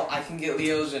yell. I can get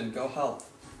Leo's in. Go help.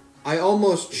 I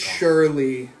almost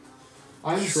surely.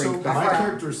 I'm Shrink so back. my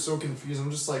character is so confused. I'm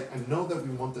just like, I know that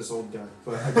we want this old guy,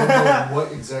 but I don't know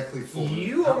what exactly for.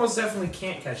 You almost definitely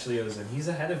can't catch Leosin. He's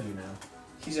ahead of you now.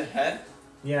 He's ahead.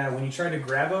 Yeah, when you try to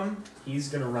grab him, he's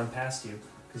gonna run past you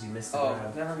because you missed the Oh,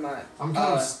 grab. never mind. I'm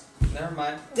kind of. Never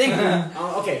mind. Dang it!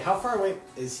 Okay, how far away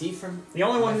is he from. The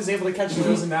only one who's able to catch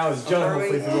Leosin now is Joe. far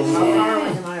Hopefully, away? through the How wall. far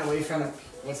away am I away from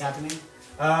what's happening?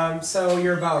 So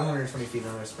you're about 120 feet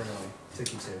another sprint away.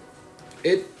 Took you 2.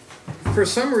 It, for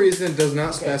some reason, does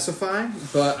not specify,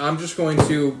 but I'm just going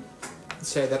to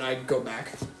say that I'd go back.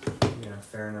 Yeah,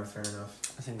 fair enough. I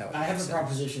think that would I make have a sense.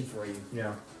 proposition for you.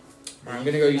 Yeah, Alright, I'm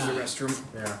gonna go use the restroom.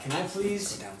 yeah. Can I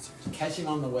please Go downstairs. catch him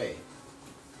on the way?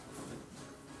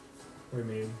 What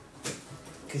do you mean?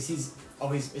 Because he's.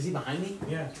 Oh, is he behind me?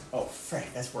 Yeah. Oh, frick,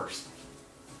 that's worse.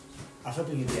 I was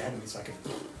hoping he'd be ahead of me so I could.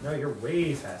 No, you're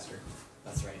way faster.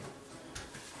 That's right.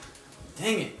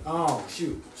 Dang it. Oh,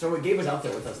 shoot. So Gabe was out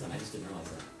there with us then. I just didn't realize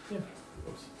that. Yeah.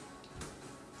 Oops.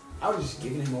 I would have just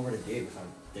given him over to Gabe if I.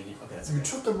 Dang it. Okay, that's You okay.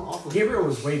 took them off of. Gabriel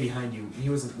was way behind you. He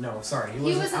wasn't. No, sorry. He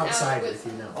wasn't wasn't out outside with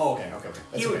with you. No. Oh, okay.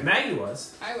 That's He okay. Maggie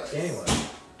was. I was. Danny was.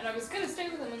 And I was gonna stay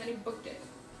with him, and then he booked it.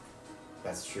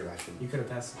 That's true, I should. You could have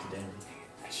passed it to Danny.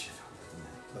 I should have done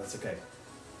that. But that's okay.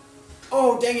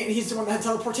 Oh, dang it. He's the one that had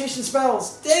teleportation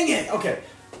spells. Dang it. Okay.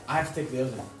 I have to take the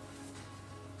other one.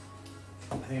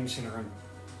 I think I'm just going to run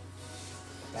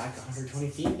back 120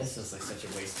 feet. That's just like such a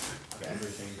waste of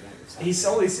everything. He's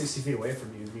only 60 feet away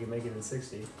from you. You can make it in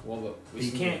 60. Well, but But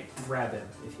you can't grab him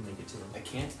if you make it to him. I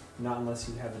can't. Not unless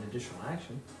you have an additional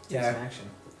action. Yeah. It's an action.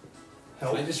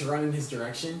 Can I just run in his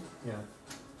direction? Yeah.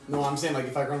 No, I'm saying like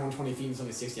if I run 120 feet and it's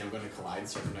only 60, I'm going to collide.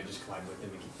 So can I just collide with him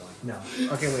and keep going? No.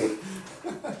 Okay, wait.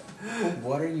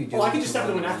 What are you doing? Oh, I can just to step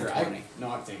the run one after. 120?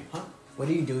 No, I'm saying, huh? What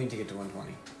are you doing to get to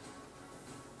 120?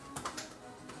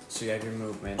 so you have your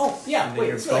movement. Oh, yeah, And then wait,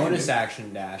 your that's what I can bonus do.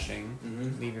 action dashing.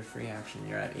 Mhm. Leave your free action.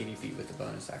 You're at 80 feet with the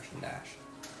bonus action dash.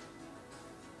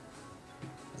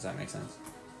 Does that make sense?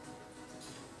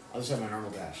 I'll just have my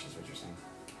normal dash, is what you're saying.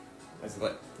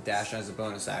 But dash as a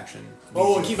bonus action. Oh,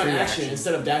 Use and keep your my free action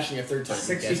instead of dashing a third time.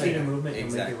 60 Yes, feet I of know. movement,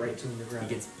 Exactly. you'll make it right to him to grab. He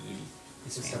gets 80.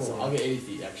 It's Just fancy. Cool. I'll get 80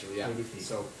 feet, actually, yeah. 80 feet.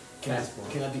 So, can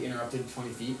that be interrupted 20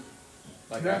 feet?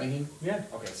 Like Yeah. grabbing him? Yeah.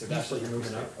 Okay, so dash Just like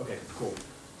moving up. Okay, cool.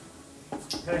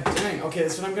 Okay. Dang, okay,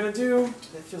 that's what I'm gonna do.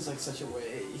 That feels like such a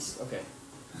waste. Okay.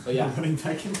 But yeah. Running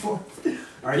back and forth.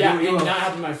 Alright, Yeah, you and will. not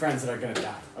helping my friends that are gonna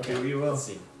die. Okay, You will. let's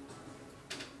see.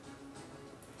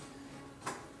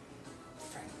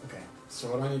 Okay, so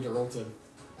what do I need to roll to?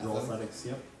 Roll athletics,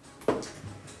 yep.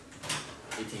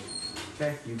 18.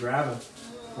 Okay, you grab him.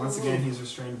 Once again, he's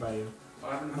restrained by you.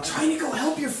 I'm Trying to go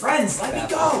help your friends. Let me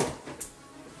go.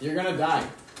 You're gonna die.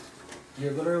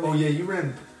 You're literally. Oh yeah, you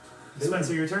ran.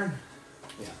 Spencer, your turn.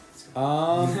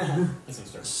 That's gonna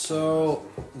start. So,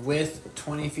 with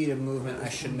 20 feet of movement, I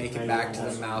should make it back to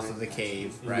the mouth of the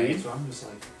cave, right? So I'm just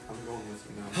like, I'm going with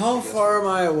you now. How far am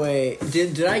I away?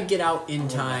 Did I get out in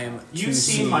time You to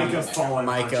see see Micah fall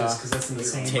Micah unconscious because that's in the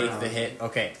same take round. the hit?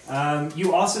 Okay.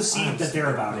 You also see that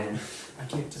they're about in. I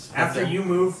can't just. After you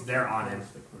move, they're on him.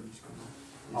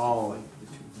 All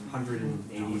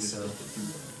 180, so.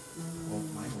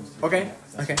 Okay.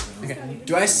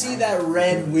 Do I see that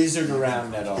red wizard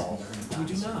around at all? You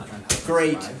do not.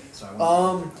 Great.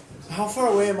 How far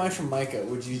away am I from Micah?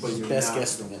 Would you best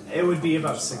guesstimate? It would be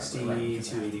about 60 to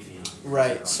 80 feet.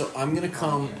 Right. So I'm gonna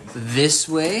come this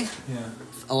way,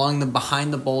 along the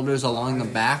behind the boulders, along the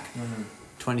back,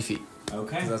 20 feet. 'Cause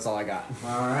Okay. that's all I got.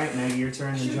 Alright, now your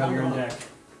turn and Joe, you're on deck.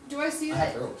 Do I see I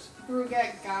have that ropes.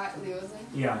 Brugette got Leo's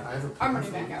in? Yeah. I have a I'm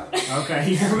running back out.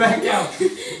 Okay, you're back out.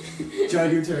 Joe,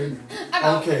 your turn. I'm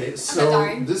out. Okay, not so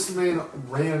dying. this man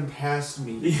ran past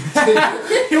me.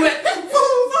 He went.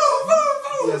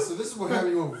 Yeah, so this is what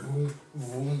happened. You went vroom,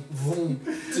 vroom, vroom,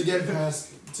 to get past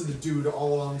to the dude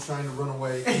all while I'm trying to run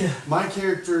away. My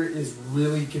character is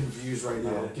really confused right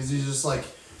now because he's just like,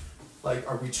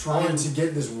 are we trying to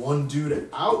get this one dude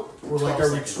out, or like, 12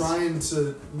 are we seconds. trying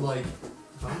to like?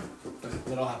 Huh?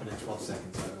 That all happened in 12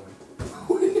 seconds, by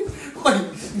the way.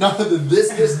 Like, not the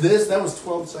this. That was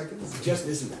 12 seconds. Just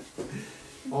this and that.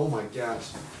 Oh my gosh,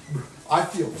 I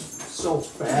feel so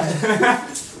bad.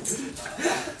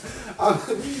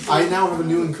 I now have a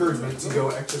new encouragement to go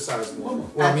exercise more.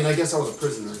 Well, I mean, I guess I was a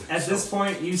prisoner. At this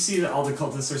point, you see that all the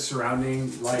cultists are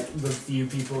surrounding, like, the few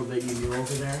people that you knew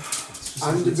over there.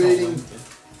 I'm debating.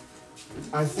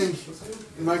 I think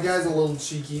my guy's a little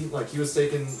cheeky. Like, he was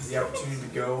taking the opportunity to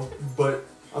go, but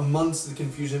amongst the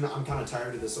confusion, I'm kind of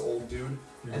tired of this old dude,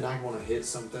 and I want to hit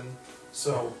something.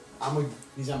 So I'm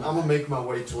gonna make my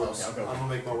way towards. Okay. I'm gonna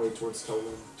make my way towards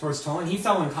Tolan. Towards Tolan, he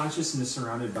fell unconscious and is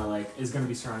surrounded by, like, is going to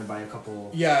be surrounded by a couple.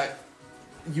 Yeah,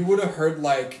 you would have heard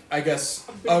like I guess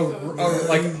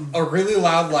a really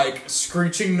loud like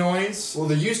screeching noise. Well,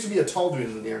 there used to be a tall dude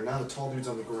in there. Now the tall dude's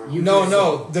on the ground.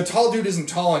 No, the tall dude isn't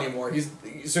tall anymore. He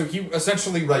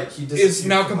essentially Right, he is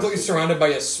now disappeared from completely my surrounded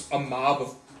by a mob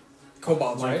of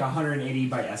kobolds, Like right? 180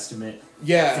 by estimate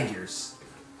Yeah. figures.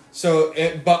 So,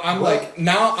 but I'm Well, like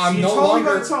now I'm You no totally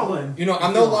longer. got Tolan. You know,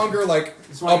 I'm no longer like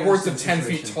That's why you're upwards in of the 10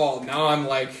 feet situation. tall. Now I'm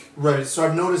like Right, so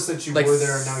I've noticed that you Like were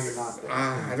there and now you're not there.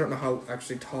 I don't know how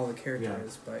actually tall the character Yeah.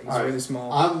 is, but he's Alright. really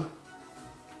small.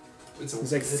 He's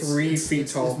like 3 feet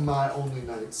tall. It's my only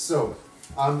night, so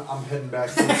I'm heading back.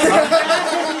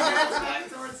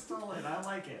 Towards Tolan. I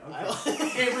like it.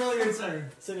 Okay. Gabriel, your turn.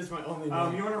 Said it's my only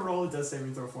You want to roll a death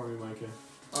saving throw for me, Micah?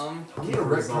 I'm gonna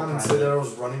retcon and say that I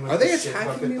was running with Are they the shit attacking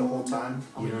bucket me the all whole the time.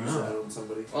 I'm You gonna don't use know. that on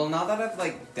somebody. Well, now that I've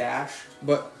like dashed,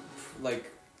 But like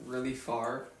really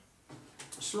far,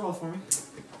 Just roll for me.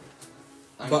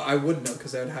 but I would know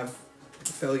because I would have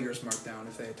failures marked down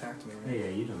if they attacked me. Right? Yeah,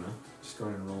 you don't know. Just go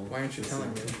ahead and roll. Why aren't you this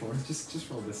telling saving me? throw for Just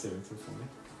roll this saving throw for me.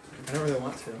 I don't really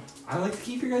want to. I like to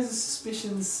keep your guys'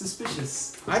 suspicions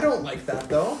suspicious. I don't like that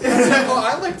though. Well,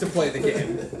 I like to play the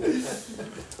game.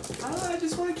 I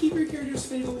just want to keep your character's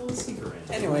fate a little secret.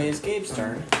 Anyway, it's Gabe's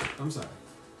turn. I'm sorry.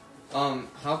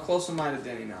 how close am I to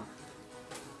Denny now?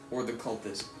 Or the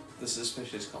cultist, the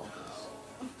suspicious cultist?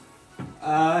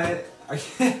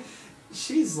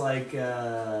 She's like,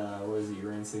 what is it? You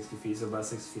ran 60 feet, so about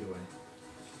 60 feet away.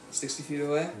 60 feet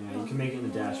away? Yeah, you can make it in a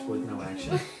dash with no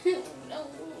action. No.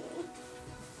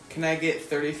 Can I get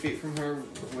 30 feet from her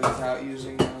without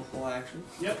using my full action?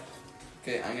 Yep.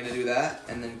 Okay, I'm gonna do that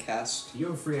and then cast. You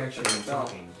have free action in No.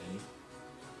 talking,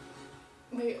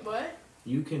 Jenny. Wait, what?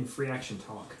 You can free action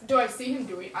talk. Do I see him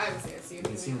doing? I would say I see him You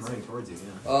can see him doing. running towards you,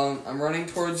 yeah. I'm running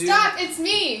towards you. Stop! It's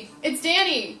me! It's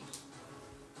Danny!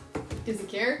 Does he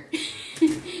care?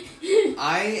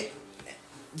 I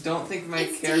don't think my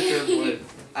It's character Danny. would.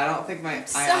 I don't think my. I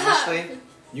Stop. honestly.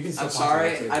 You can still I'm talk to sorry.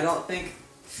 her, too. I don't think.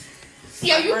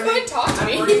 Yeah, you I'm already- could talk to I'm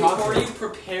me. already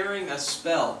preparing a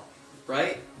spell,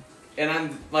 right? And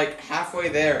I'm like halfway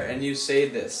there, and you say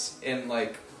this, and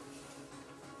like.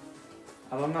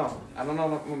 I don't know. I don't know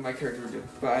what my character would do,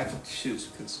 but I have to choose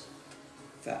because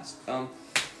fast. I'm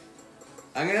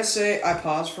gonna say I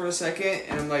pause for a second,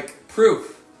 and I'm like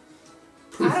proof.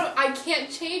 I can't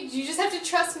change. You just have to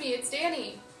trust me. It's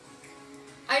Danny.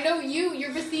 I know you.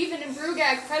 You're Bethaven and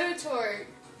Brugag, Predator,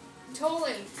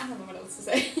 Tolan. I don't know what else to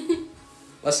say.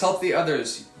 Let's help the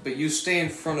others, but you stay in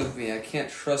front of me. I can't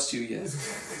trust you yet.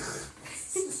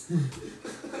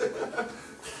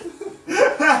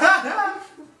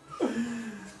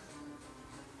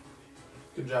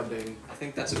 Good job, Danny. I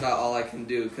think that's about all I can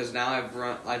do because now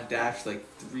I've dashed like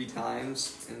 3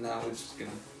 times, and now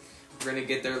we're gonna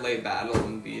get there late battle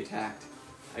and be attacked.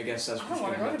 I guess that's I what's don't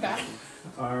want to gonna go to happen.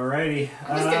 battle. Alrighty.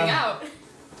 I'm just getting out.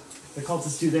 The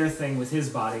cultists do their thing with his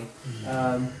body.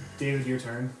 David, your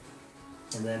turn.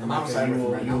 And then I'm Micah, outside with him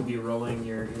right you'll now. be rolling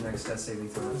your next death saving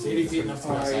throw. It's 80 feet enough to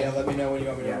Alright, yeah, let me know when you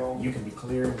want me to Yeah, roll. you can be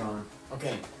clear and gone.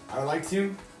 Okay, I would like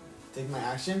to take my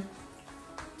action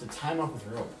to tie him up with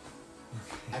rope.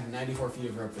 I have 94 feet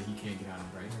of rope that he can't get out of,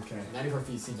 right? Okay. 94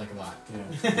 feet seems like a lot.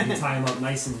 Yeah. You tie him up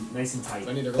nice and tight. So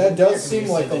I need to roll That here, does 'cause seem you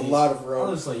said like a that he's- lot of I'll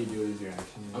rope. just let you do it as your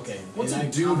action. Okay. What's and a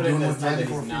I'm dude confident doing that with it's not that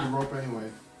 94 he's feet not of rope anyway?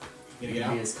 gonna get Be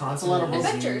out. as That's a lot of confident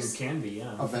as Adventures. you can be,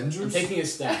 yeah. I'm Avengers? taking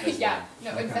his staff as Yeah,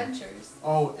 well. no, Okay. adventures.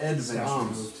 Oh, Um,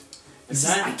 adventures. And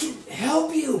then can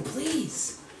help you,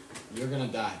 please. you're gonna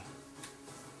die.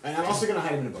 And I'm also gonna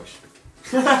hide him in a bush.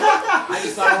 I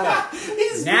just thought of that.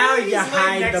 Now he's you laying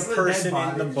hide next the to the dead person in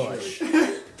body. the bush.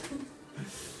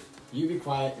 You be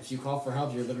quiet. If you call for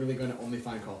help, you're literally going to only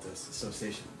find cultists. So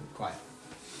stay quiet.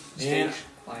 Stay And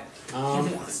quiet.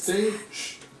 Stay.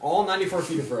 all 94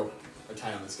 feet of rope are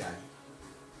tied on this guy.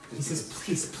 He says,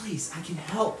 please, I can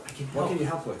help. I can help. What can you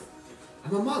help with?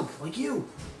 I'm a monk, like you.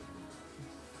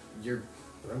 You're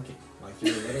broken. Like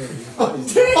you're literally. Your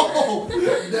body's Oh,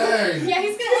 dang. Yeah,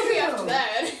 he's gonna help me after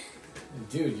that.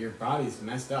 Dude, your body's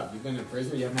messed up. You've been in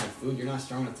prison. You haven't had food. You're not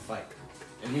strong enough to fight.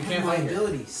 And you can't my fight here.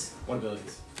 abilities. What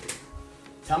abilities?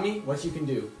 Tell me what you can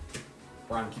do,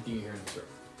 or I'm keeping you here in this room.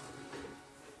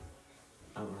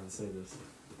 I don't know how to say this.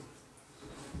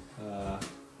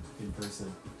 In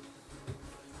person.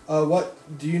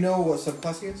 What do you know? What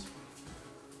subclass he is?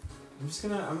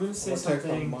 I'm gonna say What type of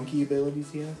something. monkey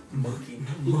abilities he has? Monkey.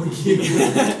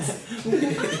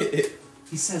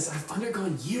 He says, I've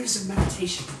undergone years of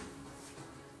meditation.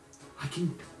 I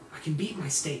can beat my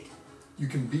state. You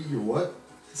can beat your what?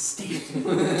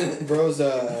 State. Bro's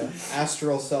a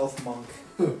astral self monk.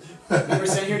 We were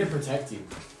sent here to protect you.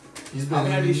 He's How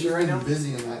can I be he's sure right been now?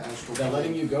 busy in that astral That plane.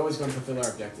 letting you go is going to fulfill our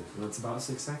objective. Well, it's about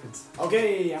 6 seconds.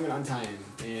 Okay, I'm gonna untie him.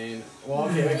 And well,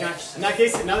 okay, wait, in that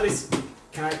case, now that he's,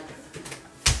 can I?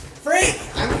 Freak!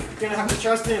 I'm gonna have to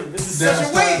trust him. This is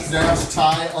such a waste. Dash,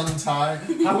 tie, untie.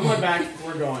 I'm going back.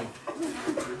 We're going.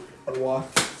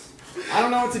 What? I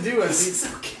don't know what to do. It's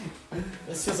okay.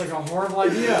 This feels like a horrible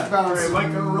idea. Bouncing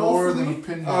Micah, roll more for than me. a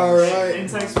pinball. Alright.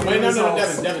 Insights Wait, no,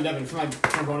 Devin. For my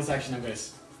bonus action, I'm gonna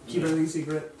Keep everything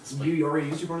secret. You already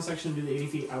used your bonus action to do the 80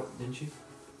 feet out, didn't you?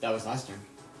 That was last turn.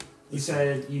 You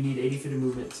said you need 80 feet of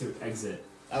movement to exit.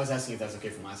 I was asking if that was okay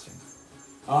from last turn.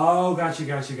 Oh, got you.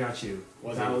 Was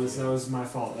that 80 was feet. that was my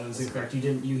fault. That was incorrect. You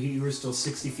didn't. You were still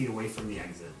 60 feet away from the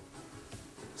exit.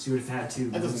 So you would have had to.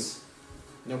 That doesn't.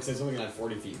 No, because I was only gonna have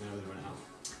 40 feet, and then I would have run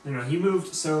out. No, he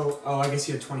moved. So I guess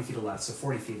you had 20 feet left. So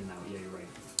 40 feet in now. Yeah, you're right.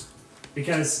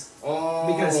 Because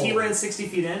he ran 60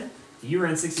 feet in. You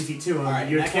ran 60 feet too. And Alright,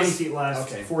 you in had that 20 case- feet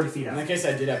left. okay. 40 feet In out. that case,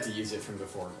 I did have to use it from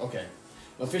before. Okay.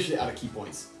 Well, officially out of key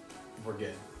points. We're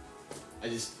good. I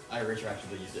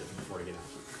retroactively used it from before to get out.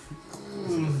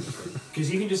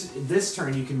 Because you can just this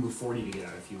turn you can move 40 to get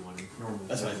out if you want. Normally.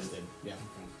 That's what I just did. Yeah.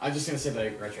 I was just gonna say that I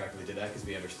retroactively did that because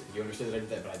we understood. You understood that I did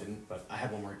that, but I didn't. But I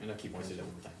had one more enough key points to do it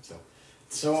one more time. So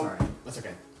Sorry. that's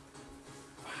okay.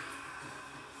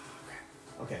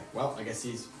 Okay. Well, I guess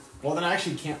he's. Well, then I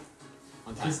actually can't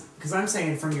untie him. Because I'm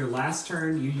saying from your last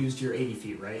turn you used your 80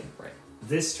 feet, right? Right.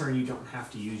 This turn you don't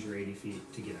have to use your 80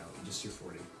 feet to get out. Just your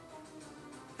 40.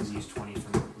 Because you used 20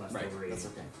 from left Right. over 80. That's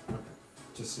okay. Okay.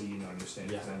 Just so you know, understand.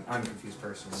 Yeah. 'Cause I'm confused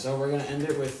personally. So we're gonna end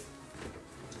it with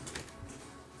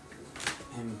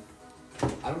him.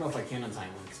 I don't know if I can untie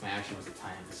him because my action was to tie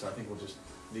him. So I think we'll just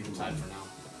leave him tied for now.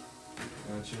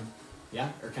 Gotcha. Yeah?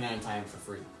 Or can I untie him for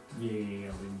free? Yeah, leave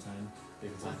him time.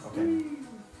 Leave him tied.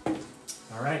 Okay.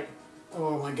 All right.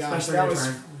 Oh my gosh, Especially that your was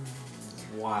turn.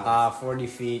 wild. 40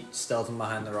 feet, stealthing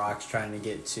behind the rocks, trying to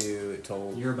get to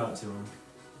Toll. You're about to him.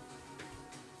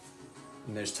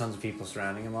 And there's tons of people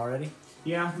surrounding him already.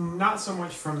 Yeah, not so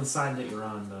much from the side that you're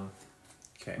on, though.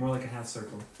 Okay. More like a half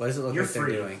circle. What does it look You're like they're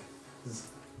free. doing?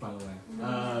 By the way.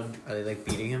 Are they like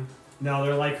beating him? No,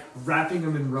 they're like wrapping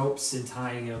him in ropes and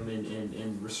tying him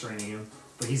and restraining him,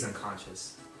 but he's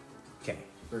unconscious. Okay.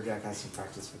 Burgak has some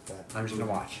practice with that. I'm just gonna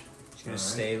watch. Just gonna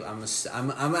Alright.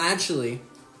 stay. I'm actually.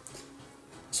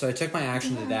 So I took my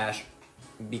action to dash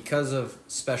because of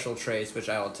special traits, which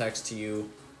I will text to you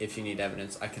if you need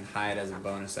evidence. I can hide as a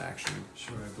bonus action.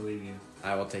 Sure, I believe you.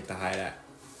 I will take the hide.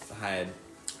 Hide.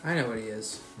 I know what he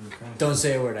is. Okay. Don't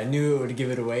say a word. I knew it would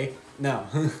give it away. No.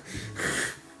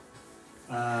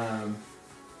 I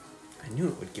knew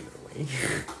it would give it away.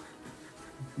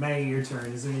 Maggie, your turn.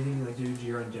 Is there anything you like to do?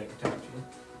 You're on deck.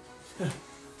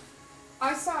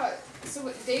 I saw. So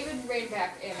what, David ran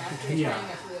back in after Yeah.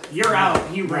 turning up the. You're out.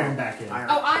 He ran back in. Oh,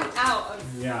 I'm out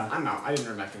of. Yeah. I'm out. I didn't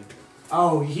run back in.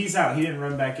 Oh, he's out. He didn't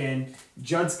run back in.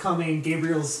 Judd's coming.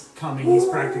 Gabriel's coming. He's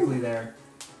practically there.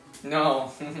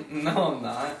 No, no, I'm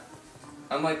not.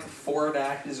 I'm like 4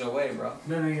 dashes away, bro.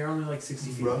 No, you're only like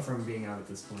 60 feet Bruh. from being out at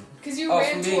this point. Because you Oh,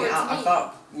 ran from being towards out, me. I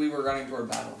thought we were running toward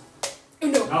battle. Oh,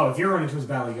 no. Oh, if you're running towards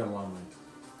battle, you got a long way.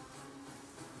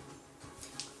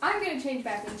 I'm gonna change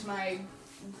back into my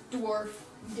dwarf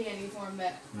Danny form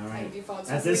that I Alright. default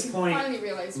to. At so this we can point, finally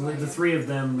realize who I The am. three of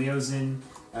them, Leozin,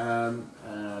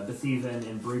 Bethievin,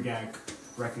 and Brugak,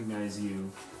 recognize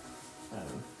you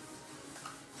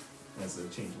as a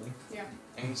changeling. Yeah.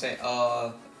 I can say,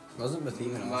 Wasn't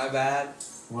Bethievin my also? bad.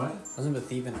 What? Wasn't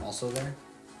Bethievin also there?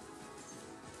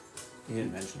 You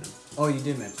didn't mention him. Oh, you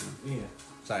did mention him. Yeah.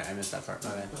 Sorry, I missed that part. My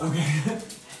bad. Okay.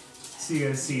 So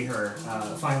you see her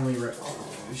finally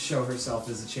show herself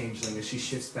as a changeling as she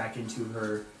shifts back into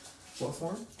her what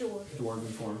form? Dwarf. Dwarven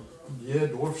form. Yeah,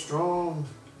 dwarf strong.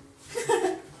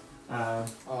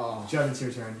 Oh. Judd, it's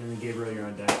your turn, and then Gabriel, you're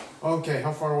on deck. Okay,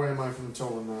 how far away am I from the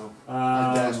total now?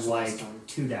 I dashed Like last time.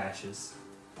 2 dashes.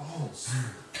 Balls.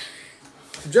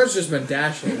 The judge's just been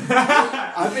dashing.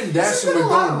 I've been dashing with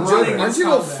going Judge, running. aren't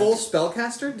you a full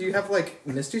spellcaster? Do you have like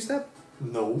Misty Step?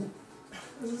 No.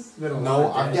 Been a lot No,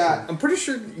 of I've dashing. got. I'm pretty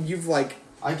sure you've like.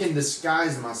 I can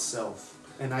disguise myself,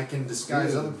 and I can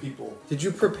disguise other people. Did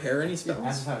you prepare any I spells?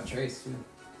 just have a trace too.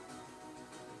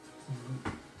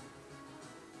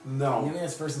 He No. only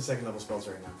has first and second level spells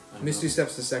right now. I don't Misty know.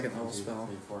 Step's the second level 1, 2, spell.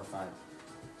 3, 4, 5.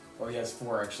 Oh, he has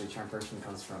 4 actually. Charm Person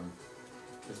comes from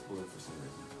this blue for some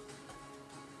reason.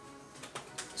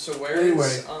 So where Anyway,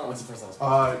 is, What's the first level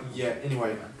spell? Yeah.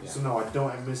 Anyway, Yeah. so no, I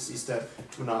don't have Misty Step.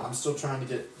 But no, I'm still trying to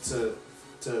get to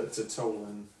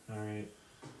Tolan. Alright.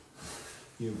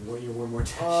 You're one more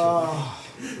dash. Balls!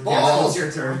 Yeah, it's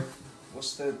your turn.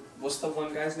 what's the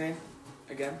one guy's name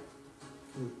again?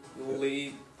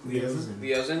 Leozin.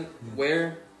 Leozin?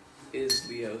 Where is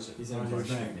Leozin? He's in a on his bush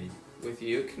back. with me. With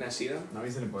you? Can I see them? No,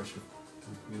 he's in a bush.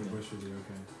 In the bush with you,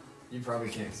 okay. You probably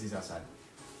can't because he's outside.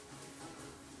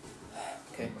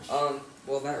 Okay.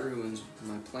 Well, that ruins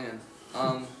my plan.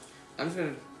 I'm just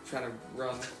gonna try to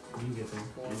run. You can get there.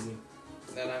 Well, Easy.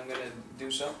 Then I'm gonna do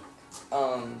so.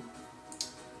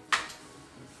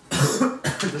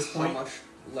 At this How point, much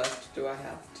left do I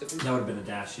have to do? that would have been a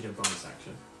dash. You'd have bonus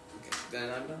action. Okay, then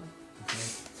I'm done. Okay.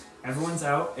 Everyone's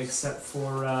out except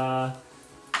for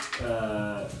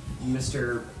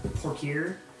Mr.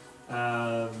 Porkier,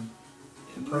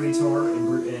 Proditor,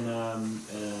 and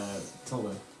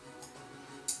Tolan.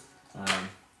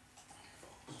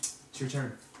 It's your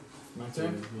turn. My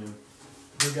turn? Yeah.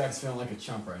 Brugak's feeling like a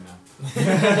chump right now.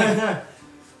 Yeah.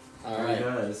 He Alright.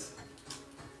 does.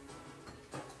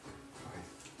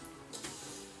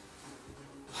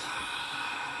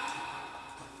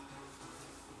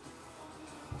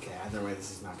 Okay, either way,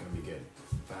 this is not going to be good.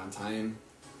 If I untie him,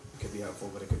 it could be helpful,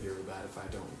 but it could be really bad. If I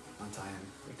don't untie him,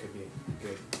 it could be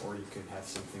good. Or you could have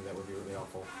something that would be really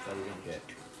helpful that we don't get.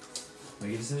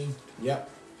 Make a decision. Yep.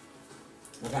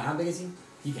 How big is he?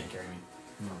 He can't carry me.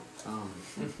 No.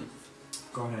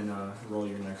 Go ahead and roll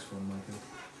your next one, Micah.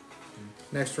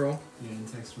 Next roll. Yeah, and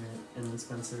text me and then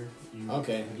Spencer. You,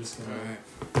 Okay. You're just gonna.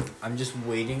 I'm just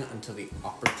waiting until the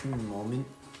opportune moment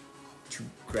to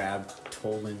grab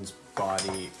Tolan's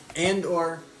body and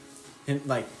or him,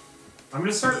 like, I'm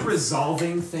gonna start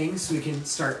resolving things so we can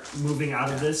start moving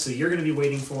out of this. So you're gonna be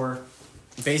waiting for.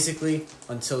 basically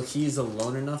until he's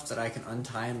alone enough that I can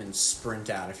untie him and sprint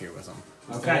out of here with him.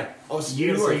 Okay. Oh, so You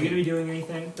you're are you gonna be doing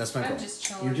anything? That's my goal. I'm just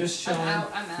chilling. You're just chilling. I'm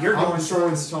out. You're I'm going sure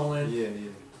towards Tolan. Yeah.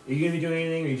 Are you gonna be doing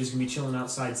anything, or are you just gonna be chilling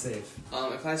outside safe?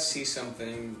 If I see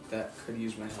something that could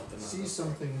use my help, then I'll See help.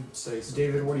 something, say something.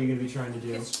 David, what are you gonna be trying to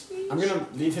do? I'm gonna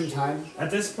leave him time. At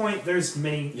this point, there's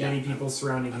many Yeah. people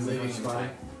surrounding I'm you leaving with him body.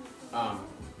 time.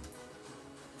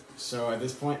 So at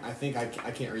this point, I think I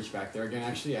can't reach back there again.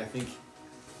 Actually, I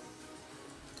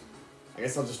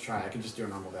guess I'll just try. I can just do a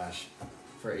normal dash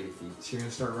for 80 feet. So you're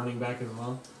gonna start running back as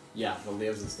well. Yeah, the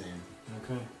lives and stand.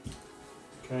 Okay.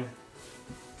 Okay.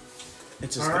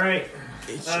 It's All right.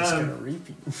 It's just gonna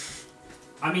repeat.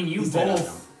 I mean, you He's dead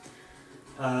both.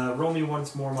 Roll me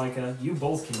once more, Micah. You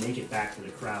both can make it back to the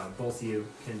crowd. Both of you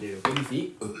can do. 80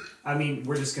 feet? I mean,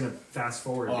 we're just gonna fast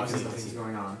forward Oh, I because see, I nothing's see.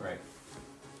 going on. Right.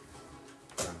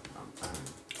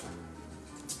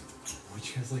 What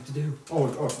you guys like to do? Oh,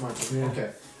 it's my turn. Yeah.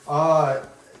 Okay.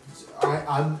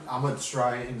 I'm gonna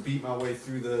try and beat my way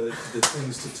through the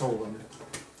things to Toland.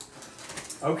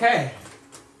 Okay.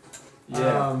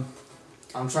 Yeah.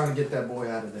 I'm trying to get that boy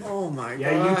out of there. Oh my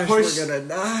Yeah, you gosh, push- we're gonna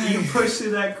die. You push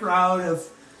through that crowd of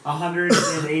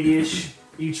 180-ish.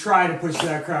 You try to push through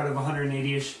that crowd of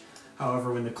 180-ish.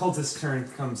 However, when the cultist turn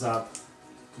comes up,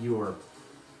 you are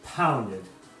pounded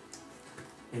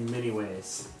in many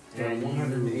ways. And And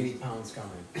 180 pounds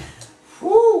coming.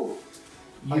 Woo!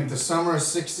 Like You the summer of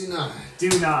 '69. do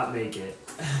not make it.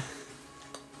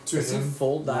 To Is he him.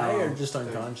 full die or No. just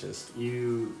unconscious?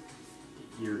 They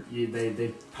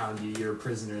pound you. You're a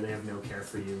prisoner. They have no care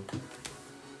for you.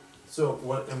 So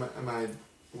what am I am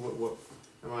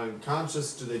I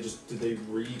unconscious? Did they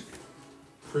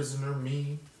prisoner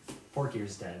me?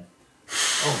 Porkier's dead.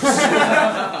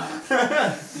 Oh,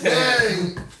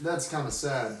 dang! That's kind of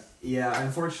sad. Yeah,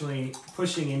 unfortunately,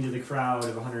 pushing into the crowd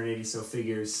of 180 so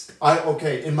figures.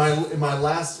 In my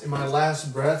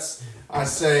last breaths, I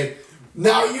say,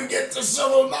 "Now you get to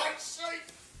shovel my shite."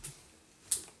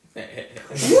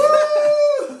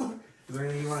 Woo! Is there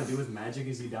anything you want to do with magic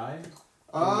as you die?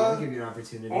 Uh, I'll give you an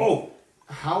opportunity. Oh,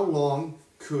 how long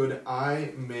could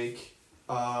I make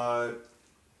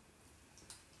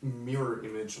mirror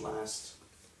image last?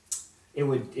 It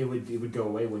would go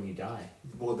away when you die.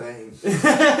 Well, dang.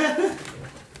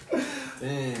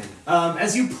 Damn.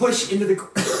 As you push into the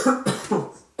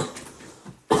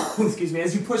excuse me,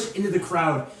 as you push into the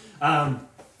crowd,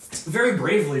 very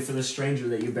bravely for the stranger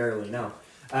that you barely know,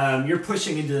 you're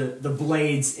pushing into the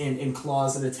blades and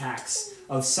claws and attacks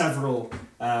of several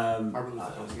I really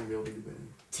thought I was gonna be able to do better.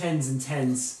 tens and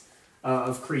tens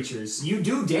of creatures. You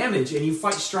do damage and you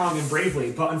fight strong and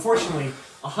bravely, but unfortunately,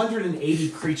 180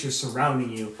 creatures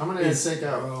surrounding you I'm gonna is take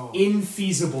out.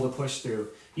 infeasible to push through.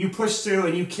 You push through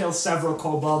and you kill several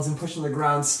kobolds and push them to the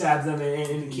ground, stab them,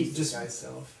 and keep just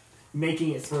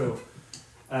making it through.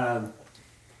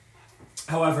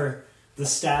 However, the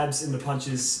stabs and the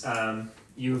punches,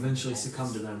 you eventually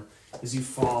succumb to them as you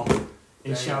fall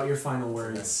and shout your final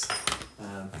words.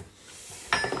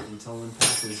 Until one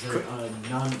passes very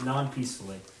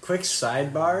non-peacefully. Quick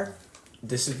sidebar.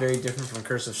 This is very different from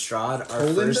Curse of Strahd. Our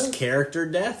Tolinda? first character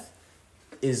death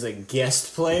is a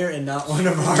guest player and not one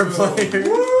of our players.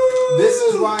 This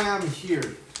is why I'm here.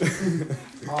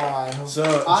 I hope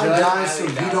So, I Judd, die so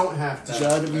you don't have to.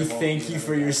 Judd, we thank you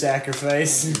for your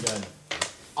sacrifice.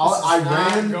 I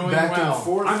not ran going back well. and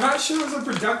forth. I'm not sure it was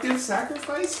a productive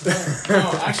sacrifice.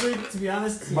 No, actually, to be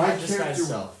honest, he My had this guy's character,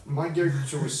 self. my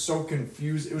character was so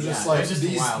confused. It was Yeah, just like it was just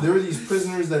these. wild. There were these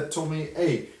prisoners that told me,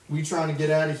 "Hey, we trying to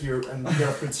get out of here, and we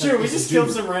gotta protect." Sure, we this just dude."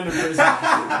 killed some random person.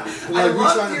 And, like, we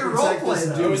loved trying to your protect roleplay, this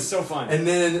though. dude. It was so fun. And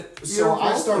then, so Your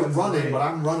I roleplay started was running, great. but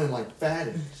I'm running like fat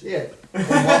and shit. And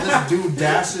while this dude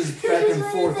dashes back and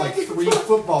forth like 3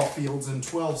 football fields in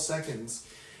 12 seconds,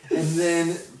 and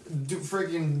then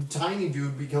freaking tiny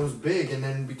dude becomes big and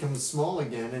then becomes small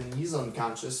again, and he's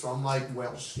unconscious. So I'm like,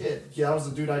 well, shit. Yeah, that was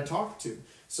the dude I talked to.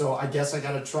 So I guess I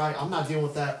gotta try. I'm not dealing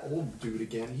with that old dude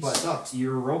again. He But sucks.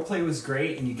 your roleplay was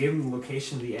great, and you gave him the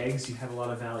location of the eggs. You had a lot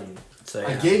of value. So,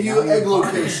 I yeah. gave you Now you're egg fine.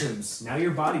 locations, Now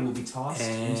your body will be tossed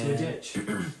into a ditch.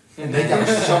 and they gotta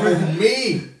shovel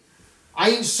me. I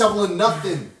ain't shoveling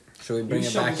nothing. Should we You bring it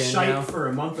shoveled back in shite now? for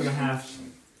a month and a half,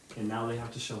 and now they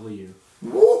have to shovel you.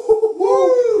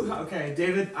 Woo! Okay,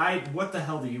 David. What the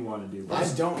hell do you want to do? I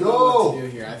don't go. know what to do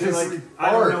here. I feel This like is I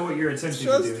don't hard. know what you're attempting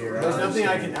to do here. there's nothing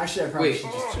I can. Actually, I probably Wait.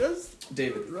 should just.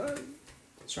 David.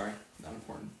 Sorry, not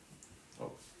important.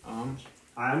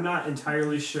 I'm not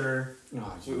entirely sure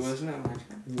Oh, Wait, jeez. wasn't it my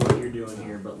turn? what you're doing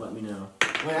here, but let me know.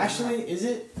 Wait, actually, is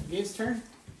it Gabe's turn?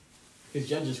 Because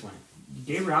Jed just went.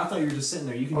 Gabriel, I thought you were just sitting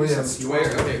there. You can Oh, do yeah, something.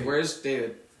 Where? Okay, where's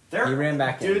David? He They're, ran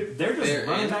back in. dude, they're just They're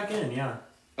running in? back in. Yeah.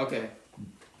 Okay.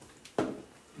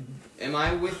 Am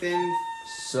I within?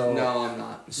 So, No, I'm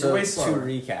not. You're so way to slower.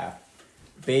 recap,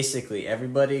 basically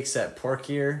everybody except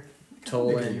Porkier, How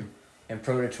big are Tolan, you? and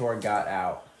Prototor got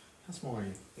out. How small are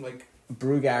you? Like,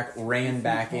 Brugak ran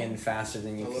back in faster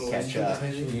than you A could little catch engine up.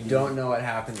 behind You don't know what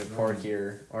happened to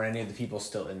Porkier or any of the people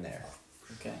still in there.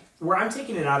 okay. Where I'm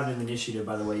taking it out of an initiative,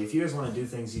 by the way. If you guys want to do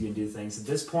things, you can do things. At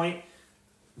this point,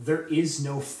 there is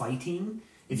no fighting.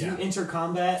 If you enter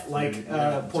combat like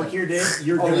Porkier did,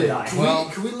 you're gonna die.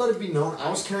 Can we let it be known? I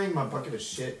was carrying my bucket of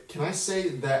shit. Can I say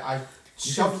that I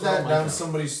shoved throw that my down cup.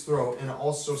 somebody's throat and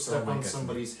also stepped my on cup.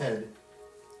 somebody's head?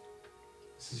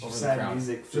 This is your Over the sad crowd.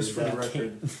 music, Just for the that.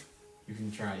 record. You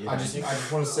can try. I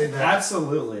just want to say that.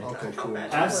 Absolutely. Okay, cool.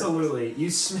 Absolutely.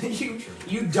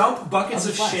 You dump buckets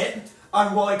of shit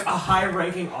on like a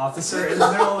high-ranking officer in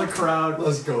the middle of the crowd.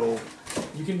 Let's go.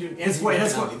 You can do. That's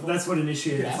what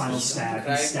initiated the Yeah, final that's stab.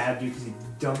 what- He stabbed you because he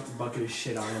dumped a bucket of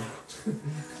shit on him.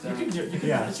 You can do. You can.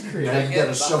 Yeah. It's a Now creative. you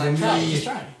gotta shovel Try. me. Just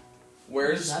try.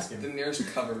 Where's Just ask him. the nearest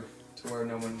cover to where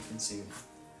no one can see me?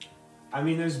 I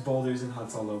mean, there's boulders and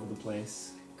huts all over the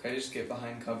place. Can I just get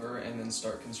behind cover and then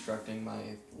start constructing my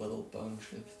little bone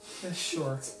ship? Yeah,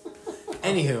 sure.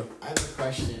 Anywho, I have a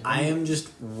question. I am just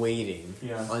waiting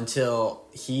Yeah. until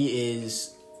he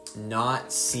is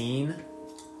not seen.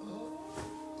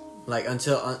 Like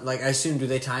until like I assume, do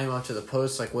they tie him up to the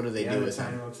post? Like what do they Yeah, do they're with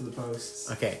tying him? him up to the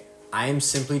posts. Okay, I am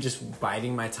simply just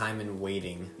biding my time and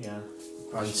waiting Yeah.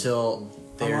 until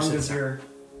How there's long a does ti- your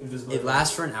invisibility? It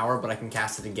lasts for an hour, but I can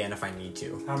cast it again if I need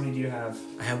to. How many do you have?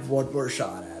 I have one more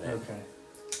shot at it.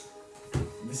 Okay.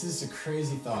 This is a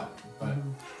crazy thought, but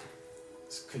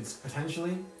could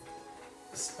potentially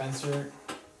Spencer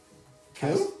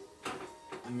cast.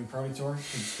 I mean, Predator.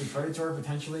 Could Predator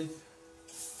potentially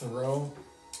throw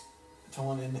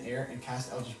Tolan in the air and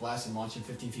cast Eldritch Blast and launch him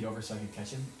 15 feet over so I can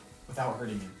catch him without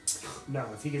hurting him? No,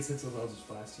 if he gets hit with Eldritch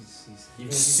Blast, he's Even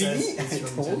if he See? says I it's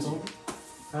really told gentle.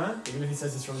 huh? Even if he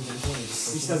says it's really gentle and he just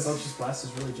He pushes says it. Eldritch Blast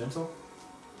is really gentle.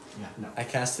 Yeah. No. I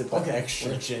cast it, but Okay.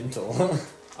 extra gentle.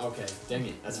 Okay, dang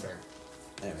it, that's fair.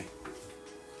 Anyway,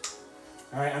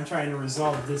 All right, I'm trying to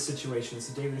resolve this situation.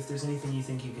 So, David, if there's anything you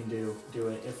think you can do, do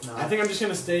it. If not, I think I'm just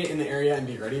gonna stay in the area and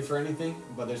be ready for anything,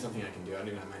 but there's nothing I can do. I don't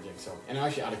even have magic, so and I'm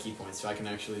actually out of key points, so I can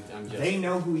actually. I'm just. they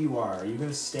know who you are. Are you going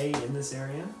to stay in this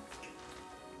area?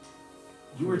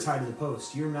 You were tied to the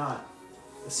post. You're not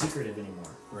a secretive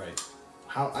anymore. Right.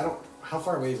 How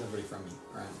far away is everybody from me?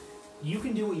 Right. You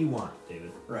can do what you want,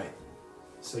 David. Right.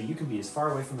 So you can be as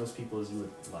far away from those people as you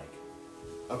would like.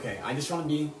 Okay. I just want to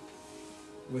be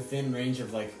within range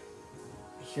of like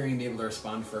hearing, be able to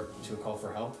respond to a call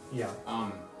for help. Yeah.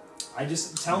 Um. I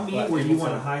just tell me But where you able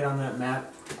want to to- hide on that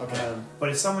map. Okay. But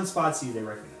if someone spots you, they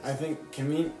recognize. I think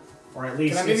Or at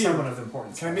least Can I if maybe- someone of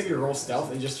importance. can I spots maybe you. roll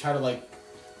stealth and just try to like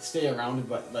stay around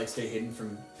but like stay hidden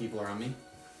from people around me?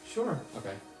 Sure.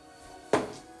 Okay.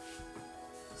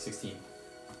 16.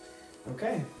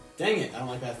 Okay. Dang it! I don't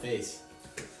like that face.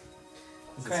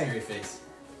 It's Okay. a scary face.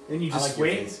 Then you I just like your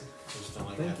wait. face. I just don't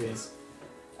like Thank that you. face.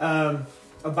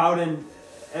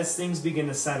 As things begin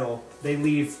to settle, they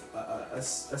leave a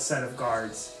set of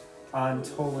guards on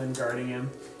Tolan guarding him,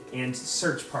 and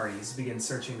search parties begin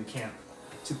searching the camp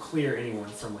to clear anyone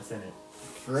from within it.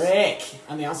 Frick!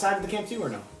 On the outside of the camp too, or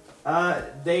no?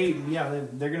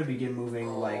 They're gonna begin moving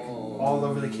like all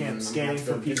over the I'm camp, gonna scanning have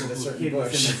to for go people visit a who certain hid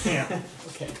bush. within the camp.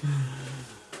 Okay.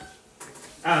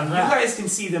 You guys can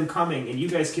see them coming, and you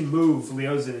guys can move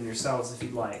Leozin and yourselves if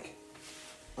you'd like.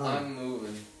 I'm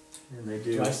moving. And they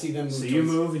do. Do I see them move So you towards-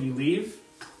 move and you leave.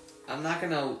 I'm not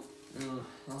gonna.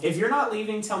 If you're not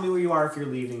leaving, tell me where you are. If you're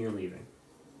leaving, you're leaving.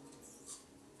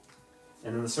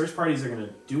 And then the search parties are gonna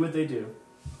do what they do.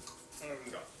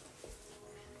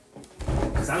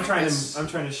 Because I'm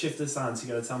trying to shift this on, so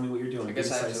you gotta tell me what you're doing. I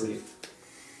guess I have to Precisely. leave.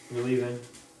 You're leaving.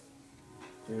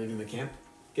 You're leaving the camp?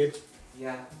 Good.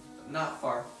 Yeah, not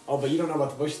far. Oh, but you don't know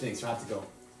about the bush thing, so I have to go.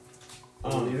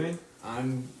 Are you leaving?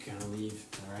 I'm gonna leave.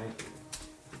 Alright.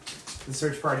 The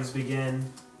search parties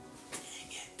begin.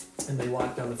 And they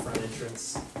walk down the front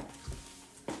entrance.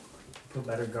 Put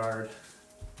better guard.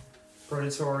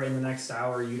 Predator, in the next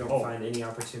hour, you don't Oh. find any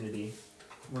opportunity.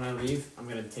 When I leave, I'm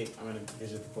gonna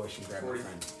visit the bush and grab my 40.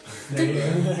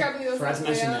 friend. Grab me Forgot to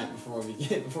mention yeah. that before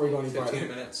we go any 15 farther.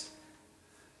 minutes.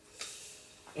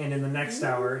 And in the next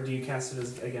hour, do you cast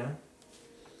it again?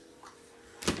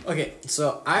 okay,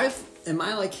 so am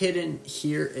I like hidden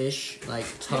here-ish, like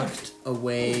tucked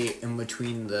away in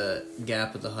between the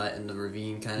gap of the hut and the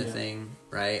ravine kind of Yeah. thing,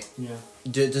 right? Yeah.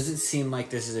 Does it seem like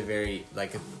this is a very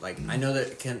like I know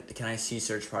that can I see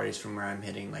search parties from where I'm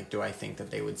hitting? Like, do I think that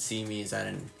they would see me? Is that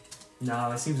an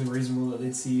No, it seems unreasonable that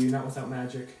they'd see you, not without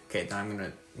magic. okay? Then I'm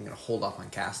gonna hold off on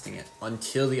casting it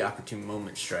until the opportune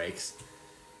moment strikes,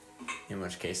 In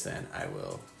which case, then I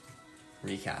will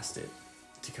recast it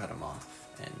to cut him off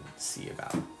and see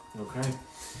about. Okay.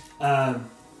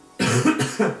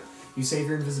 You save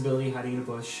your invisibility, hiding in a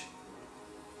bush.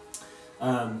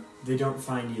 They don't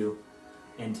find you,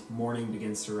 and morning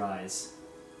begins to rise.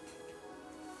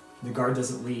 The guard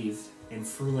doesn't leave, and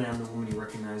Frulan, the woman you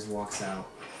recognize, walks out.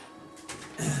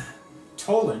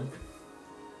 Tolan,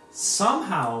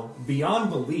 somehow,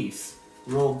 beyond belief,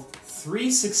 rolled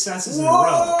 3 successes in a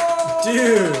row.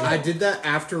 Dude! I did that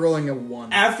after rolling a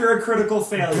 1. After a critical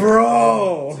failure.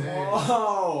 Bro!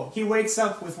 Whoa! He wakes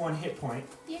up with 1 hit point.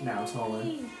 Yay. Now,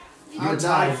 Tolan. I You're died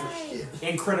tied for shit.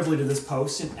 incredibly to this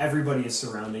post, and everybody is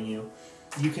surrounding you.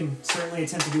 You can certainly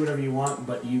attempt to do whatever you want,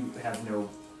 but you have no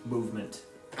movement.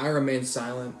 I remain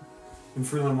silent. And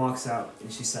Freeland walks out,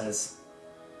 and she says,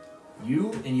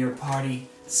 "You and your party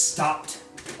stopped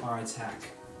our attack,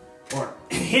 or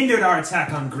hindered our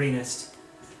attack on Greenest,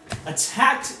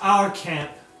 attacked our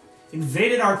camp,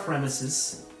 invaded our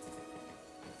premises,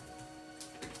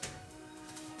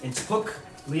 and took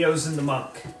Leosin the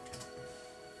monk.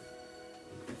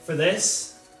 For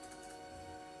this,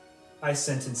 I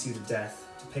sentence you to death,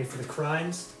 to pay for the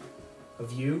crimes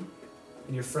of you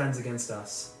and your friends against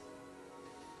us."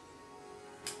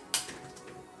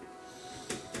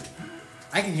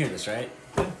 I can hear this, right?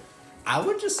 I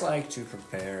would just like to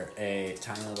prepare a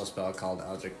tiny little spell called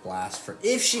Eldritch Blast for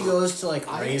if she goes to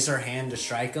raise her hand to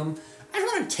strike him. I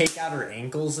just want to take out her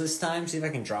ankles this time, see if I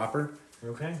can drop her.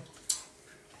 Okay.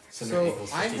 So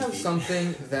I have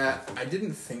something that I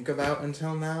didn't think about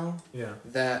until now. Yeah.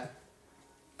 That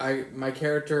my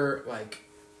character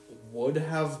would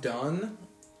have done,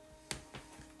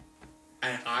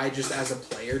 and I just as a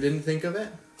player didn't think of it.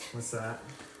 What's that?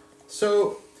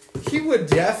 So he would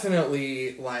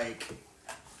definitely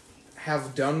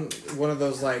have done one of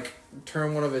those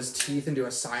turn one of his teeth into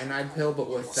a cyanide pill, but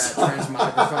with that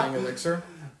transmogrifying elixir.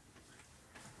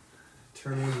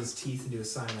 Turn one of his teeth into a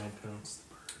cyanide pill.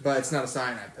 But it's not a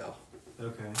cyanide pill.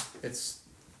 Okay. It's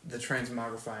the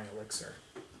transmogrifying elixir.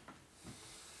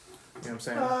 You know what I'm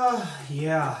saying?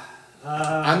 Yeah.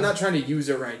 I'm not trying to use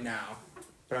it right now,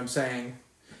 but I'm saying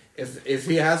if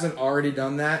he hasn't already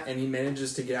done that and he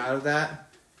manages to get out of that,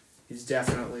 he's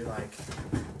definitely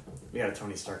We got a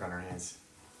Tony Stark on our hands.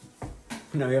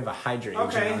 No, we have a Hydra agent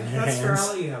Okay, on her that's fair. hands.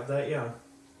 I'll let you have that, yeah.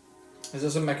 Is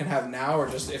this something I can have now, or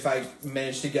just if I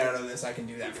manage to get out of this, I can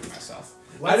do that for myself?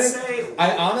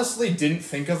 I honestly didn't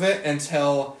think of it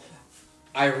until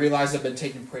I realized I've been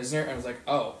taken prisoner, and I was like,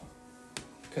 oh.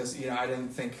 Because, I didn't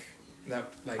think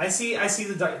that, I see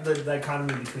the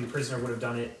dichotomy between prisoner would have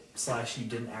done it / you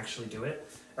didn't actually do it.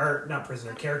 Or, not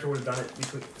prisoner, character would have done it /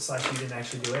 you didn't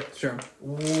actually do it. Sure.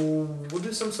 We'll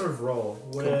do some sort of roll.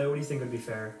 What do you think would be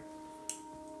fair?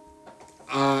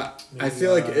 I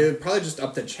feel like it would probably just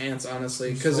up the chance,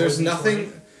 honestly, because there's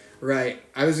nothing. Right.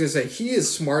 I was gonna say he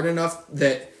is smart enough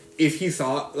that if he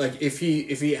thought, if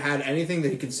he had anything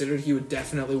that he considered, he would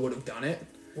definitely would have done it.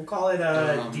 We'll call it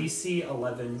DC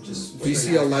 11. Just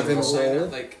DC 11 roll.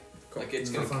 Like it's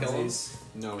gonna kill him.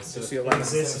 No, it's DC just 11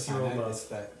 exists if you roll above. It's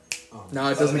that. No,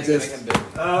 it doesn't exist.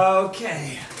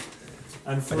 Okay.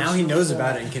 But now he knows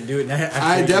about it and can do it.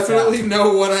 I definitely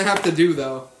know what I have to do,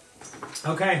 though.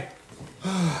 Okay.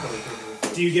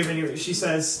 Do you give any? She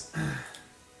says,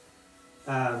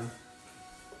 "I'll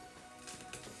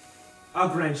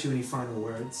grant you any final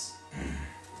words."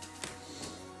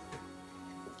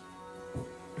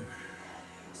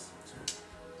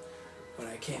 What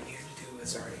I came here to do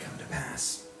has already come to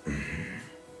pass. Man,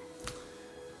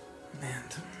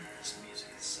 this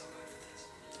music is so good for this.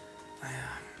 I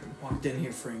walked in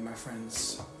here freeing my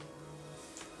friends.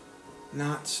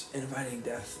 Not inviting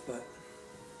death, but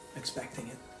expecting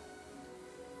it.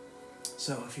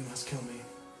 So if you must kill me,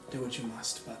 do what you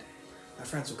must, but my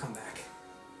friends will come back.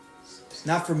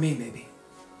 Not for me, maybe.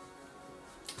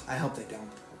 I hope they don't.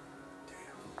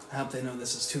 I hope they know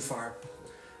this is too far.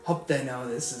 Hope they know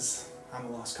I'm a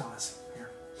lost cause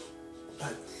here.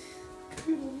 But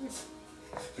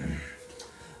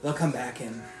they'll come back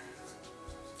and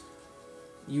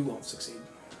you won't succeed.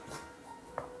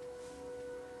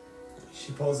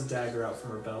 She pulls a dagger out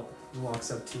from her belt and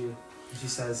walks up to you. And she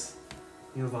says,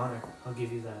 "You have honor. I'll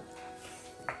give you that."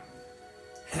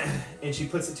 And she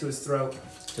puts it to his throat.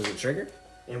 Does it trigger?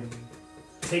 And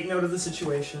take note of the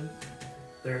situation.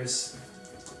 There's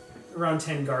around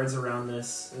 10 guards around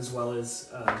this, as well as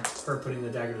her putting the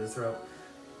dagger to the throat.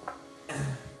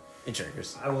 It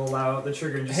triggers. I will allow the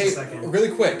trigger in just a second.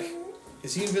 Really quick.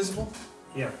 Is he invisible?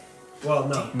 Yeah. Well,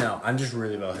 no. No, I'm just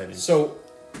really well hidden. So,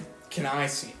 can I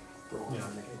see him? Yeah.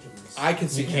 I can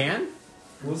see You him.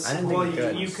 can? I didn't think we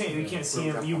could. You can't see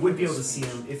him. You would be able to see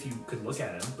him if you could look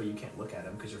at him, but you can't look at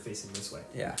him because you're facing this way.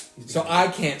 Yeah. So I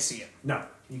can't see him. No,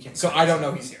 you can't. So I don't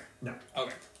know he's here. No.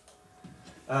 Okay.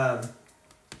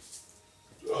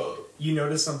 You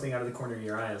notice something out of the corner of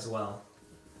your eye as well.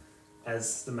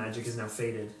 As the magic is now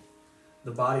faded,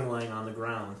 the body lying on the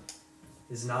ground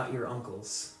is not your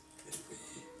uncle's.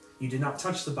 You did not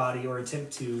touch the body or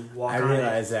attempt to walk on it. I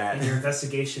realize that. And your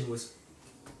investigation was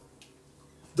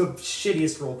the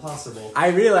shittiest roll possible. I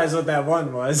realized what that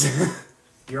one was.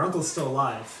 Your uncle's still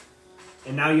alive.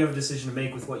 And now you have a decision to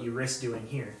make with what you risk doing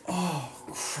here. Oh,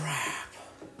 crap.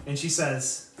 And she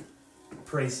says,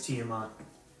 praise Tiamat.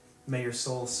 May your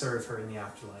soul serve her in the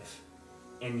afterlife.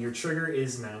 And your trigger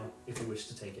is now, if you wish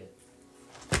to take it.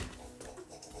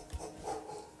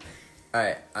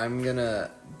 Alright, I'm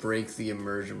gonna break the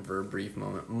immersion for a brief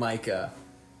moment. Micah,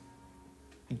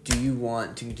 do you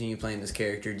want to continue playing this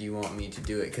character? Do you want me to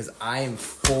do it? Because I am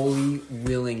fully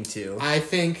willing to. I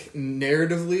think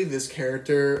narratively this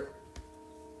character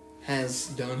has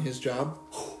done his job.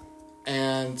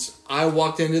 And I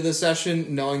walked into the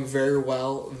session knowing very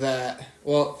well that,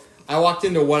 I walked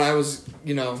into what I was,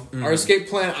 our escape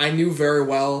plan. I knew very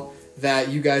well that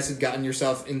you guys had gotten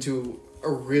yourself into a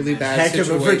really bad Heck of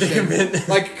a situation. predicament.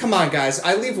 Like, come on, guys.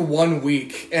 I leave 1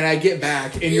 week and I get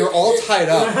back and you're all tied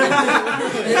up.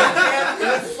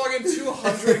 and fucking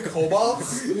 200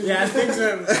 kobolds. Yeah, things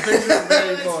are very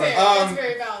That's far. fair. That's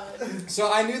very valid.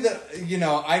 So I knew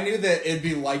that it'd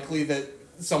be likely that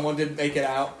someone didn't make it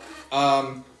out.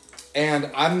 And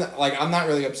I'm not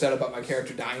really upset about my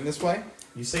character dying this way.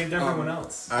 You saved everyone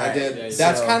else. I did. Yeah,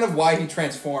 That's so- kind of why he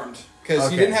transformed. Because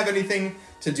Okay. you didn't have anything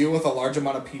to deal with a large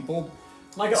amount of people.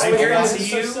 Like I guarantee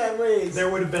you, you, there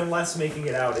would have been less making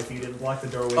it out if you didn't block the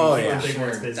doorway. Oh, and yeah, the big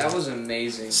one's busy. That was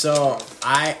amazing. So,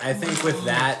 I think with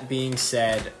that being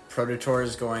said, Prototor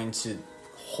is going to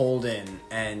hold in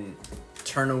and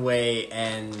turn away,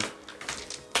 and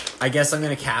I guess I'm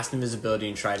going to cast Invisibility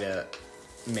and try to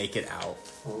make it out.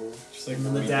 And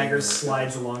then the dagger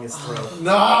slides along his throat.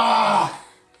 Nah!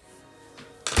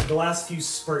 The last few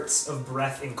spurts of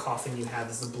breath and coughing you have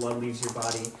as the blood leaves your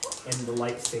body and the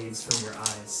light fades from your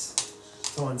eyes.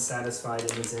 So unsatisfied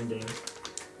in his ending,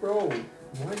 Bro,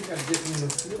 why you gotta get me in the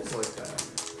feels like that?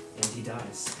 and he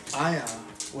dies. I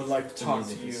would like to talk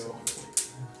to you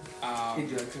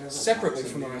separately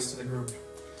from the rest of the group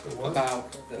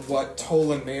about what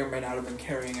Tolan may or may not have been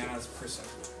carrying out as a person.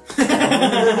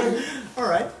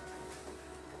 Alright.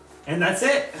 And that's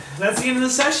it. That's the end of the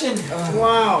session.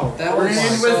 Wow. That We're was in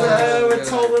so with good.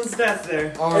 Tolan's death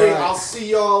there. Hey, I'll see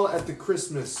y'all at the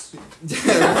Christmas. He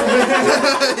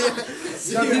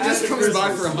just comes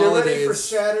by for Get ready for holidays.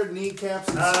 shattered kneecaps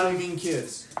and screaming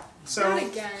kids. So, Not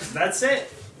again. that's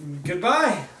it.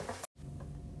 Goodbye.